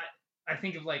I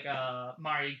think of like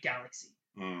Mario Galaxy.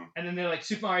 And then they're like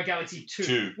Super Mario Galaxy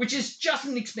 2, which is just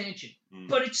an expansion,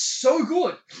 but it's so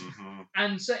good.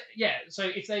 And so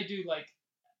if they do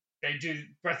they do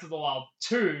Breath of the Wild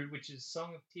 2, which is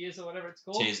Song of Tears or whatever it's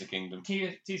called. Tears of the Kingdom.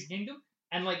 Tears of the Kingdom.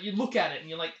 And like you look at it and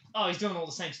you're like, oh, he's doing all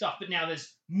the same stuff, but now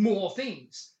there's more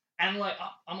things. And like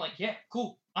I'm like, yeah,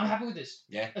 cool. I'm happy with this.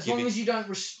 Yeah. As long as you don't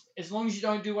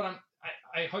do what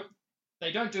I hope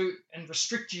they don't do and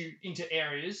restrict you into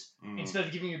areas instead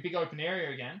of giving you a big open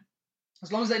area again.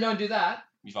 As long as they don't do that,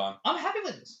 be fine. I'm happy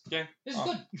with this. Yeah. This is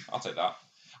good. I'll take that.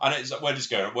 And we're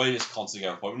just constantly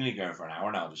going. We're only going for an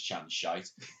hour now, just chatting shite.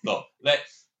 Look,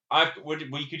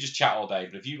 we could just chat all day.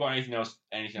 But if you got anything else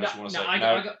you want to say,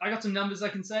 I got some numbers I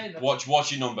can say.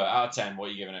 What's your number out of 10? What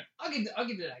are you giving it? I'll give it an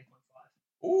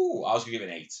 8.5. Ooh, I was gonna give it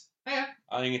an 8. Yeah.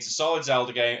 I think it's a solid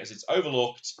Zelda game, as it's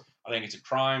overlooked. I think it's a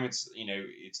crime. It's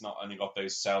it's not only got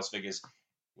those sales figures.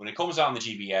 When it comes out on the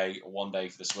GBA one day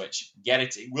for the Switch, get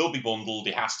it. It will be bundled.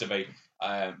 It has to be.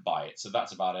 Buy it. So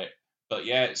that's about it. But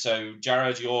yeah, so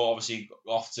Jared, you're obviously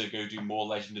off to go do more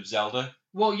Legend of Zelda.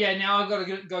 Well, yeah, now I've got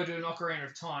to go do an Ocarina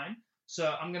of Time.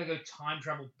 So I'm going to go time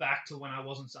travel back to when I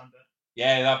wasn't sunburned.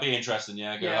 Yeah, that'd be interesting.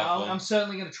 Yeah, I'm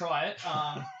certainly going to try it.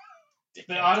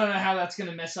 But I don't know how that's going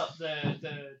to mess up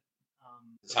the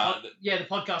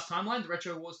podcast timeline, the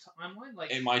Retro Wars timeline.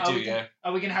 Like it might do, yeah.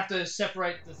 Are we going to have to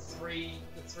separate the three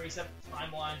separate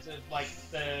timelines of like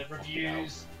the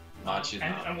reviews?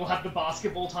 And we'll have the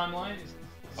basketball timeline.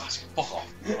 Fuck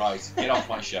off. Right, get off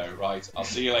my show. Right, I'll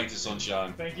see you later,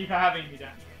 sunshine. Thank you for having me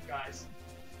down here, guys.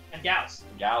 And gals.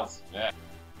 Gals, yeah.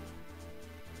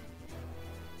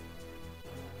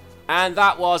 And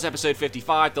that was episode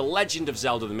 55, The Legend of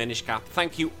Zelda the Minish Cap.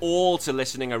 Thank you all to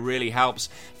listening, it really helps.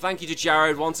 Thank you to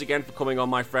Jared once again for coming on,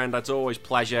 my friend. That's always a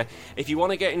pleasure. If you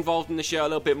want to get involved in the show a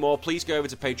little bit more, please go over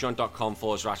to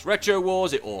patreon.com/Retro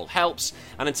Wars. It all helps.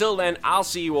 And until then, I'll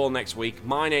see you all next week.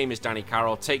 My name is Danny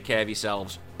Carroll. Take care of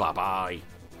yourselves. Bye-bye.